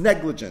was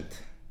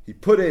negligent? He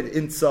put it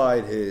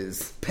inside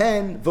his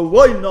pen,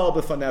 v'loy no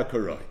b'fanei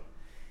karoi.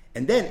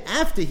 And then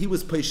after he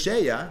was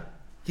peisheya,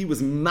 he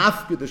was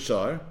mafke the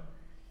shar,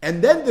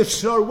 and then the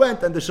shar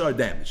went and the shar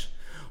damaged.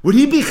 Would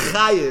he be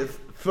chayiv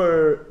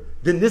for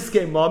the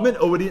niskei moment,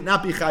 or would he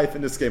not be chayiv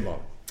in niskei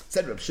moment?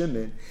 Said Reb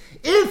Shimon,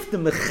 if the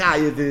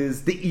mechayiv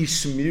is the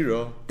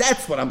ishmira,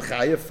 that's what I'm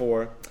chayiv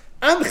for.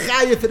 I'm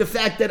chayiv for the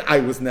fact that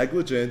I was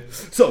negligent.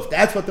 So if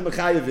that's what the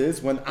mechayiv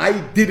is, when I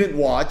didn't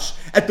watch,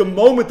 at the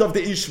moment of the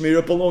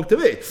ishmira, it belonged to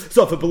me.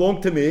 So if it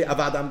belonged to me,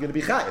 avad, I'm going to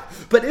be chayiv.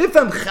 But if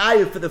I'm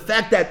chayiv for the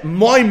fact that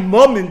my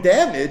mom and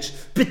damaged,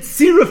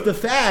 b'tziruf the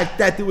fact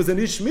that there was an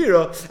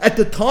ishmira, at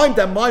the time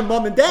that my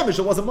mom and damaged,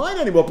 it wasn't mine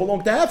anymore, it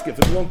belonged to Hefker. If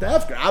it belonged to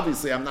Hefker,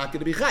 obviously I'm not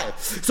going to be chayiv.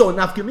 So a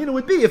nafkamina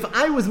would be if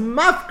I was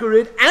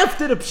mafkarid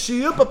after the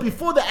pshiyah, but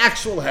before the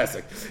actual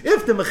hesek.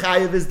 If the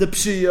mechayiv is the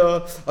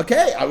pshiyah,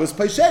 okay, I was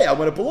paishay,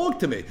 when it belonged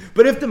to me.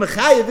 But if the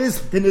mechayiv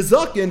is the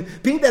nizakin,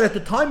 being that at the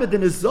time of the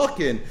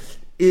nizakin,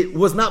 it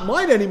was not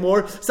mine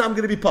anymore, so I'm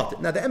going to be potter.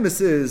 Now the emes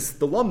is,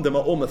 the lamdim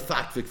are all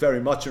mefakvik very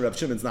much in Reb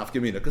Shimon's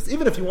nafkamina, because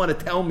even if you want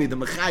to tell me the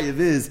mechayiv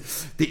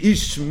is the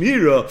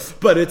ishmira,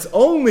 but it's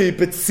only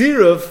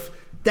betziruf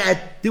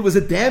that there was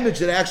a damage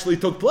that actually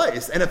took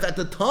place. And if at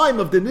the time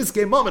of the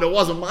niskei moment it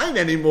wasn't mine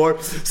anymore,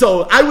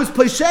 so I was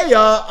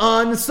pesheya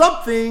on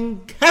something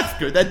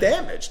hefker that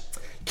damaged.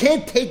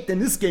 Can't take the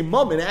niskei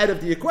moment out of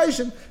the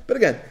equation, but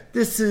again,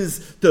 this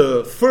is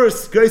the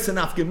first grace and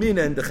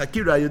nafkamina and the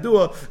chakira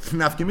yadua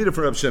nafkamina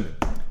for Reb Shimon.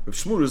 Reb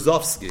Shmuel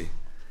Rozovsky,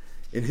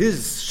 in his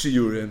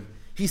shiurim,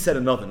 he said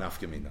another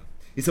nafkamina.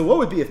 He said, what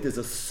would be if there's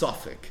a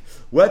suffix,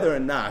 whether or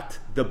not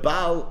the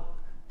Baal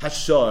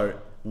Hashar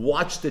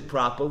watched it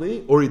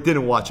properly or he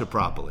didn't watch it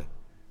properly?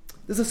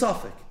 There's a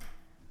suffix.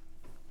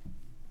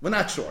 We're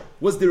not sure.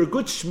 Was there a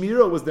good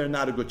shmira or was there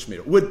not a good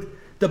shmira? Would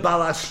the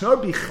Baal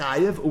Hashar be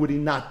chayiv or would he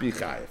not be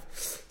chayiv?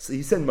 So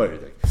he said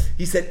murder.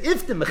 He said,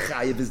 if the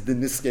mechayiv is the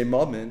niskei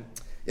moment,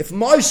 if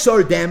my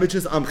shar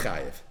damages, I'm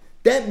chayiv.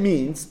 That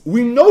means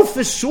we know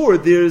for sure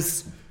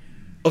there's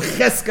a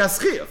cheskas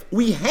chiyav.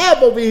 We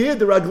have over here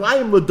the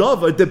raglayim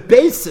l'davar, the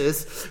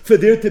basis for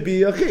there to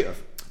be a chiyav.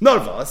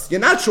 Narvas, you're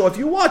not sure if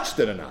you watched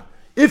it or not.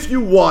 If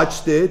you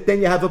watched it,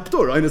 then you have a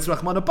ptur, oinus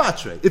rachmana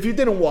patre. If you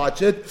didn't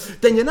watch it,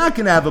 then you're not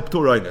going to have a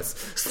ptur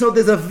oinus. So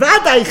there's a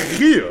vaday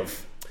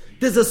chiyav.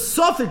 There's a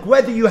suffix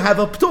whether you have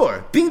a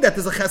ptur. Being that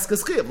there's a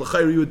cheskas chiyav,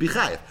 l'chayr you would be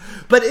chayiv.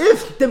 But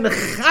if the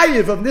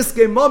mechayiv of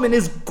niskei moment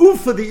is good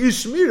for the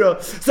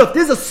ishmira, so if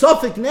there's a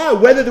suffix now,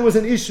 whether there was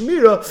an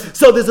ishmira,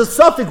 so there's a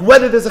suffix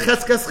whether there's a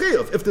cheskas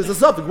chiyav. If there's a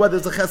suffix whether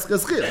there's a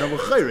cheskas chiyav, then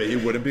l'chayr he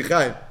wouldn't be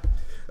chayiv.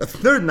 A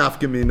third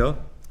nafkamina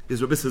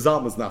is Rabbi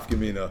Sazalma's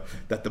nafkamina,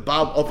 that the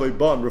Baal Avay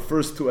Ban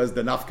refers to as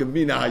the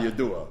nafkamina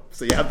hayadua.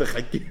 So you have the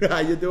chakira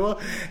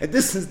hayadua, and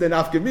this is the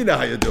nafkamina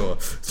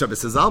hayadua. So Rabbi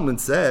Sazalman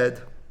said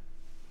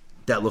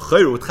that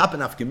l'chayru would happen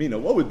nafkamina.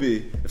 What would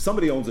be if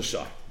somebody owns a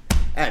shar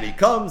and he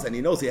comes and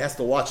he knows he has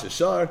to watch a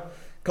shar,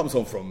 comes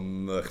home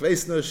from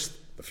Chveisnush,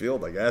 the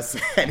field, I guess,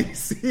 and he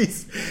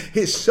sees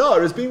his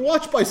shar is being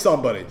watched by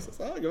somebody. He says,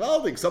 "Oh,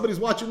 Gavaldik, somebody's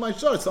watching my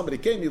shar. Somebody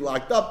came, he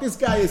locked up. This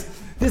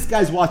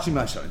guy's watching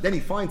my shar." Then he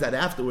finds out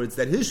afterwards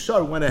that his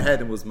shar went ahead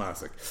and was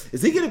masik.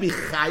 Is he going to be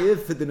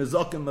chayiv for the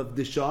nezakim of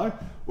the shar,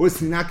 or is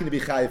he not going to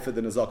be chayiv for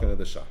the nezakim of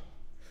the shar?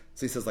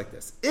 So he says like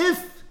this: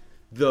 if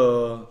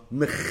the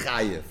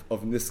mechayiv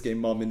of niskei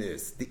mamin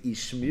is the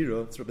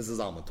ishmira, it's Rabbi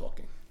Zalman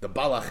talking, the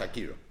bala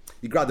chakira.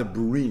 He rather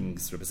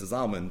brings Rabbi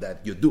Zalman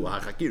that you do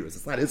ha-chakiras.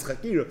 It's not his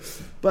chakira,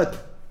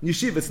 but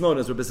yeshiva it's known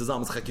as Rabbi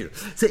Zalman's chakira.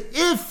 So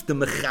if the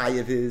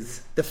mechayiv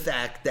is the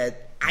fact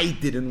that I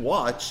didn't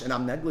watch and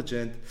I'm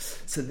negligent,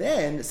 so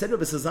then said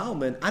Rabbi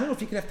Zalman, I don't know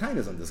if you can have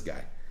tainas on this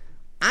guy.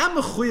 I'm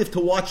a chuyev to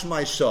watch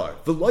my shar.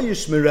 V'lo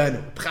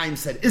yishmerenu. Chaim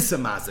said, Issa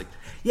mazik.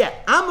 Yeah,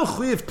 I'm a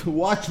chuyev to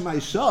watch my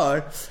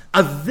shar.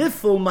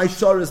 Avifel, my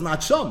shar is not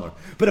shamar.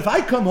 But if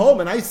I come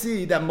home and I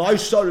see that my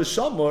shar is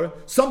shamar,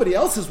 somebody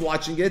else is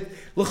watching it,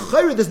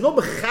 l'chayr, there's no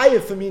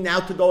mechayev for me now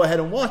to go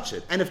ahead and watch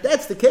it. And if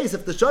that's the case,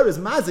 if the shar is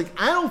mazik,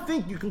 I don't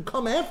think you can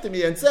come after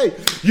me and say,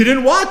 you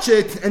didn't watch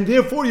it, and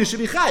therefore you should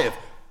be chayev.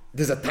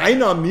 There's a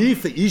taina on me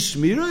for ish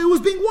shmira. It was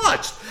being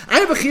watched. I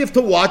have a chiv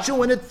to watch it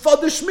when it fed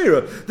the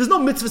shmira. There's no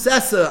mitzvah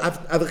essa.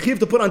 I have a chiv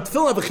to put on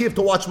tefillin. I have a chiv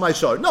to watch my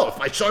shar. No, if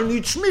my shar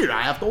needs shmira,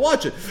 I have to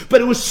watch it.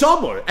 But it was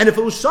shamar, and if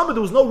it was shamar,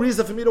 there was no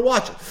reason for me to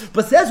watch it.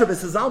 But says Rabbi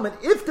Zalman,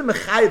 if the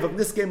mechayiv of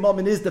niskei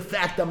mammon is the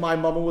fact that my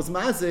mammon was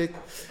mazik,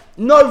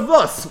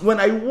 nervous.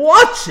 When I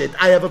watch it,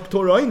 I have a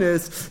ptor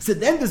oinus. So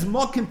then there's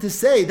mokim to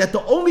say that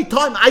the only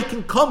time I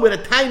can come with a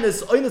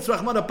tainus oinus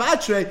rachmana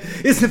patre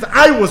is if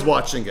I was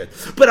watching it.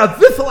 But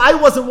avifel, I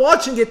wasn't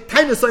watching it.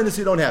 Tainus oinus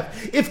you don't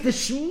have. If the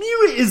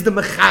shmira is the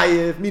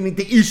mechayev, meaning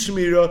the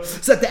ishmira,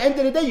 so at the end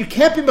of the day you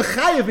can't be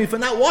mechayev me for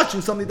not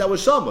watching something that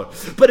was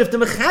shamar. But if the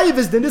mechayev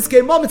is the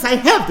niskei moments, I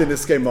have the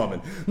niskei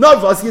moment.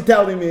 Nervous, you're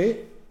telling me.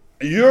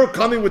 You're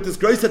coming with this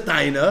grace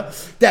taina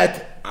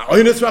that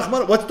Oinus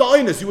Rahman, what's the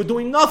Oinus? You were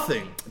doing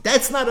nothing.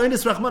 That's not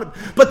Oinus Rahman.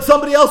 But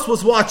somebody else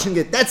was watching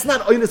it. That's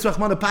not Oinus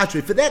Rahman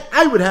Patri. For that,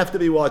 I would have to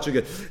be watching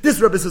it. This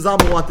Rebbe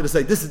Sazama wanted to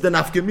say, this is the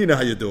nafkamina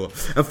how you do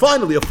it. And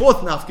finally, a fourth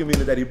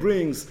nafkamina that he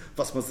brings,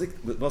 was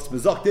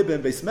mizak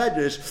dibin beis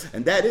medrash,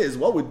 and that is,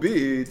 what would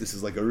be, this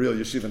is like a real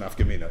yeshiva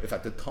nafkamina. If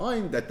at the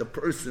time that the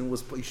person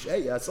was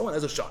paisheya, someone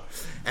has a shot,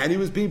 and he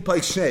was being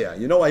paisheya.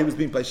 You know why he was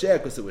being paisheya?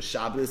 Because it was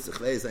Shabbos,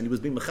 and he was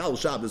being mechal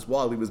Shabbos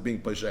while he was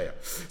being paisheya.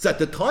 So at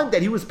the time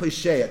that he was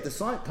paisheya, at the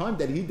time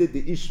that he did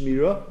the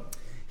Ishmira,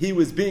 he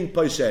was being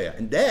paisheya,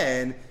 and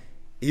then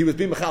he was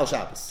being mechal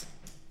Shabbos.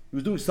 He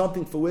was doing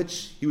something for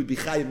which he would be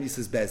chayiv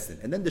misas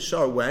bezdin. And then the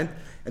shar went,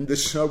 and the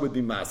shar would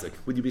be mazik.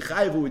 Would you be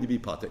chayiv or would you be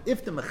pater?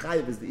 If the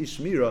mechayiv is the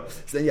ishmira,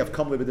 so then you have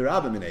come with the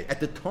rabbi minay. At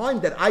the time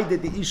that I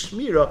did the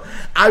ishmira,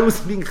 I was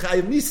being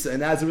chayiv misa,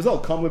 and as a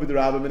result, come with the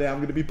rabbi minay, I'm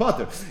going to be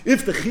pater.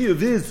 If the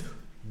chayiv is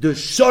the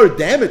shar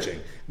damaging,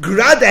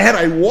 Grada, had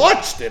I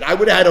watched it, I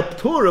would have had a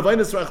tour of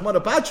Einus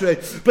Rachman Patre,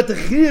 but the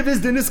Chiv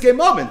is the Niske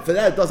moment. For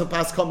that, it doesn't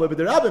pass come with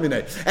the Rabbi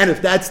Minay. And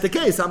if that's the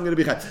case, I'm going to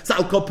be Chayiv. So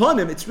I'll call upon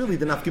him, it's really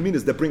the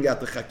Nafkaminas that bring out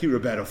the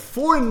Chakira better.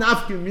 4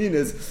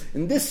 Nafkaminas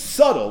in this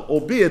subtle,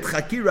 albeit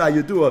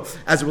Chakira Yadua,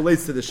 as it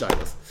relates to the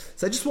Shailas.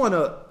 So I just want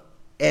to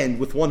end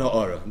with one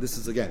Ha'ara, and this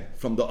is again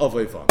from the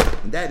Avay Farm,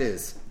 and that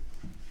is,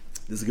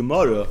 there's a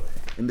Gemara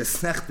in the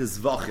Snechtes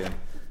Vachim,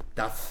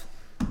 Daf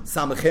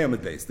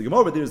Samachem base. The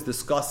Gemara there is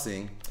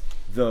discussing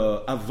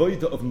the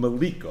avodah of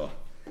Malika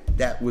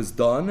that was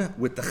done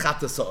with the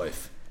Chatas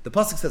Ha'oif. The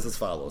pasuk says as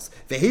follows: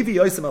 Vehevi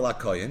yoisem al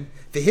hakoyin,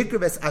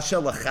 vehikreves asher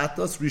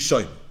lachatos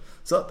rishoyim.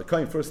 So the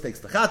kohen first takes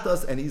the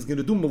chatas and he's going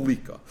to do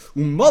Malika.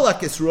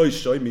 Umalak es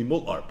roishoy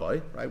mimul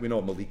arpai. Right, we know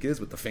what Malika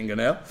is with the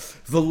fingernail.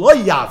 V'lo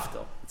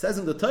yavdo. It says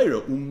in the Torah,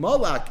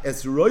 Umalak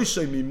es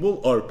roishoy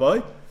mimul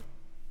arpai.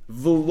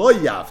 V'lo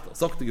yavdo.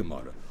 Zok the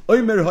Gemara.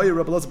 Oimer hoyer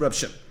Rabbi Elazar Reb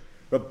Shimon.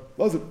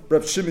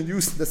 Reb Shimon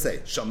used to say,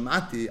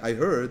 Shamati, I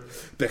heard,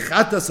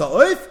 Bechatas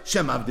ha'oif,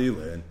 Shem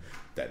avdilin.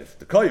 That if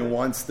the Kohen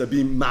wants to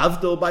be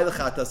mavdil by the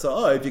Chatas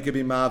ha'oif, he can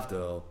be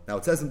mavdil. Now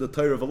it says in the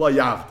Torah of Allah,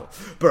 Yavdil.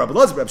 But Rabbi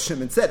Elazar, Reb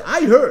Shimon said,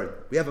 I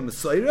heard, we have a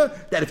Messiah,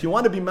 that if you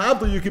want to be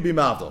mavdil, you can be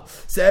mavdil.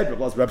 Said Rabbi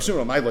Elazar, Reb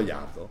Shimon, my lo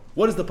Yavdil.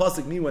 What does the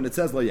pasuk mean when it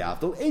says lo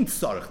Yavdil? Ain't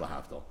tzarich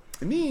lahavdil.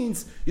 It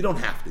means you don't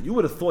have to. You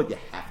would have thought you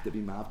have to be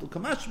mavdil.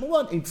 Kamash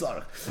malon ain't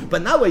tzarich.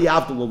 But now a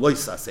yavdil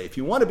loisa say. If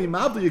you want to be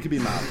mavdil, you can be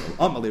mavdil.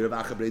 Amali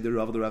Rav Acha Brei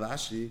Rav Rav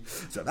Ashi.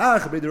 So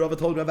Rav Acha Brei Rav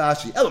told Rav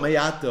Ashi.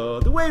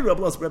 Elamayato. The way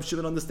Rav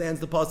Shimon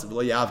understands the pasuk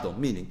lo yavdil,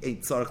 meaning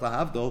ain't tzarich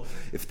lahavdil.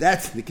 If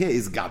that's the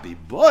case, gabi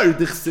bar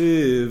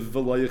dichsiv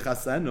v'lo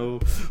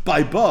yichasenu.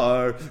 By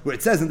bar, where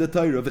it says in the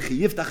Torah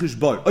v'chiyiftach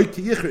ishbar, oy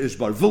kiyicher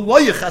ishbar v'lo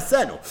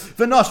yichasenu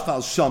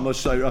v'nashfal shama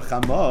shayrach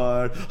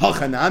amar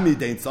hachanami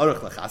dein tzarich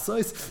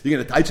lachasos. You're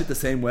going to touch it the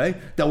same way?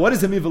 Then what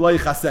does it mean, v'lo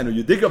yichasenu?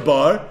 You dig a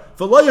bar,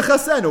 v'lo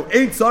yichasenu,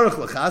 ain't tzarich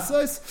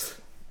l'chasos?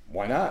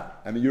 Why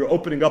not? I mean, you're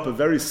opening up a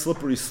very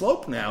slippery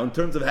slope now in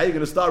terms of how you're going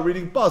to start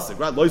reading pasuk,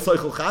 right? Lo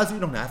yisoichel chazer, you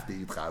don't have to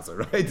eat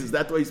chazer, right? Is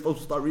that the way you're supposed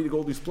to start reading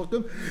all these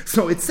plukim?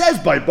 So it says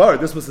by bar,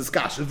 this was his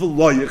kash,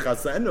 v'lo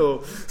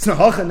yichasenu. So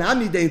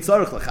hachanami dein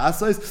tzarich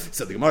l'chasos.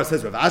 So the Gemara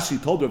says, Rav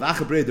Ashi told Rav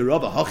Acha Brei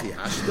Rav hachi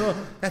hashta.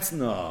 That's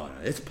no,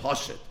 it's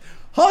pashit.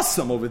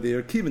 Hasam over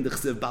there, kivin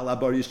d'chsev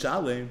balabar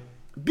yishalem.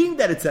 Being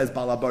that it says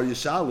Balabar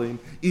Yishalim,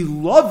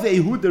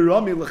 Ilavehu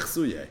derami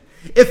lechsuye.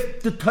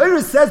 If the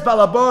Torah says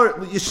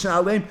Balabar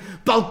Yishalim,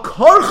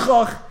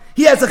 Balkarchach,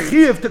 he has a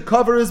chiv to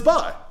cover his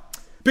bar.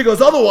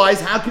 Because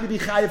otherwise, how could he be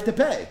chayiv to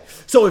pay?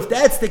 So if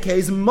that's the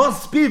case,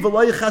 must be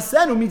v'lo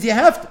yichasenu means you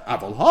have to.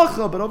 Aval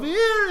hacha, but over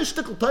here,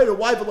 shtickle Torah,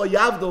 why v'lo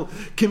yavdol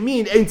can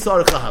mean ain't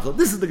tzarich lahavdol.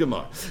 This is the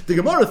Gemara. The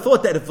Gemara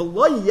thought that if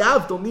v'lo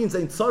yavdol means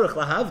ain't tzarich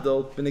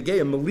lahavdol,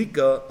 b'negei a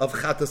malika of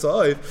chatas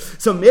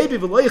ha'oif, so maybe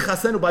v'lo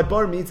yichasenu by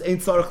bar means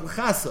ain't tzarich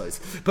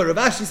lachasos. But Rav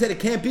Ashi said it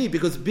can't be,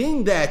 because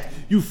being that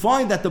you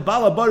find that the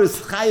balabar is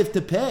chayiv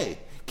to pay,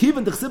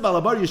 kiven d'chsib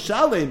balabar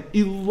yishalem,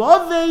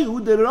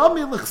 ilavehu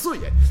derami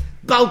lechsuye.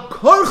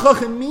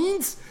 Balkorchach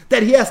means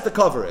that he has to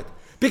cover it.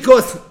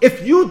 Because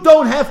if you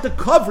don't have to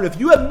cover it, if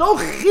you have no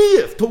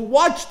chiyuv to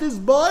watch this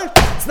bar,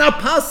 it's not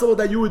possible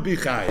that you would be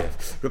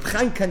chayiv. Reb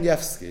Chaim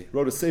Kanievsky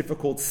wrote a sefer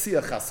called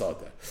Siach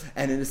Hasadeh.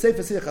 And in the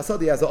sefer Siach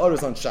Hasadeh, he has an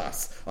oros on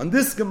Shas. On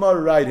this Gemara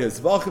right here,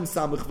 Zvachim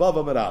Samich Vav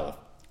Amar Aleph.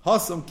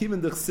 Hasam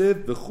Kimen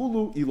Dechsiv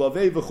V'chulu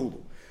Ilavei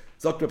V'chulu.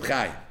 Zok Reb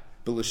Chaim,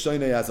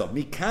 B'Lashoinei Yazov.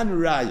 Mikan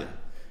Raya.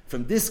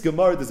 From this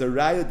Gemara, there's a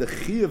Raya, the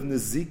chiyuv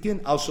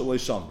nezikin al shaloi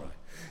shamra.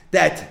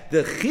 That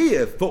the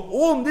chiyuv for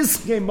all this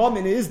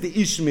gemamin is the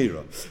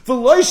ishmira. For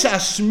loisha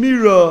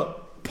shmira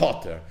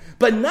potter.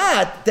 But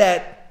not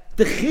that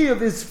the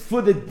chiyuv is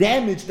for the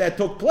damage that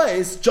took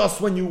place,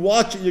 just when you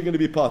watch it, you're going to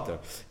be potter.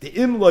 The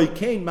imloi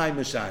kain my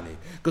mashani.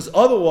 Because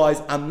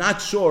otherwise, I'm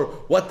not sure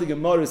what the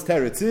Gemara's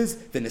teretz is.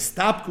 Then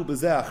estapku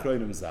b'zeh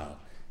achroinim zal.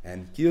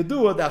 And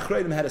Kiyodua, the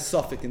Achreidim had a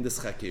suffix in this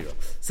Chakira.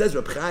 Says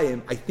Reb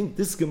Chaim, I think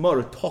this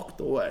Gemara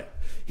talked away.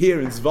 Here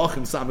in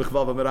Zvachim Samich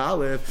Vav Amar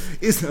Aleph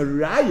is a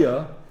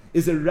raya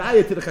is a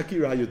raya to the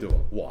Chakira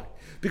Hayudua. Why?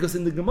 Because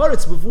in the Gemara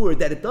it's before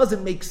that it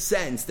doesn't make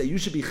sense that you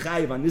should be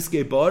chayiv on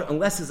niskei bar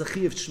unless there's a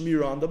chayiv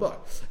shmira on the bar.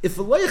 If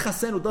a loya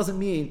chasenu doesn't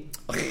mean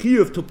a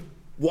chayiv to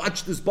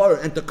watch this bar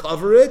and to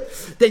cover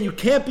it, then you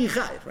can't be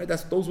chayiv. Right?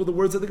 Those were the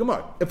words of the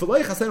Gemara. If a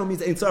loya chasenu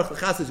means ein tzarech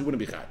lechasis, you wouldn't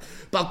be chayiv.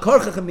 Bal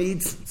karchach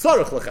means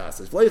tzarech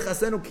lechasis. Loya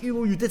chasenu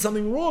kilu, you did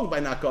something wrong by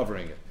not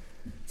covering it.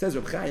 It says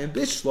Reb Chaim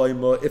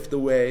Bishloima, if the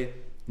way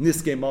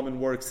niskei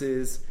mammon works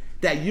is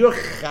that you're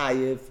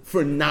chayiv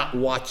for not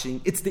watching.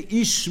 It's the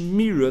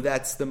ishmira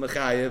that's the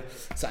mechayiv.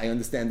 So I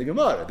understand the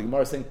Gemara. The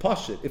Gemara is saying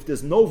pashit. If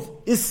there's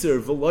no iser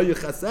v'lo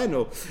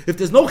yechasenu, if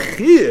there's no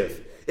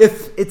chiv,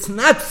 if it's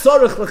not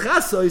tzarech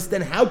lechasos,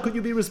 then how could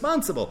you be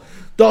responsible?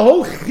 The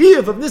whole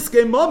chiv of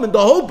niskei mammon,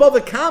 the whole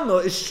Bava Kama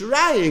is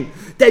shrying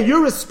that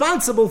you're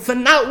responsible for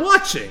not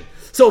watching.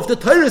 So if the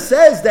Torah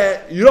says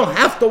that you don't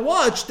have to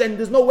watch, then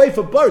there's no way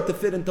for birth to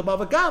fit into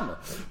Bava Kama.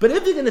 But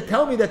if you're going to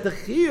tell me that the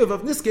chiyuv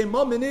of niskei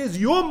mammon is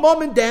your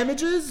mammon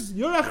damages,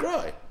 you're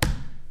achroi.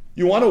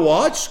 You want to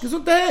watch?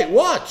 Gesundheit,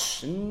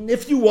 watch. And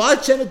if you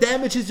watch and it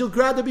damages, you'll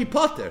rather be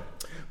potter.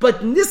 But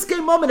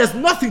niskei mammon has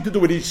nothing to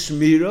do with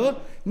ishmira.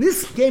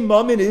 Niskei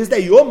mammon is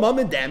that your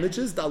mammon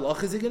damages, the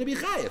halach is you're going to be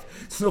chayiv.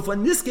 So what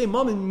niskei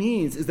mammon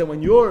means is that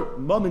when your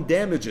mammon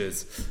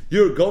damages,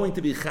 you're going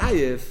to be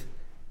chayiv.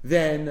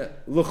 Then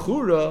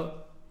l'chura,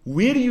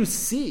 where do you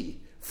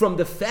see from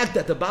the fact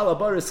that the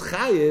balabar is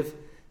chayiv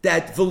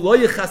that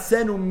v'lo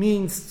yechasenu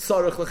means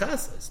tzarech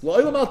lechases?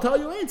 Lo'olam I'll tell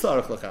you ain't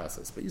tzarech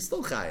lechases, but you're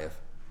still chayiv.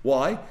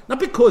 Why?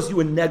 Not because you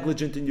were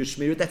negligent in your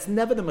shmira. That's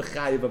never the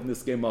mechayiv of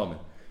niskei mammon.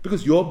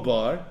 Because your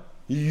bar,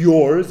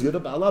 yours, you're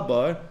the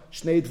balabar.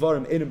 Shnei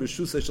dvarim enim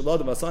b'shusay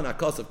shalodam asan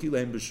akasav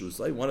kileim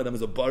b'shusay. One of them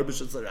is a bar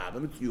b'shusay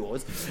rabim. It's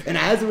yours, and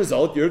as a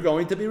result, you're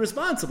going to be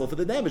responsible for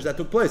the damage that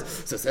took place.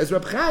 So says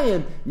Reb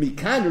Chaim,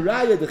 mikan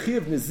raya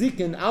dechiv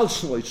nezikin al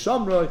shloi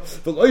shamroi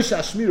v'loisha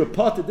shmira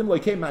potet dim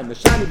loikei ma'im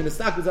neshani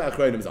v'nestak v'zah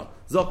achroinim zal.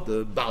 Zok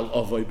the bal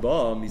avoy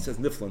bam. He says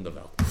niflin the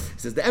vel. He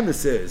says the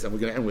emes is, and we're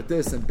going to end with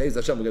this, and Beis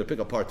Hashem we're going to pick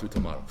up part 2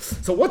 tomorrow.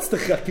 So what's the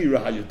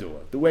chakira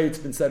hayudua? The way it's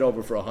been said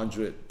over for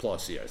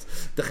 100+ years.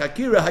 The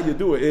chakira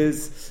hayudua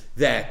is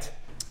that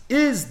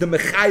is the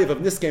mechayiv of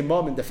niskei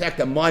mammon the fact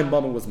that my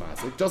mammon was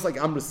masik, just like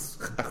I'm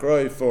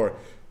achroi for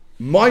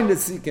my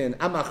nesikin,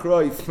 I'm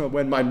achroi for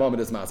when my mammon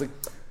is masik,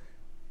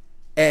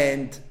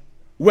 and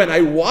when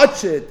I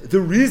watch it, the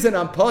reason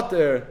I'm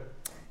potter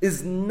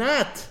is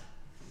not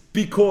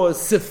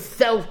because it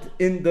felt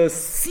in the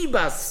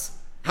sibas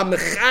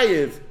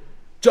hamechayiv.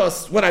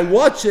 Just when I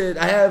watch it,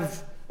 I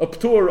have a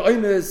ptur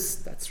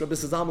oines. That's Rabbi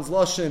Sazalman's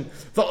lashon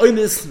for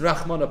oines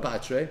rachmana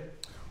patre,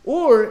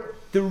 or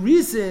the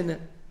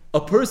reason a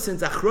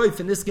person's achroi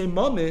for niskei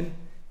mammon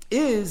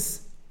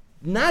is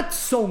not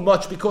so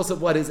much because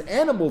of what his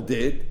animal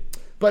did,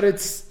 but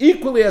it's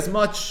equally as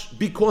much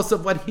because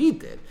of what he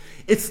did.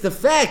 It's the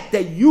fact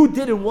that you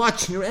didn't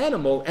watch your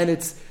animal, and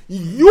it's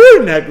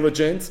your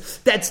negligence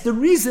that's the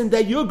reason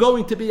that you're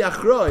going to be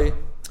achroi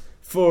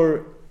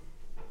for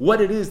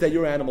what it is that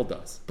your animal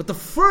does. But the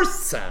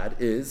first sad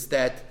is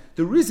that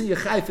the reason you're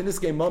chayiv for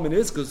niskei mammon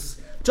is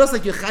because just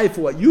like you're chayiv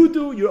for what you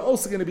do, you're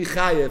also going to be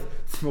chayiv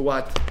for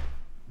what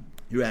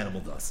your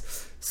animal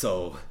does.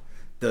 So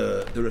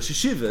the Rosh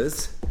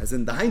Hashivas, as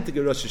in the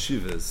Heintige Rosh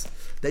Hashivas,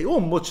 they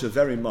all much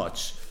very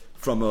much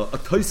from a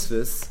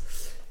Tosfos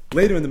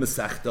later in the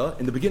Masechta,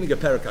 in the beginning of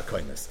Perek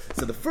HaKoines.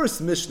 So the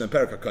first Mishnah in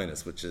Perek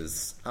HaKoines, which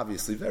is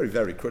obviously very,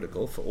 very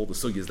critical for all the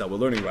sugyas that we're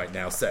learning right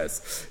now,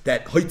 says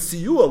that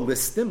Hoitziyua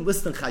listim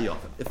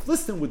chayavim. If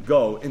listim would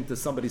go into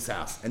somebody's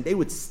house and they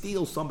would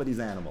steal somebody's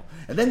animal,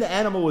 and then the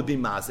animal would be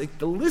mazik,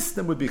 the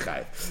listim would be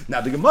chayiv.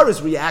 Now the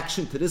Gemara's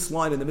reaction to this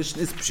line in the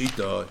Mishnah is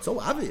pshita. It's so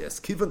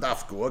obvious. Kivan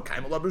dafkur,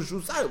 kaimal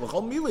abishusay,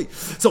 l'chol mili.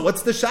 So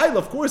what's the shayla?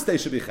 Of course they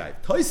should be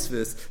chayiv.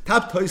 Tosfos,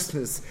 top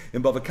Tosfos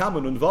in Bava Kama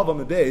and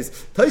Bava Mebeis,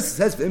 Tosfos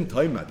says for him,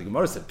 the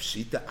Gemara said,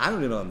 Pshita, I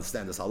don't even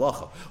understand this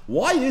halacha.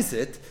 Why is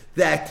it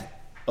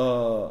that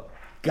Ganev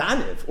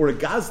or a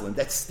Gazlan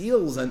that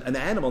steals an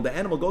animal, the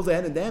animal goes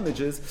ahead and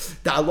damages,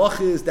 the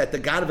halacha is that the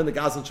Ganev and the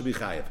Gazlan should be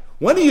chayiv?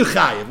 When are you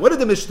chayiv? What did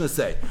the Mishnah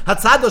say?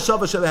 Hatzad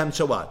shava shavahem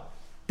shawad.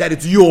 That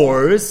it's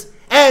yours,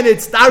 and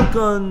it's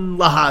darkon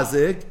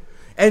lahazik,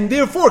 and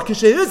therefore,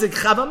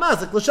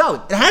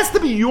 it has to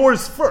be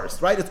yours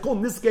first, right? It's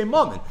called niskei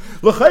mammon.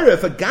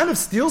 If a Ganev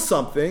steals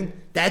something,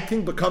 that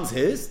thing becomes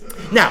his.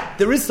 Now,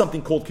 there is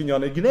something called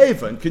Kinyan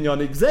Gneva and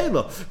Kinyan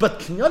Gzela, but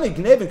Kinyan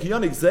Gneva and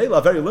Kinyan Gzela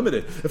are very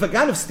limited. If a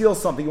Ganev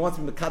steals something, he wants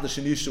to be Mekadosh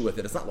and Yishu with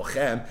it. It's not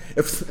Lochem.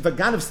 If a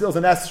Ganev steals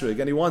an Esrig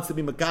and he wants to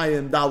be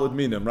Mekayim Dalud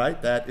Minim,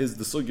 right? That is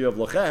the sugya of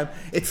Lochem.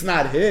 It's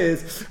not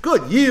his.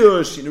 Good.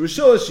 Yish, Shini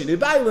Rishos, Shini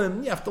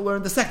Bailim. You have to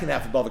learn the second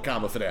half of Bava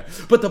Kama for that.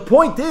 But the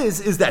point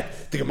is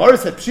that the Gemara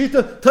said,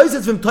 Pshita,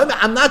 Toizet Vim Toima,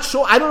 I'm not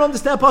sure, I don't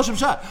understand Pashav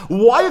Shah.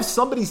 Why if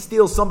somebody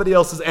steals somebody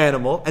else's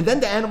animal and then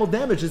the animal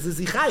damages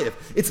is chayiv?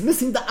 It's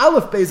missing the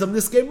aleph base of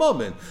niskei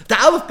mammon. The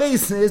aleph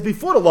base is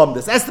before the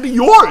lumdus. It has to be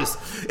yours.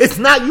 It's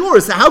not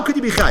yours. So how could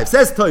you be chayiv?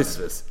 Says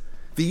Tosfos,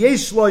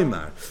 v'yesh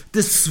loymar, the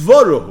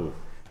svaruhu,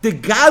 the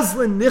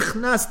gazlan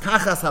nichnas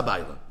tachas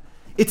habayla.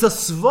 It's a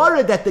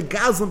svara that the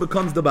gazlan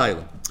becomes the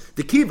bailam.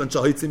 The kivan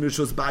shahitzim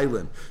rishus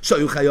bailim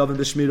shayu chayavim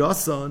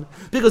b'shmirasan,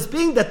 because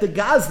being that the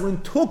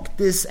gazlan took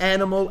this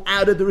animal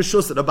out of the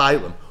rishus of the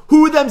bailim,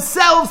 who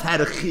themselves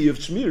had a chi of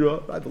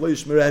shmira, right? V'lo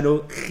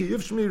yishmerenu chi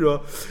of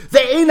shmira.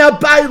 They ain't a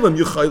bailim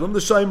yuchaylim the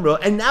shaimra,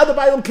 and now the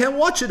bailim can't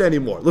watch it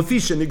anymore.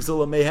 Lefisha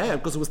nigzala mehem,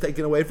 because it was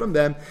taken away from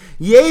them.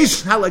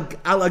 Yesh ala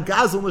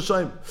gazlan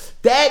l'shaimra.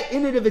 That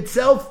in and of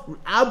itself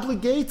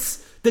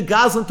obligates the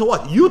gazlan to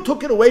what? You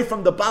took it away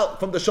from the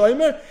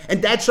shomer,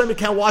 and that shomer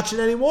can't watch it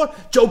anymore.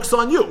 Joke's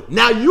on you.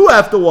 Now you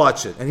have to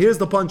watch it. And here's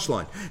the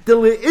punchline: the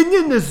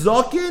le'inyan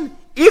nizakin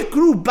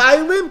ikru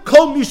bailim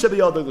kol misha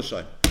b'yadei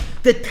l'shamer.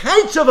 The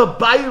taich of a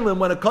bailim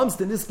when it comes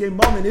to this game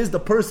moment is the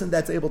person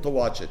that's able to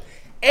watch it.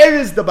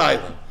 Is the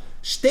bailim.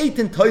 Steht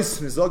in Toys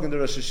Mizog in the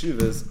Rosh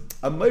Hashivas,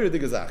 a meire de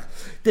gezach.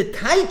 The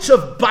taich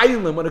of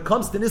bailim when it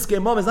comes to this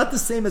game moment is not the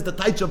same as the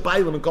taich of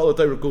bailim in Kol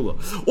HaTorah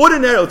Kula.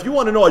 Ordinarily, if you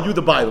want to know, are you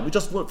the bailim? We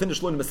just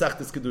finished learning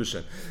Masechtas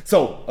Kedushin.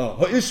 So,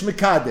 Ha'ish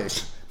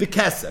Mekadesh,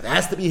 B'Kesef. It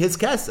has to be his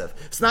Kesef.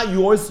 If it's not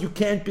yours, you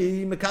can't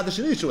be Mekadesh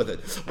and Isha with it.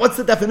 What's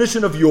the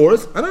definition of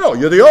yours? I don't know.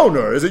 You're the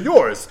owner. Is it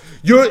yours?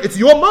 It's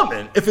your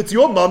mammon. If it's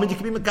your mammon, you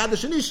can be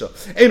Mekadesh and Isha.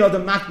 Ein other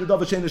Makne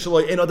Dava Shein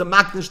Shaloi. Ein other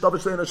Makne Dava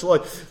Shein Shaloi.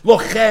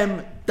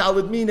 Lochem,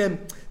 Dalad Minim.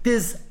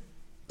 There's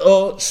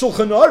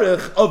Shulchan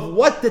Aruch of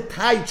what the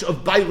taich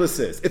of Bailis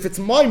is. If it's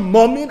my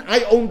mammon,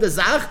 I own the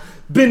Zach,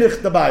 bin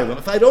ich the Bailim.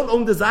 If I don't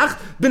own the Zach,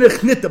 bin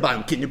ich nicht the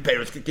Bailim. Can you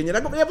perish? Can you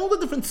not? We have all the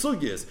different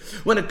sugyas.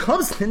 When it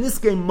comes to this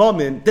game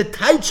mammon, the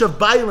taich of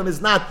Bailim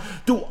is not,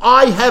 do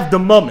I have the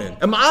mammon?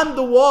 Am I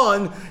the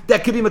one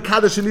that can be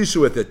Mekadosh and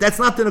issue with it? That's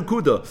not the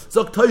Nakuda.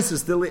 Zok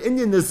Toisus, the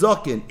Le'inyan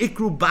Nezakin,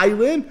 Ikru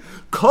Bailim,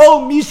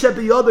 Kol Misha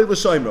B'yodei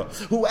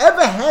L'Shoimra.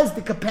 Whoever has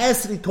the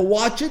capacity to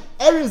watch it,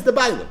 is the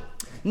Bailim.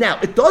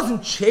 Now, it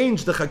doesn't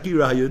change the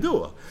Chakira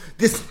Hayadua.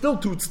 This still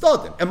to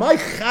tzaddim. Am I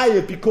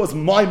chayiv because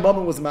my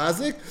mama was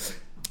mazik?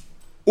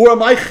 Or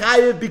am I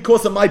chayiv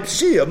because of my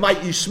pshia, my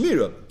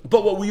ishmira?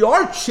 But what we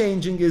are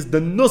changing is the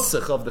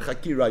nusach of the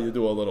Chakira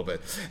Hayadua a little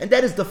bit. And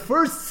that is the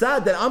first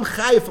sad that I'm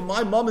chayiv for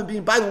my mom and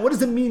being Bailam. What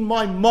does it mean,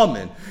 my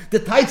mom? The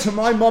taich of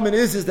my mom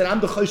is that I'm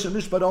the Choshen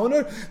Mishpat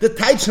owner. The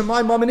taich of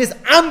my mom is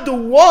I'm the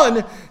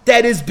one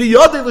that is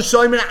biyodei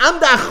l'shomer. I'm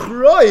the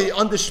achroi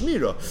on the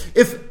shmira.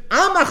 If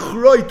I'm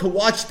achroi to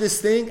watch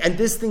this thing, and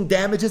this thing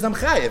damages, I'm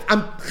chayiv.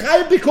 I'm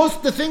chayiv because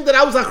the thing that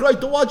I was achroi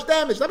to watch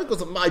damaged, not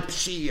because of my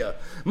pshia,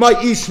 my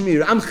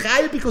ishmir. I'm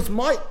chayiv because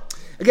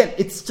again,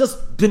 it's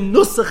just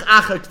benusach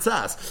achar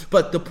ktsas.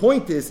 But the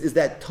point is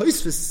that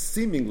Tosfos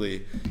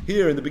seemingly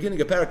here in the beginning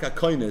of Parak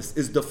HaKoines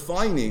is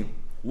defining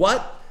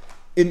what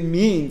it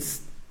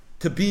means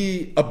to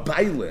be a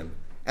bailim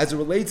as it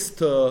relates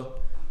to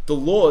the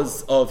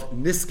laws of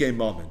niskei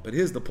mammon. But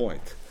here's the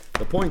point.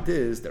 The point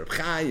is that Reb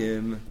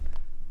Chaim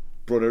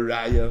brought a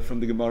raya from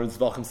the Gemara in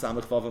Zvachim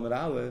Samach Vav Amud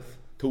Aleph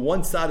to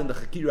one side in the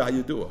Chakira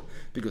Hayadua,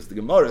 because the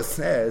Gemara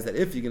says that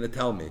if you're going to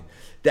tell me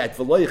that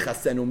V'lo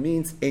Yichasenu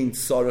means Ein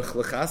Tzarech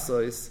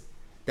L'chasos,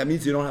 that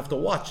means you don't have to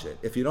watch it.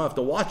 If you don't have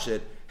to watch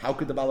it, how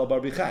could the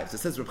Balabar be chayiv? So it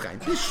says Reb Chaim,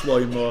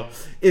 Bishloima,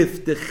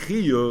 if the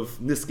chiyuv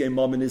niskei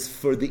mammon is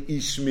for the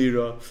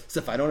ishmira, so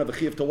if I don't have a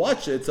chiyuv to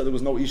watch it, so there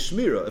was no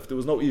ishmira. If there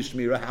was no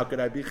ishmira, how could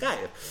I be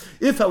chayiv?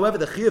 If, however,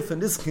 the chiyuv for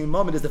niskei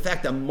mammon is the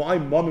fact that my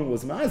mammon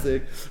was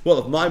mazik, well,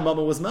 if my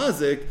mammon was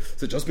mazik,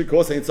 so just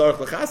because ain't tzarech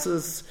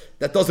l'chasos,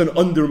 that doesn't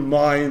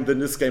undermine the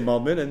niskei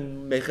mammon,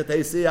 and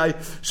mechatei say I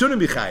shouldn't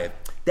be chayiv.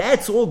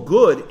 That's all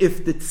good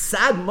if the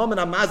tzad mammon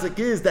amazik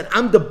is that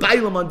I'm the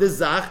bailam on this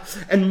zach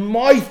and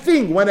my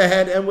thing went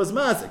ahead and was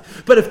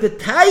mazik. But if the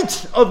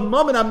taich of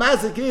mammon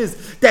amazik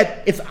is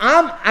that if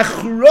I'm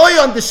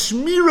achroi on the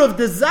shmir of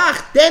the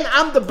zach, then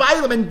I'm the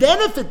bailam, and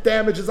then if it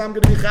damages, I'm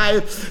going to be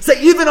chayiv. So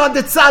even on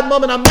the tzad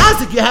mammon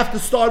amazik, you have to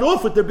start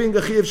off with there being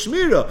a chayiv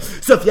shmira.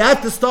 So if you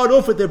have to start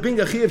off with there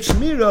being a chayiv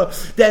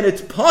shmira, then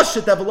it's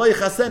pashat that v'lo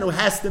yichasenu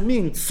has to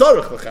mean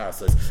tzorech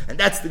l'chasos, and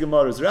that's the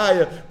Gemara's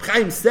raya.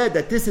 Chaim said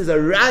that this is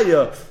a raya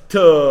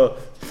to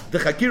the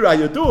Chakira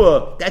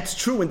Hayadua. That's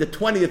true in the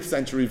 20th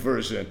century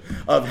version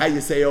of how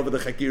you say over the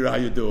Chakira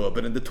Hayadua.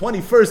 But in the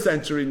 21st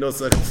century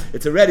nusach,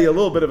 it's already a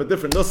little bit of a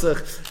different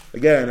nusach.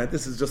 Again, and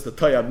this is just a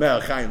Toya Mel,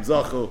 Chaim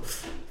Zachu.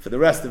 For the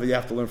rest of it, you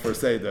have to learn for a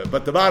Seder.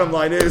 But the bottom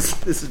line is,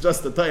 this is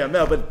just a Toya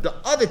Mel. But the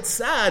other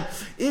tzad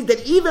is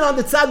that even on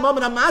the tzad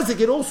Mammon HaMazik,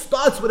 it all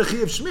starts with a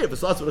Chiyav Shmir. If it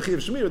starts with a Chiyav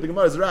Shmir, the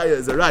Gemara's Raya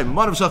is a Raya.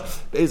 Manav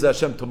Shach, Be'ez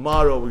Hashem,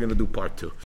 tomorrow we're going to do part 2.